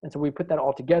 And so we put that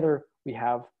all together, we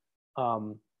have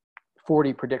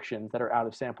 40 predictions that are out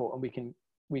of sample, and we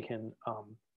can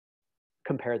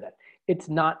compare that. it's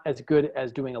not as good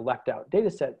as doing a left out data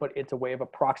set, but it's a way of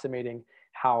approximating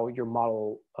how your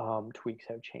model tweaks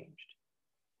have changed.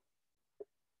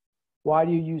 Why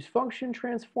do you use function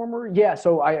transformer? Yeah,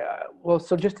 so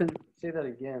so just to say that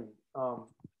again,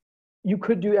 you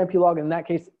could do MPLog. In that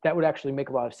case, that would actually make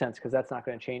a lot of sense because that's not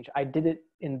going to change. I did it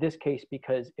in this case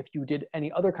because if you did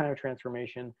any other kind of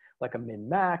transformation, like a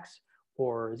min-max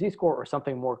or z-score or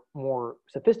something more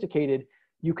sophisticated,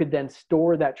 you could then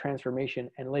store that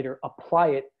transformation and later apply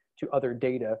it to other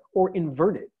data or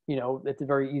invert it. You know, it's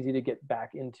very easy to get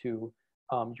back into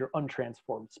your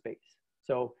untransformed space.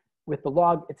 So with the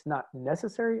log, it's not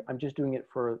necessary. I'm just doing it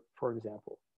for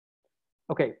example.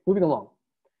 Okay, moving along.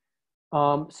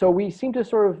 So we seem to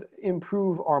sort of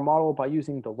improve our model by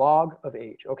using the log of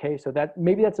age. Okay, so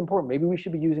maybe that's important. Maybe we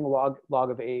should be using a log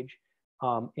of age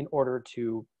in order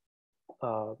to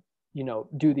you know,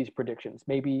 do these predictions.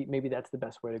 Maybe that's the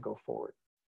best way to go forward.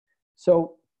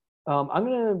 So I'm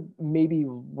gonna maybe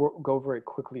go very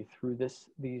quickly through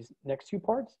these next two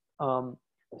parts.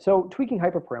 So tweaking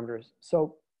hyperparameters.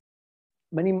 So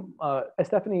as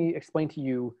Stephanie explained to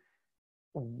you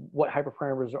what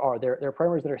hyperparameters are. They're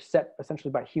parameters that are set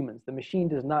essentially by humans. The machine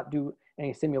does not do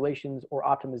any simulations or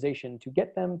optimization to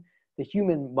get them. The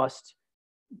human must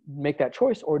make that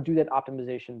choice or do that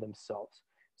optimization themselves.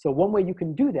 So one way you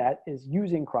can do that is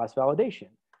using cross-validation.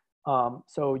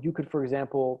 So you could, for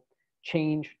example,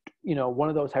 change, you know, one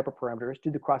of those hyperparameters,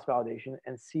 do the cross-validation,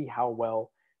 and see how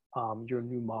well your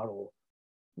new model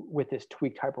with this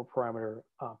tweaked hyperparameter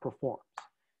performs.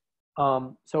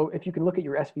 So if you can look at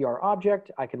your SVR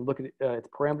object, I can look at its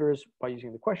parameters by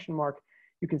using the question mark.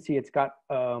 You can see it's got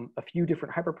a few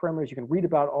different hyperparameters. You can read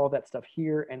about all that stuff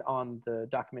here and on the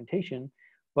documentation,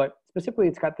 but specifically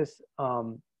it's got this,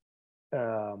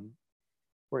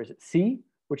 where is it? C,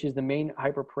 which is the main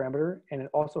hyperparameter, and it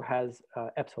also has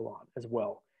epsilon as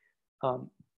well. And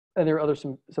there are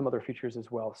some other features as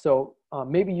well. So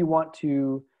maybe you want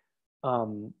to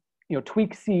you know,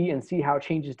 tweak C and see how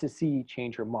changes to C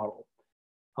change your model.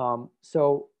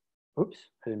 So, oops,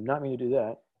 I did not mean to do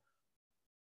that.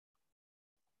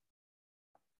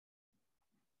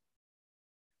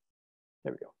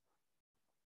 There we go.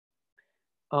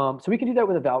 So we can do that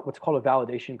with what's called a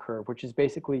validation curve, which is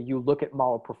basically you look at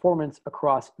model performance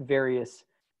across various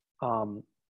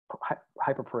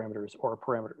hyperparameters or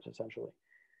parameters, essentially.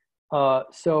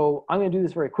 So I'm going to do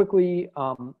this very quickly.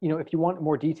 You know, if you want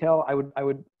more detail, I would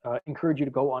encourage you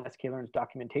to go on sklearn's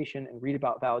documentation and read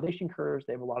about validation curves.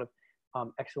 They have a lot of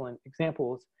excellent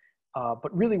examples.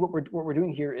 But really, what we're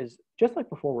doing here is just like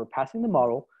before. We're passing the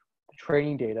model the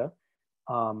training data,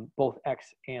 both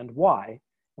x and y, and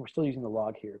we're still using the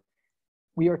log here.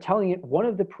 We are telling it one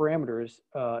of the parameters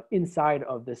inside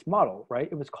of this model, right?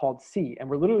 It was called C, and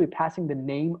we're literally passing the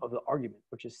name of the argument,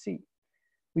 which is C.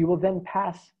 We will then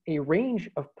pass a range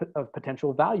of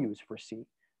potential values for C,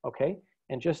 okay?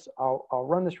 And just, I'll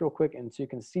run this real quick and so you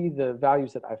can see the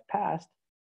values that I've passed.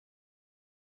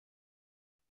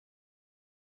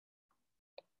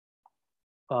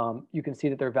 You can see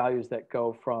that there are values that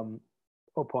go from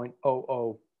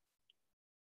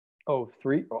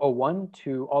 0.0003 or 01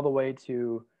 to all the way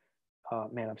to,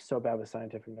 man, I'm so bad with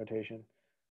scientific notation.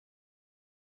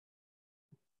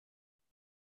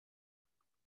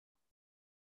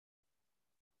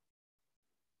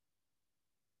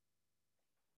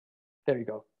 There you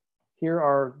go. Here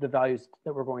are the values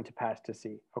that we're going to pass to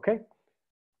C, okay?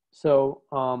 So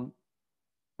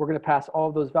we're going to pass all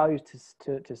of those values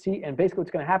to C, and basically what's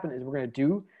going to happen is we're going to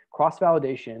do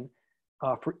cross-validation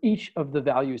for each of the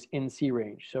values in C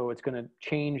range. So it's going to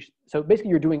change. So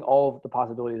basically you're doing all of the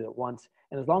possibilities at once,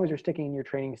 and as long as you're sticking in your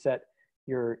training set,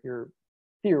 you're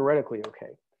theoretically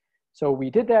okay. So we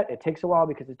did that. It takes a while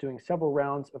because it's doing several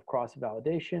rounds of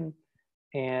cross-validation,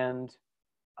 and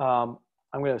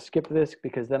I'm going to skip this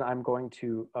because then I'm going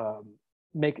to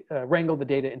wrangle the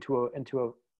data into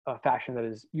a fashion that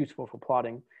is useful for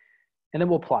plotting, and then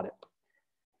we'll plot it.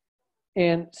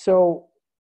 And so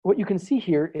what you can see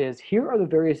here is here are the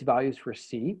various values for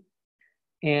C,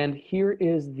 and here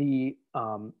is the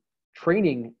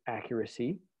training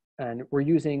accuracy, and we're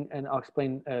using, and I'll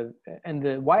explain, and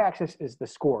the y-axis is the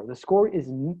score. The score is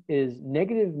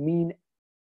negative mean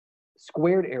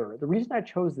squared error. The reason I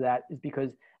chose that is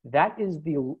because that is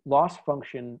the loss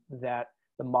function that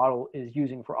the model is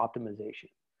using for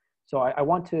optimization. So I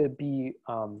want to be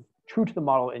true to the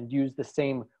model and use the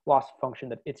same loss function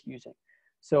that it's using.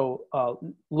 So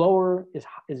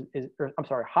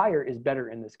higher is better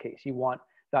in this case. You want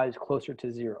values closer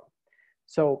to 0.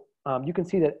 So you can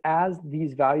see that as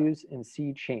these values in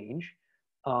C change,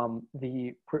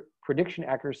 the prediction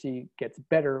accuracy gets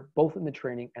better both in the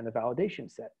training and the validation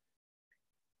set.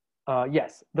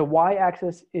 Yes, the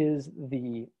y-axis is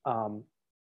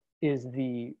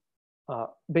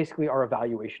basically our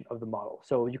evaluation of the model.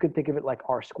 So you could think of it like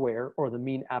R square, or the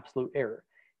mean absolute error.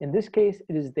 In this case,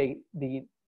 it is the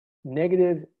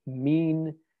negative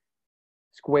mean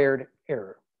squared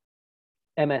error,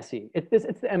 MSE. It's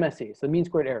the MSE, so the mean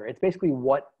squared error. It's basically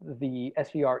what the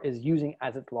SVR is using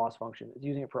as its loss function. It's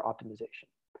using it for optimization.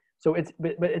 So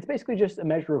but it's basically just a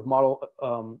measure of model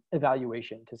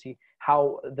evaluation to see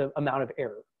how the amount of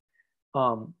error.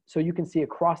 So you can see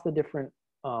across the different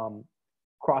the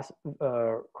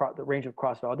range of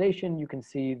cross validation, you can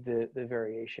see the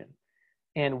variation.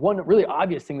 And one really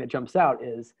obvious thing that jumps out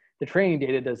is the training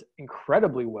data does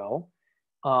incredibly well,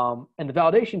 and the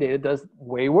validation data does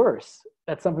way worse.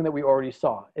 That's something that we already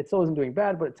saw. It still isn't doing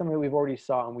bad, but it's something that we've already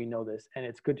saw, and we know this, and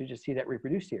it's good to just see that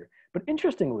reproduced here. But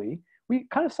interestingly, we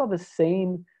kind of saw the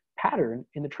same pattern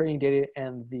in the training data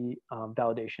and the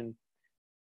validation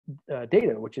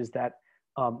data, which is that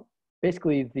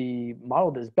basically the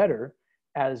model does better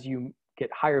as you get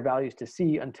higher values to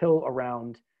C until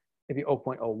around maybe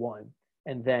 0.01,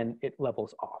 and then it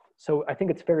levels off. So I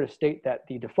think it's fair to state that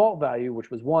the default value, which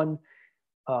was 1,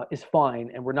 is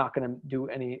fine, and we're not going to do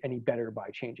any better by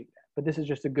changing that. But this is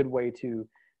just a good way to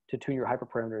tune your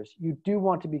hyperparameters. You do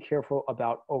want to be careful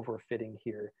about overfitting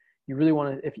here. You really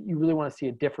want to, if you really want to see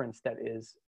a difference that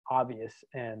is obvious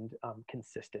and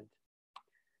consistent.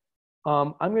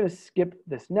 I'm going to skip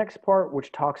this next part,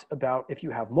 which talks about if you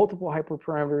have multiple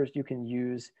hyperparameters, you can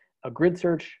use a grid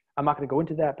search. I'm not going to go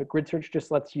into that, but grid search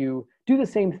just lets you do the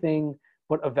same thing,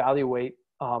 but evaluate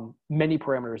many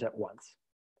parameters at once.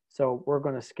 So we're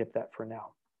going to skip that for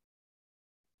now.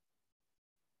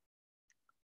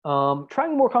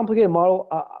 Trying a more complicated model,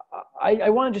 I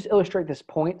want to just illustrate this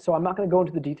point. So I'm not going to go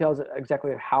into the details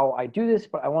exactly of how I do this,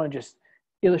 but I want to just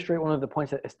illustrate one of the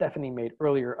points that Stephanie made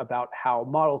earlier about how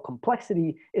model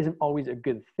complexity isn't always a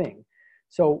good thing.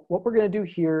 So what we're going to do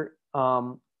here,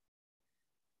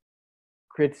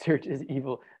 grid search is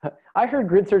evil. I heard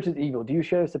grid search is evil. Do you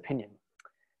share this opinion?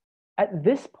 At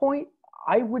this point,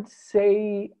 I would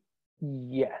say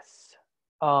yes.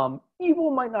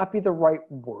 Evil might not be the right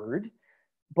word,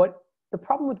 but the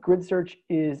problem with grid search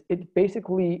is it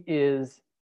basically is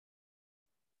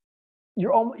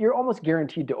you're almost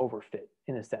guaranteed to overfit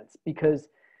in a sense, because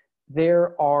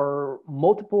there are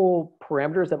multiple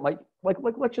parameters that might, like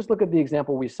let's just look at the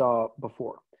example we saw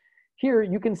before. Here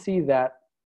you can see that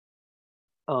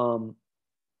so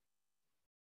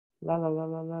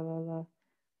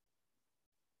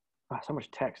much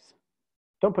text.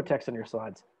 Don't put text on your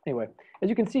slides. Anyway, as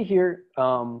you can see here,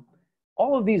 all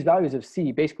of these values of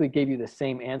C basically gave you the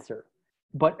same answer.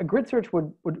 But a grid search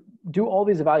would do all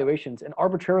these evaluations and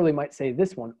arbitrarily might say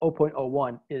this one,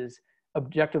 0.01, is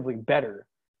objectively better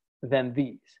than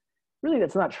these. Really,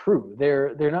 that's not true.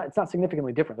 It's not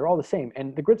significantly different. They're all the same.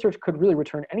 And the grid search could really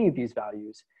return any of these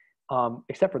values,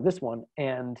 except for this one.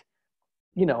 And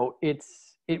you know, it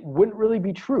wouldn't really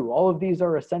be true. All of these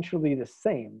are essentially the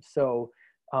same. So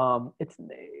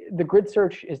the grid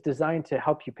search is designed to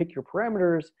help you pick your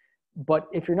parameters. But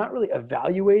if you're not really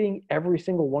evaluating every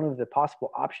single one of the possible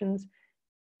options,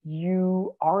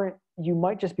 you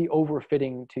might just be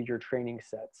overfitting to your training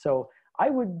set. So I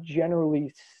would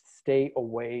generally stay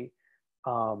away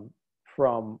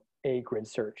from a grid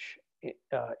search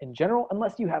in general,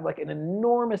 unless you have like an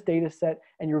enormous data set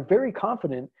and you're very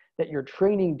confident that your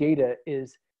training data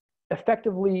is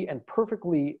effectively and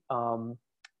perfectly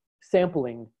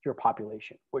sampling your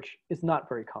population, which is not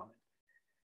very common.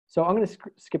 So I'm going to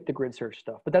skip the grid search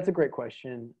stuff, but that's a great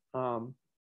question.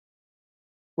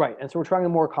 Right, and so we're trying a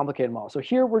more complicated model. So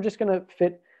here we're just going to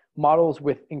fit models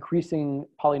with increasing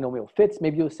polynomial fits.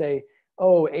 Maybe you'll say,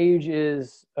 oh, age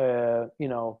is you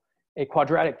know, a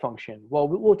quadratic function. Well,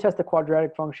 we'll test the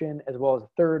quadratic function as well as a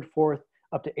third, fourth,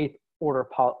 up to 8th order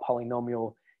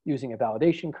polynomial using a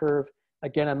validation curve.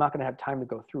 Again, I'm not going to have time to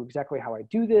go through exactly how I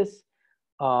do this.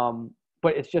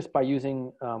 But it's just by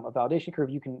using a validation curve.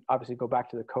 You can obviously go back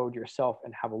to the code yourself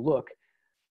and have a look,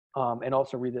 and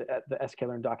also read the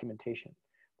sklearn documentation.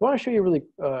 I want to show you a really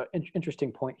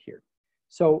interesting point here.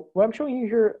 So what I'm showing you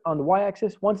here on the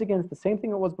y-axis, once again, it's the same thing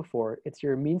it was before. It's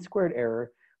your mean squared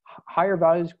error. Higher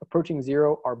values approaching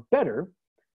 0 are better.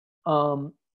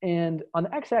 And on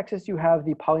the x-axis, you have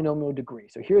the polynomial degree.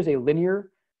 So here's a linear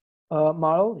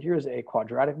model. Here's a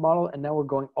quadratic model. And now we're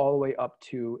going all the way up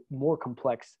to more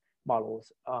complex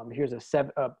models. Here's a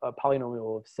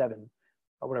polynomial of 7,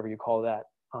 or whatever you call that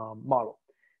model.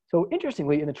 So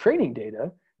interestingly, in the training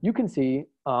data, you can see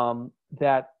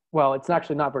that, well, it's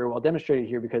actually not very well demonstrated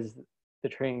here because the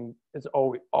training is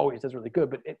always does really good,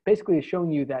 but it basically is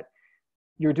showing you that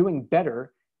you're doing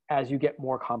better as you get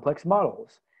more complex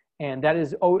models. And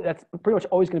that's pretty much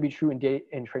always going to be true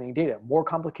in training data. More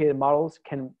complicated models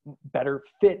can better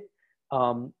fit,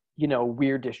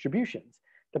 weird distributions.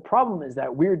 The problem is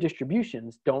that weird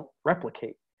distributions don't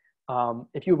replicate.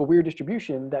 If you have a weird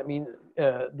distribution, that means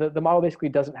the model basically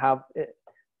doesn't have,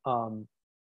 will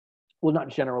not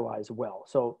generalize well.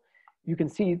 So you can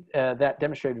see that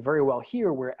demonstrated very well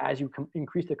here, where as you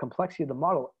increase the complexity of the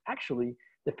model, actually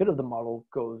the fit of the model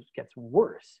gets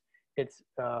worse. It's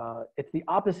the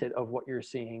opposite of what you're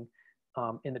seeing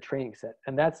in the training set.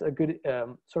 And that's a good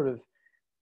sort of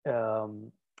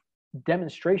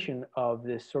demonstration of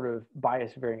this sort of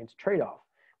bias variance trade-off,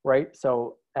 right?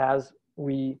 So as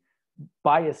we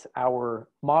bias our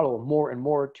model more and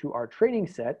more to our training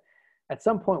set, at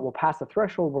some point we'll pass the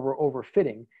threshold where we're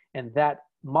overfitting, and that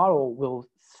model will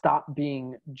stop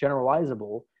being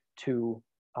generalizable to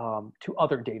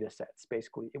other data sets.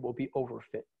 Basically, it will be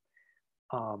overfit.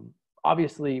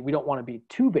 Obviously, we don't want to be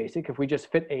too basic. If we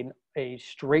just fit a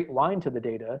straight line to the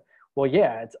data, well,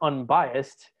 yeah, it's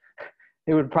unbiased.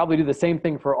 It would probably do the same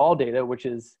thing for all data, which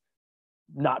is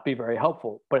not be very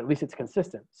helpful, but at least it's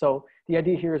consistent. So the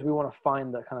idea here is we want to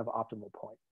find the kind of optimal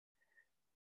point.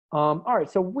 All right,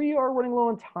 so we are running low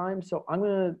on time, so I'm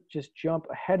going to just jump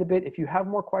ahead a bit. If you have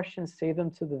more questions, save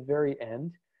them to the very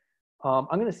end. I'm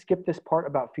going to skip this part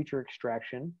about feature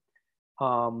extraction.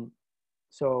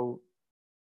 So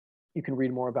you can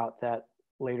read more about that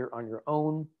later on your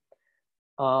own.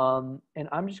 And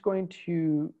I'm just going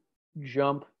to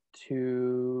jump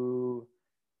to,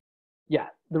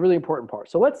 the really important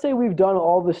part. So let's say we've done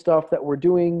all the stuff that we're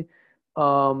doing,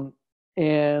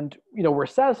 and we're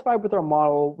satisfied with our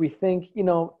model. We think,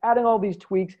 adding all these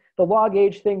tweaks, the log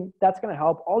age thing, that's going to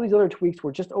help. All these other tweaks,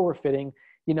 we're just overfitting.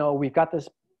 We've got this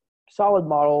solid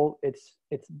model. It's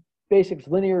basic, it's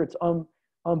linear, it's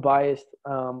unbiased.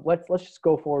 Let's just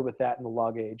go forward with that in the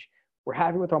log age. We're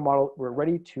happy with our model. We're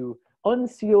ready to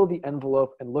unseal the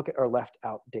envelope and look at our left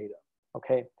out data.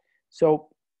 Okay, so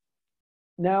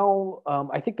now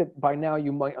I think that by now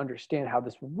you might understand how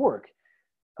this would work.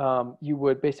 You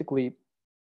would basically,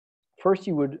 first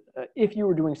you would, if you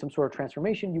were doing some sort of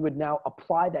transformation, you would now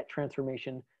apply that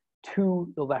transformation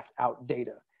to the left out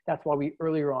data. That's why we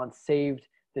earlier on saved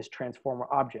this transformer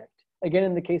object. Again,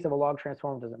 in the case of a log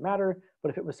transform, it doesn't matter, but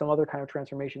if it was some other kind of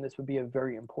transformation, this would be a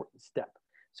very important step.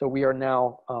 So we are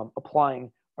now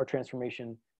applying our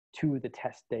transformation to the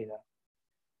test data.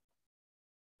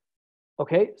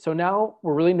 Okay, so now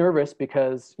we're really nervous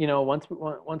because once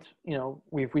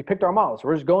we picked our models,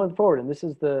 we're just going forward, and this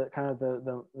is the kind of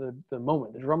the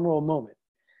moment, the drum roll moment.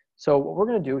 So what we're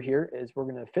going to do here is we're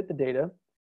going to fit the data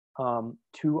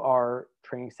to our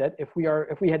training set. If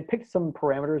we had picked some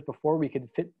parameters before, we could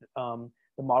fit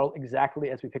the model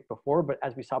exactly as we picked before. But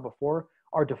as we saw before,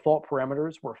 our default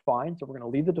parameters were fine, so we're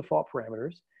going to leave the default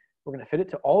parameters. We're going to fit it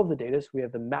to all of the data, so we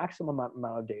have the maximum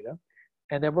amount of data,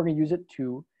 and then we're going to use it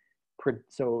to.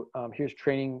 So here's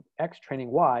training X,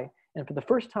 training Y, and for the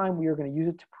first time, we are going to use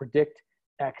it to predict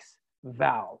X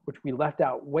val, which we left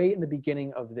out way in the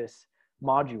beginning of this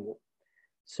module.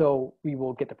 So we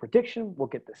will get the prediction, we'll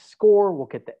get the score, we'll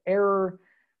get the error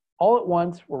all at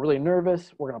once. We're really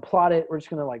nervous. We're going to plot it. We're just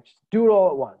going to just do it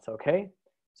all at once, okay?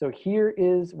 So here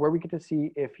is where we get to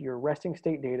see if your resting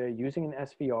state data using an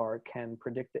SVR can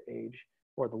predict the age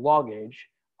or the log age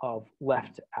of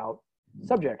left out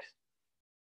subjects.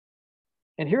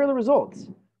 And here are the results.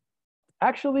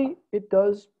 Actually, it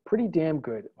does pretty damn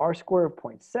good. R-square of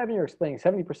 0.7, you're explaining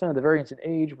 70% of the variance in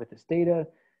age with this data.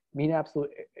 Mean absolute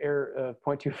error of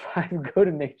 0.25, go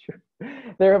to nature.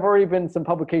 There have already been some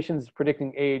publications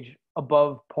predicting age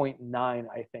above 0.9,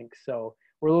 I think. So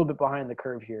we're a little bit behind the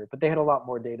curve here, but they had a lot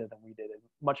more data than we did and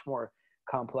much more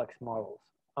complex models.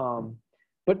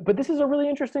 But this is a really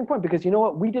interesting point because you know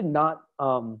what? We did not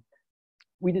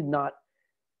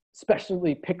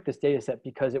specially pick this data set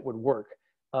because it would work.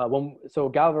 So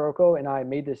Galvarocco and I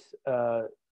made this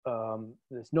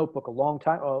this notebook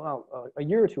a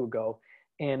year or two ago,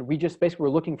 and we just basically were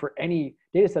looking for any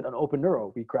data set on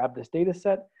OpenNeuro. We grabbed this data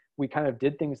set, we kind of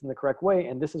did things in the correct way,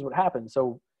 and this is what happened.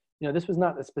 So, this was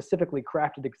not a specifically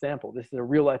crafted example. This is a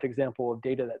real life example of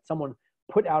data that someone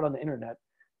put out on the internet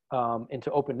into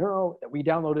OpenNeuro that we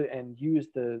downloaded and used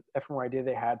the fMRI data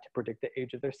they had to predict the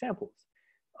age of their samples.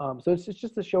 So it's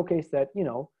just to showcase that,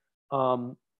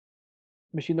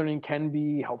 machine learning can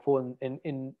be helpful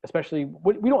in especially,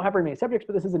 we don't have very many subjects,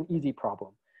 but this is an easy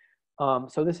problem.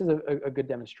 So this is a good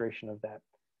demonstration of that.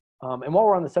 And while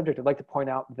we're on the subject, I'd like to point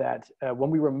out that when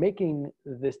we were making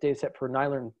this data set for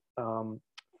NILEARN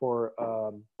for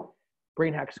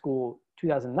BrainHack School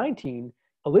 2019,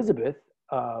 Elizabeth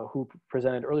who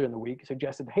presented earlier in the week,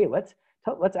 suggested, hey, let's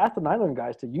ask the NiLearn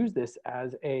guys to use this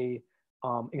as a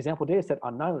example data set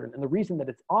on NiLearn. And the reason that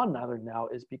it's on NiLearn now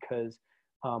is because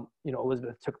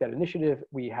Elizabeth took that initiative.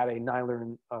 We had a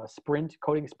NiLearn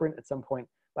coding sprint at some point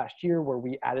last year where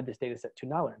we added this data set to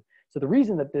NiLearn. So the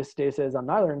reason that this data set is on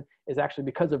NiLearn is actually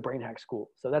because of BrainHack School.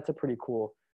 So that's a pretty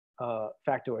cool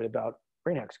factoid about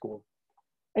BrainHack School.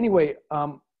 Anyway,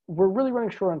 we're really running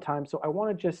short on time, so I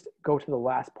want to just go to the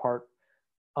last part,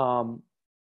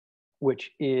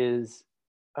 which is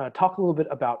talk a little bit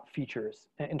about features,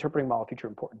 interpreting model feature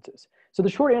importances. So the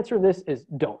short answer to this is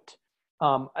don't.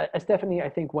 Stephanie, I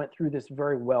think, went through this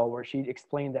very well, where she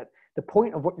explained that the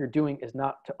point of what you're doing is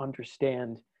not to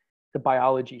understand the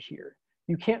biology here.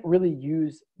 You can't really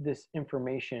use this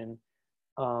information.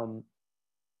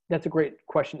 That's a great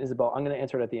question, Isabel. I'm going to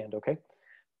answer it at the end, okay?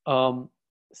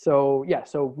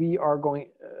 So we are going,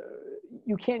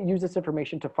 you can't use this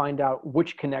information to find out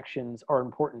which connections are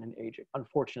important in aging,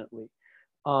 unfortunately.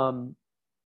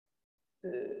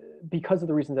 Because of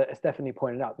the reasons that Stephanie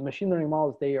pointed out. The machine learning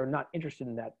models, they are not interested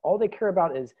in that. All they care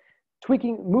about is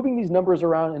moving these numbers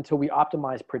around until we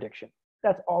optimize prediction.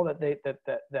 That's all that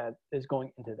that is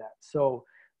going into that. So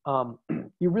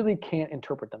you really can't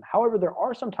interpret them. However, there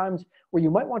are some times where you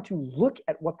might want to look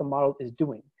at what the model is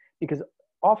doing, because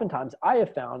oftentimes I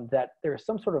have found that there's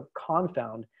some sort of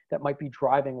confound that might be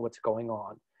driving what's going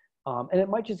on. And it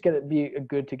might just be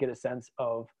good to get a sense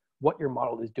of what your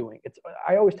model is doing.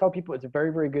 I always tell people it's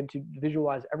very, very good to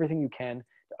visualize everything you can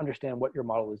to understand what your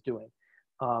model is doing.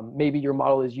 Maybe your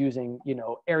model is using,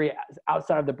 areas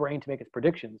outside of the brain to make its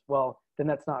predictions. Well, then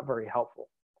that's not very helpful.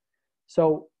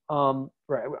 So,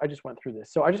 right, I just went through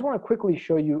this. So I just want to quickly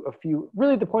show you a few,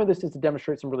 really the point of this is to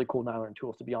demonstrate some really cool NiLearn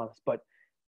tools, to be honest, but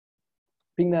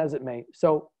being that as it may.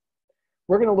 So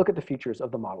we're going to look at the features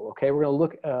of the model, okay? We're going to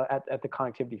look at the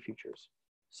connectivity features.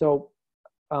 So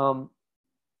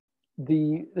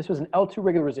this was an L2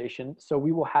 regularization, so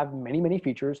we will have many, many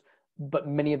features, but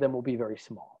many of them will be very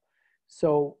small.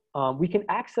 So we can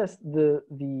access the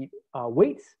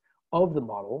weights of the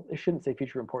model. It shouldn't say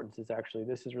feature importances, actually.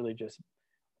 This is really just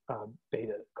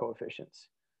beta coefficients.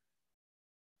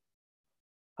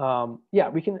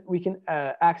 We can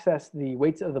access the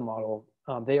weights of the model.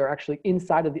 They are actually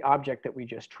inside of the object that we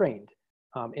just trained,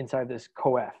 inside this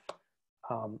coef.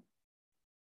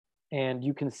 And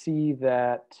you can see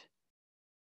that,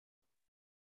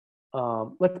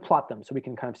 let's plot them so we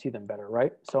can kind of see them better,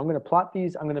 right? So I'm going to plot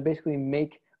these. I'm going to basically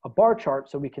make a bar chart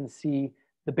so we can see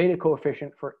the beta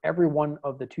coefficient for every one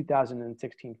of the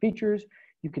 2016 features.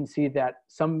 You can see that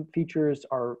some features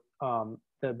are,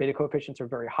 the beta coefficients are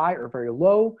very high or very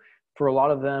low. For a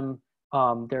lot of them,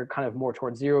 they're kind of more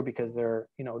towards zero because they're,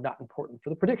 not important for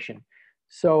the prediction.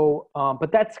 So,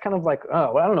 but that's kind of like,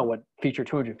 oh, well, I don't know what feature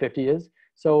 250 is.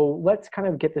 So let's kind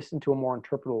of get this into a more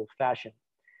interpretable fashion.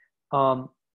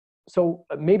 So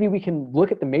maybe we can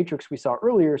look at the matrix we saw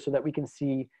earlier so that we can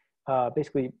see,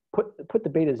 basically put the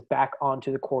betas back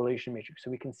onto the correlation matrix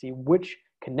so we can see which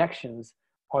connections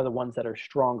are the ones that are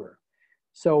stronger.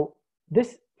 So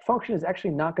this function is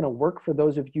actually not going to work for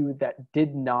those of you that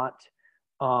did not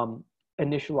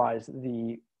initialize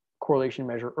the correlation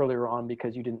measure earlier on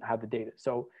because you didn't have the data.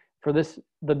 So for this,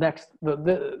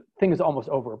 the thing is almost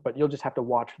over, but you'll just have to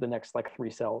watch for the next like 3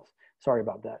 cells. Sorry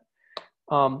about that.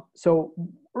 So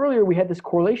earlier we had this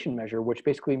correlation measure, which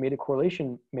basically made a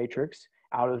correlation matrix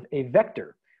out of a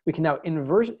vector. We can now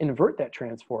invert that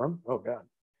transform. Oh God.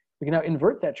 We can now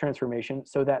invert that transformation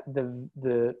so that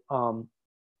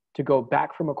to go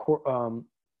back from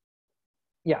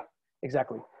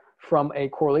from a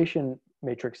correlation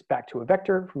matrix back to a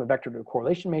vector, from a vector to a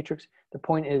correlation matrix. The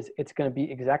point is it's going to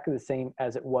be exactly the same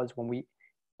as it was when we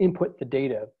input the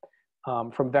data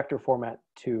from vector format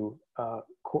to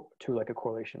like a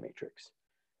correlation matrix.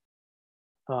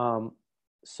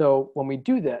 So when we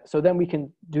do that, so then we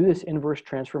can do this inverse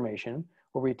transformation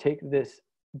where we take this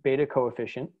beta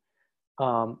coefficient,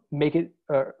 make it,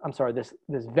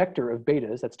 this vector of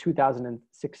betas, that's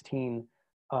 2016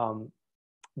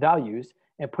 values,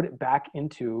 and put it back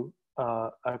into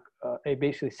a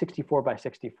basically 64 by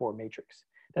 64 matrix.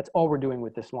 That's all we're doing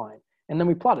with this line. And then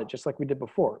we plot it just like we did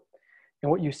before. And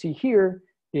what you see here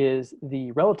is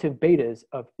the relative betas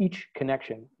of each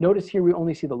connection. Notice here we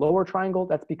only see the lower triangle.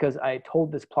 That's because I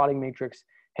told this plotting matrix,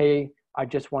 hey, I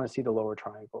just want to see the lower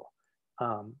triangle.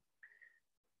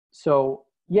 So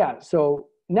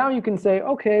now you can say,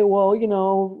 okay, well,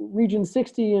 region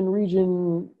 60 and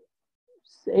region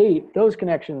 8, those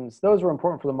connections, those are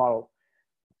important for the model.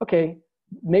 Okay,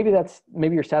 maybe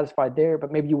you're satisfied there,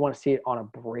 but maybe you want to see it on a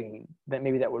brain.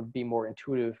 Maybe that would be more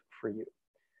intuitive for you.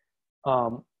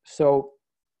 So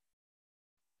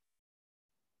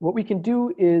what we can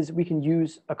do is we can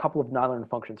use a couple of nonlinear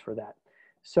functions for that.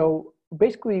 So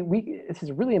basically, this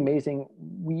is really amazing.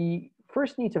 We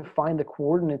first need to find the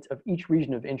coordinates of each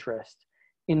region of interest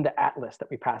in the atlas that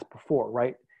we passed before,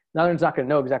 right? Nonlinear's not going to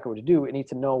know exactly what to do. It needs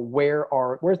to know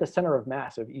where's the center of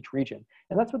mass of each region.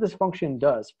 And that's what this function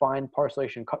does, find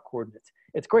parcellation cut coordinates.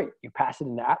 It's great. You pass it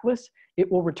in the atlas,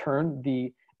 it will return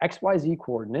the XYZ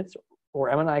coordinates or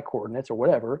MNI coordinates or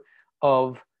whatever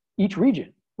of each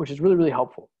region, which is really, really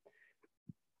helpful.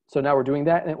 So now we're doing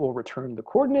that and it will return the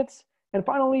coordinates. And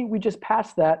finally, we just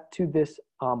pass that to this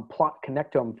plot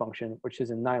connectome function, which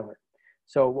is in Nylern.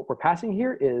 So what we're passing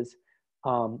here is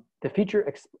the feature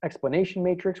explanation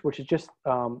matrix, which is just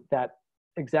that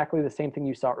exactly the same thing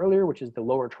you saw earlier, which is the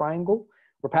lower triangle.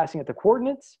 We're passing it the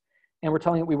coordinates, and we're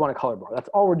telling it we want a color bar. That's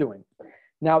all we're doing.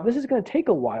 Now, this is going to take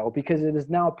a while because it is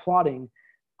now plotting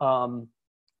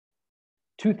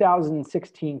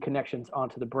 2016 connections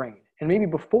onto the brain. And maybe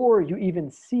before you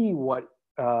even see what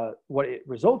it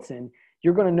results in,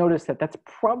 you're going to notice that that's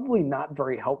probably not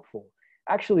very helpful.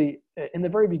 Actually, in the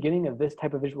very beginning of this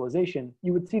type of visualization,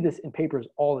 you would see this in papers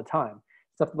all the time.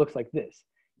 Stuff that looks like this.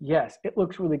 Yes, it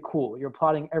looks really cool. You're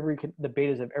plotting the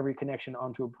betas of every connection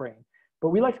onto a brain. But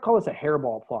we like to call this a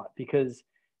hairball plot because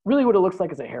really what it looks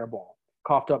like is a hairball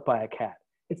coughed up by a cat.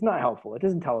 It's not helpful. It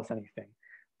doesn't tell us anything.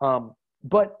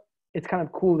 But it's kind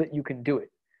of cool that you can do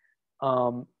it.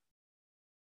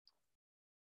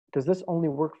 Does this only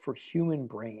work for human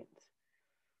brains?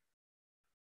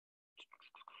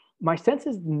 My sense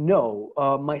is no.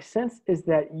 My sense is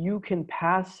that you can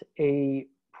probably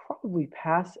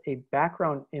pass a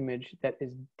background image that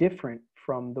is different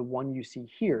from the one you see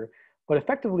here, but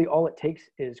effectively all it takes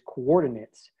is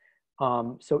coordinates.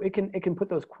 So it can put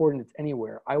those coordinates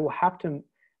anywhere. I will have to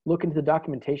look into the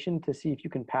documentation to see if you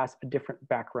can pass a different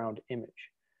background image.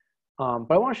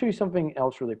 But I want to show you something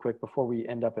else really quick before we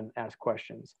end up and ask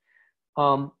questions.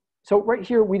 So right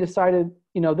here we decided,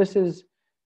 this is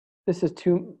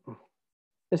too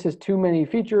many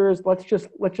features. Let's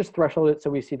just threshold it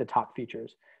so we see the top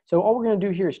features. So all we're going to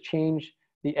do here is change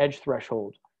the edge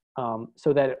threshold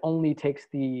so that it only takes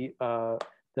the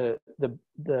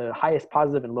highest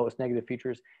positive and lowest negative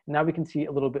features. And now we can see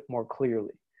a little bit more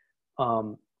clearly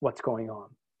what's going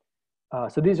on.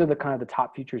 So these are the kind of the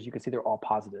top features. You can see they're all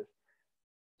positive.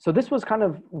 So this was kind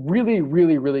of really,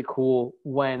 really, really cool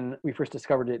when we first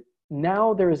discovered it.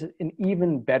 Now there's an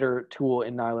even better tool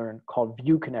in Nylern called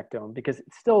View Connectome because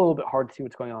it's still a little bit hard to see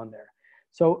what's going on there.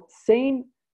 So same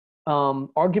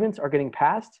arguments are getting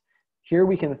passed. Here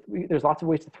there's lots of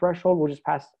ways to threshold. We'll just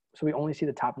pass, so we only see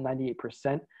the top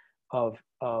 98% of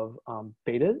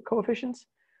beta coefficients.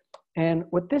 And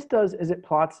what this does is it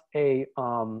plots a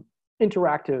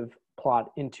interactive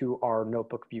plot into our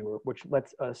notebook viewer, which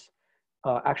lets us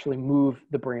actually move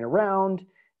the brain around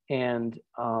and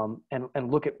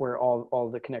look at where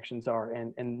all the connections are.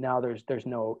 And now there's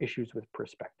no issues with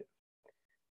perspective.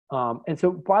 And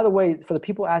so, by the way, for the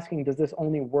people asking, does this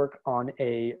only work on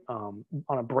a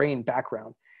brain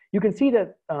background? You can see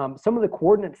that some of the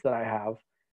coordinates that I have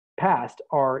passed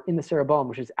are in the cerebellum,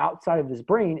 which is outside of this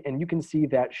brain. And you can see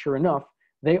that, sure enough,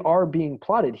 they are being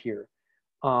plotted here,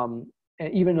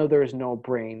 even though there is no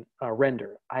brain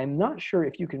render. I'm not sure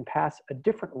if you can pass a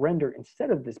different render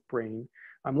instead of this brain.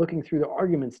 I'm looking through the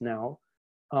arguments now.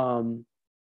 That's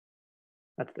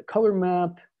the color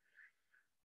map.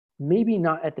 Maybe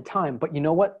not at the time, but you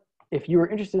know what? If you were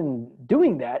interested in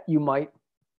doing that, you might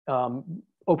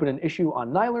open an issue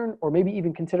on Nylern, or maybe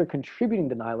even consider contributing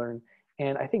to Nylern.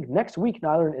 And I think next week,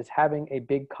 Nylern is having a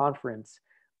big conference.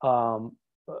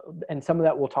 And some of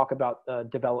that we'll talk about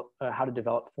how to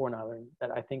develop for Nylern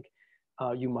that I think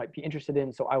you might be interested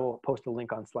in. So I will post a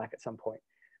link on Slack at some point.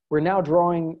 We're now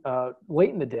drawing late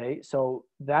in the day, so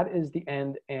that is the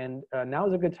end. And now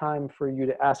is a good time for you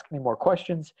to ask any more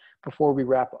questions before we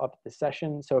wrap up the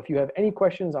session. So if you have any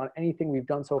questions on anything we've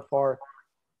done so far,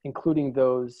 including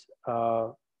those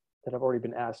that have already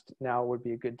been asked, now would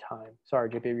be a good time. Sorry,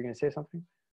 JP, were you going to say something?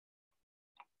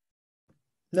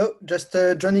 No, just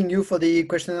joining you for the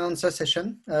question and answer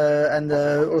session, and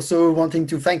also wanting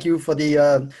to thank you for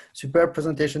the superb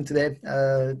presentation today,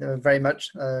 very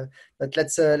much. But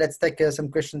let's take some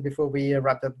questions before we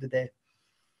wrap up the day.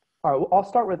 All right, well, I'll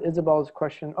start with Isabel's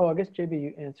question. Oh, I guess JB,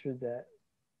 you answered that.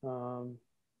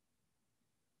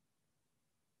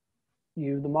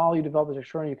 The model you develop is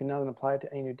assuring you can now then apply it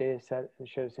to any new data set and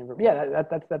show the same. Yeah,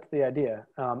 that's the idea,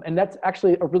 and that's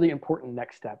actually a really important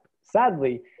next step.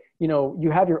 Sadly, you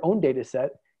have your own data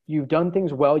set, you've done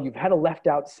things well, you've had a left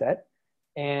out set,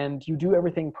 and you do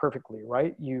everything perfectly,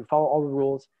 right? You follow all the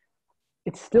rules.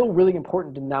 it's still really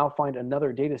important to now find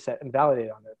another data set and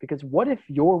validate on it. Because what if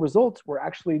your results were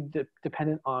actually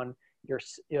dependent on your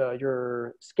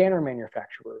scanner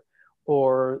manufacturer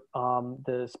or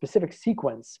the specific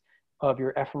sequence of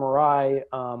your fMRI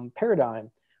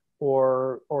paradigm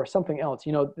or something else?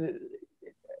 You know,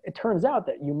 it turns out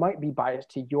that you might be biased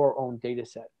to your own data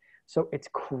set. So it's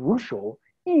crucial,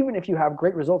 even if you have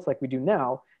great results like we do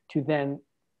now, to then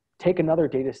take another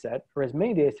data set or as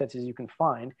many data sets as you can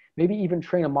find, maybe even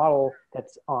train a model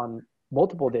that's on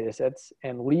multiple data sets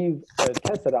and leave a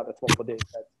test set out that's multiple data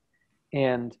sets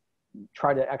and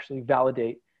try to actually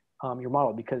validate your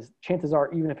model, because chances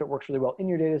are, even if it works really well in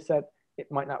your data set,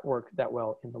 it might not work that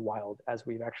well in the wild, as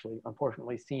we've actually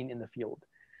unfortunately seen in the field.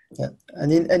 Yeah,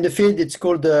 and in the field, it's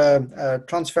called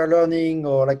transfer learning,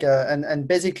 or like, and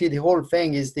basically the whole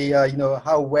thing is the you know,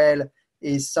 how well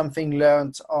is something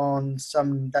learned on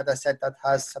some data set that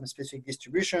has some specific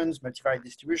distributions, multivariate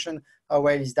distribution. How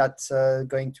well is that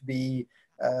going to be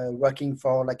working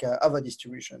for like other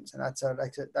distributions? And that's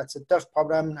a tough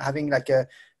problem. Having like a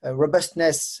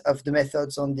robustness of the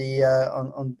methods on the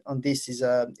on this is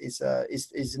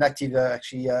an active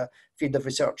actually field of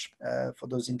research for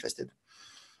those interested.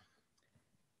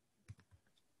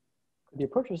 The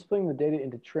approach of splitting the data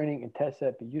into training and test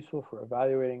set be useful for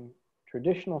evaluating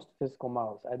traditional statistical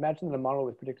models. I imagine that a model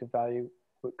with predictive value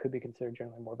could be considered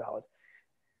generally more valid.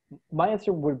 My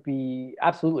answer would be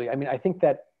absolutely. I mean, I think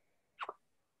that,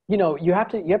 you know, you have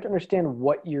to understand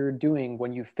what you're doing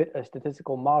when you fit a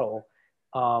statistical model.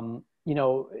 You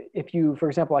know, if you, for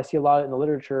example, I see a lot in the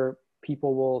literature,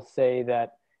 people will say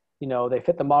that, you know, they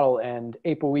fit the model and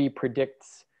ApoE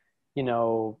predicts, you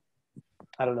know,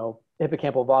 I don't know,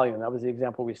 hippocampal volume. That was the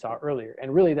example we saw earlier.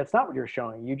 And really, that's not what you're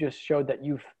showing. You just showed that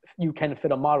you can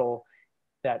fit a model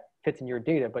that fits in your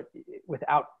data, but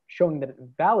without showing that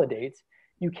it validates,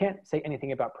 you can't say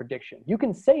anything about prediction. You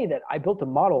can say that I built a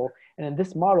model, and in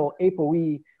this model,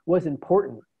 ApoE was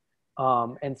important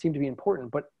and seemed to be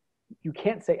important, but you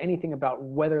can't say anything about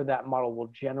whether that model will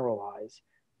generalize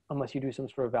unless you do some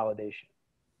sort of validation.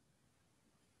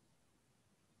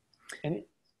 And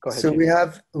go ahead, so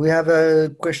Jacob. we have a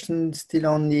question still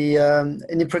on the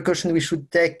any precaution we should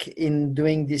take in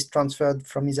doing this transfer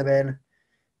from Isabel.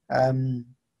 Do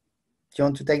you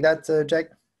want to take that, Jack?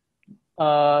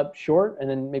 Sure, and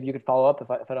then maybe you could follow up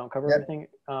if I don't cover Yep. everything.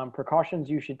 Precautions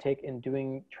you should take in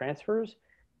doing transfers.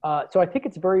 So I think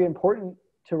it's very important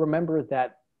to remember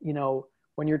that, you know,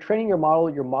 when you're training your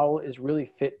model is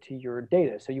really fit to your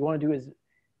data. So you want to do is,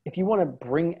 if you want to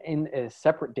bring in a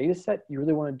separate data set, you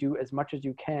really want to do as much as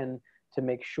you can to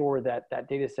make sure that that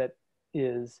data set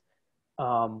is,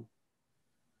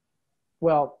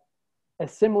 well,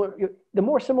 as similar, the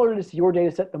more similar it is to your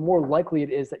data set, the more likely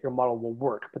it is that your model will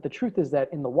work. But the truth is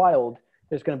that in the wild,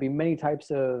 there's going to be many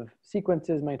types of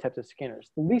sequences, many types of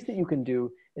scanners. The least that you can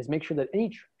do is make sure that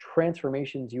any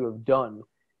transformations you have done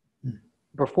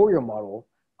before your model,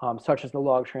 such as the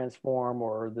log transform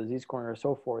or the z-scoring or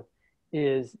so forth,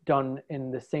 is done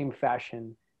in the same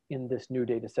fashion in this new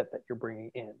data set that you're bringing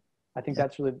in. I think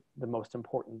that's really the most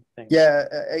important thing. Yeah,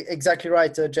 exactly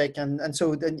right, Jake. And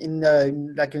so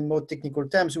in like in more technical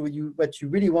terms, what you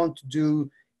really want to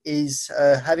do is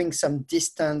having some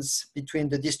distance between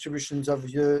the distributions of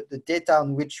the data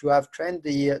on which you have trained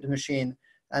the machine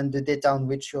and the data on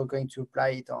which you're going to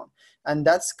apply it on. And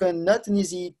that's not an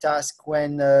easy task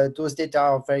when those data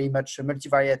are very much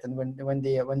multivariate and when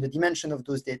the dimension of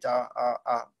those data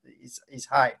is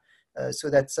high. So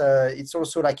that's it's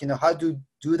also like, you know, how to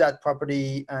do that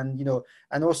properly, and, you know,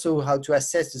 and also how to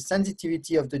assess the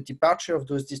sensitivity of the departure of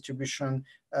those distribution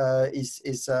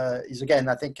is again,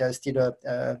 I think, still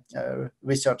a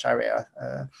research area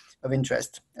of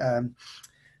interest.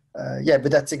 Yeah,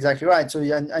 but that's exactly right. So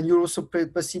and you also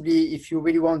possibly, if you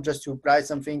really want just to apply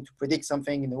something to predict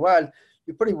something in the wild,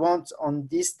 you probably want on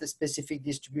the specific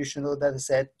distributional data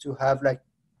set to have like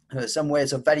some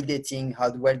ways of validating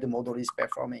how well the model is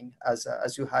performing, as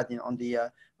you had on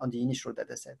the initial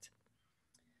data set.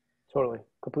 Totally,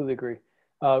 completely agree.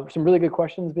 Some really good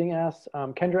questions being asked.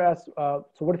 Kendra asked, so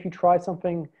what if you try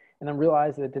something and then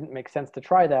realize that it didn't make sense to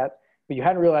try that, but you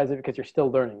hadn't realized it because you're still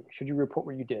learning? Should you report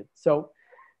what you did? So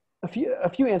a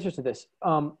few answers to this.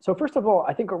 So first of all,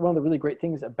 I think one of the really great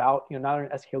things about, you know, Not an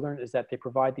sklearn is that they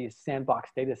provide these sandbox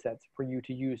data sets for you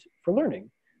to use for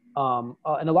learning.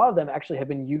 And a lot of them actually have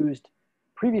been used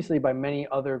previously by many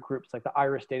other groups, like the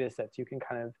IRIS data sets. You can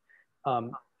kind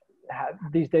of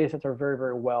these data sets are very,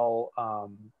 very well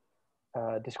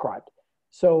described.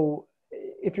 So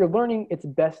if you're learning, it's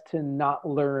best to not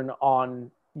learn on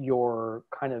your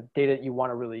kind of data that you want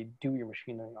to really do your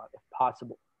machine learning on, if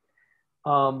possible.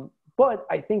 But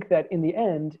I think that in the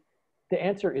end, the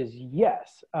answer is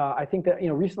yes. I think that,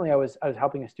 recently I was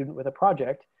helping a student with a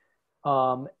project,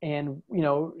 and,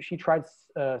 she tried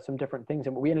some different things,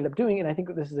 and what we ended up doing, and I think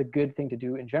that this is a good thing to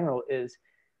do in general, is,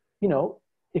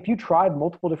 if you tried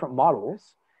multiple different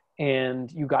models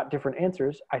and you got different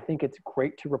answers, I think it's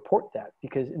great to report that,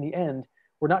 because in the end,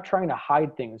 we're not trying to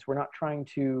hide things. We're not trying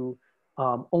to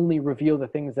only reveal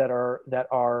the things that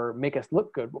are make us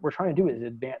look good. What we're trying to do is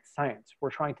advance science.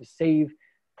 We're trying to save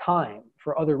time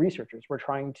for other researchers. We're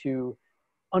trying to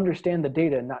understand the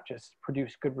data and not just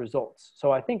produce good results.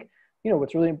 So I think,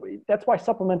 what's really, that's why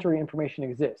supplementary information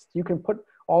exists. You can put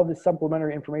all this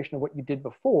supplementary information of what you did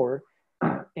before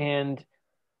and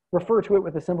refer to it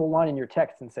with a simple line in your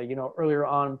text and say, earlier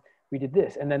on we did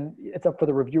this. And then it's up for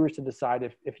the reviewers to decide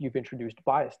if you've introduced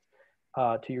bias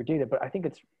to your data. But I think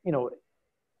it's,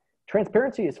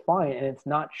 transparency is fine and it's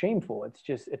not shameful.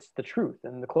 It's the truth.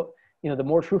 And the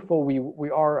more truthful we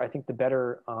are, I think the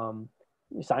better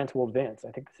science will advance.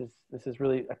 I think this is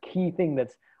really a key thing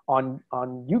that's on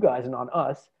you guys and on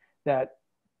us that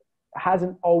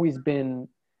hasn't always been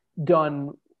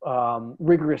done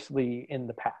rigorously in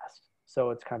the past.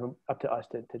 So it's kind of up to us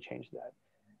to change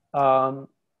that.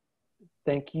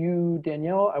 Thank you,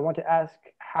 Danielle. I want to ask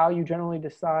how you generally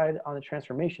decide on the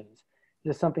transformations. Is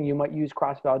this something you might use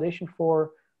cross-validation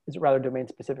for? Is it rather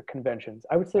domain-specific conventions?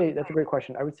 I would say that's a great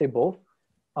question. I would say both.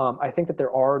 I think that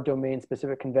there are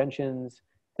domain-specific conventions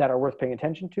that are worth paying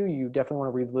attention to. You definitely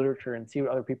want to read literature and see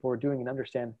what other people are doing and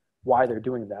understand why they're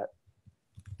doing that.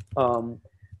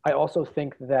 I also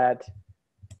think that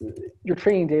your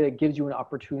training data gives you an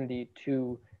opportunity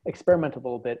to experiment a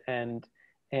little bit and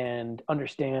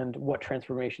understand what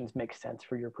transformations make sense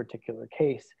for your particular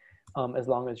case, as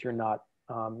long as you're not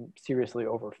seriously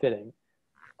overfitting.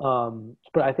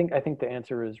 But I think the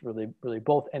answer is really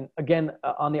both. And again,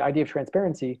 on the idea of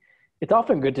transparency, it's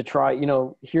often good to try,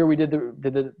 here we did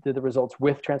the results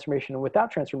with transformation and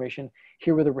without transformation.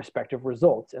 Here were the respective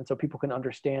results. And so people can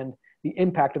understand the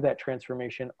impact of that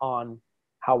transformation on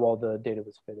how well the data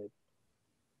was fitted.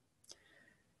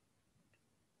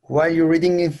 While you're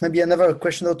reading, maybe another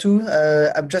question or two,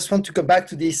 I just want to go back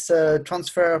to this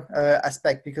transfer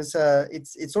aspect, because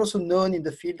it's also known in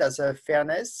the field as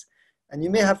fairness. And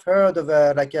you may have heard of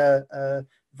a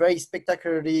very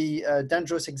spectacularly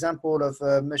dangerous example of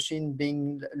a machine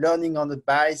learning on a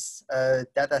bias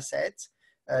data set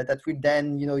that will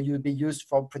then, you'll be used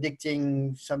for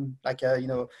predicting some,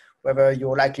 whether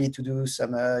you're likely to do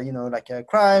some, like a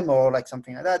crime or like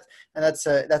something like that. And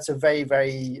that's a very,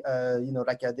 very,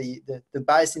 the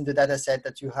bias in the data set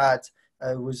that you had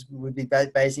would be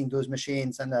biasing those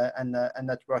machines and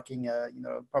not working,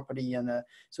 properly. And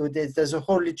so there's a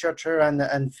whole literature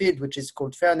and field which is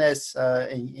called fairness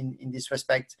in this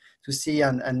respect, to see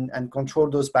and control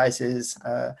those biases.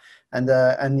 And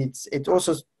it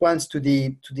also points to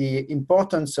the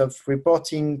importance of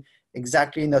reporting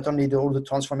exactly not only all the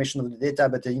transformation of the data,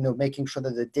 but making sure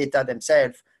that the data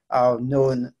themselves are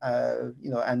known, that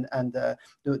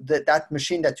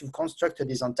machine that you've constructed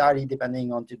is entirely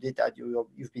depending on the data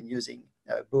you've been using,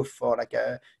 both for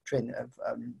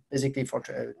basically for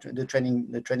the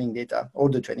training data, all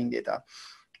the training data.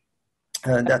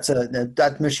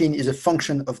 That machine is a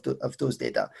function of those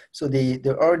data. So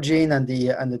the origin and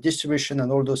the distribution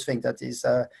and all those things that is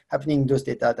happening in those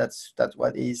data, that's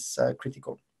what is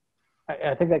critical.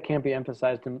 I think that can't be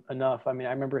emphasized enough. I mean,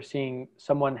 I remember seeing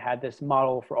someone had this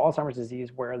model for Alzheimer's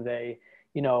disease where they,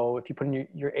 if you put in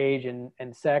your age and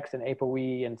sex and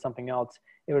ApoE and something else,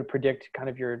 it would predict kind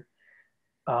of your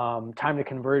time to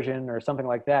conversion or something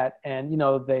like that. And,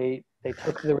 they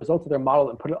took the results of their model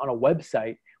and put it on a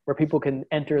website where people can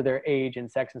enter their age and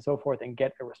sex and so forth and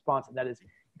get a response. And that is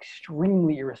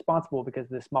extremely irresponsible because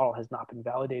this model has not been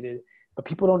validated, but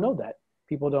people don't know that.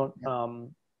 People don't,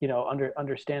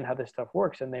 understand how this stuff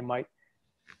works, and they might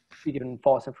be given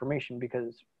false information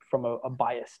because from a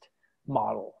biased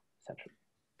model, essentially.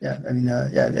 Yeah, I mean,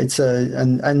 it's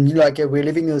we're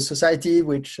living in a society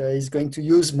which is going to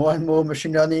use more and more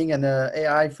machine learning and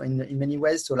AI in many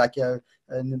ways. So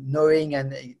knowing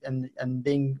and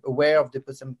being aware of the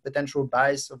potential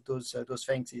bias of those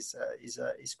things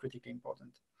is critically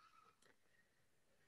important.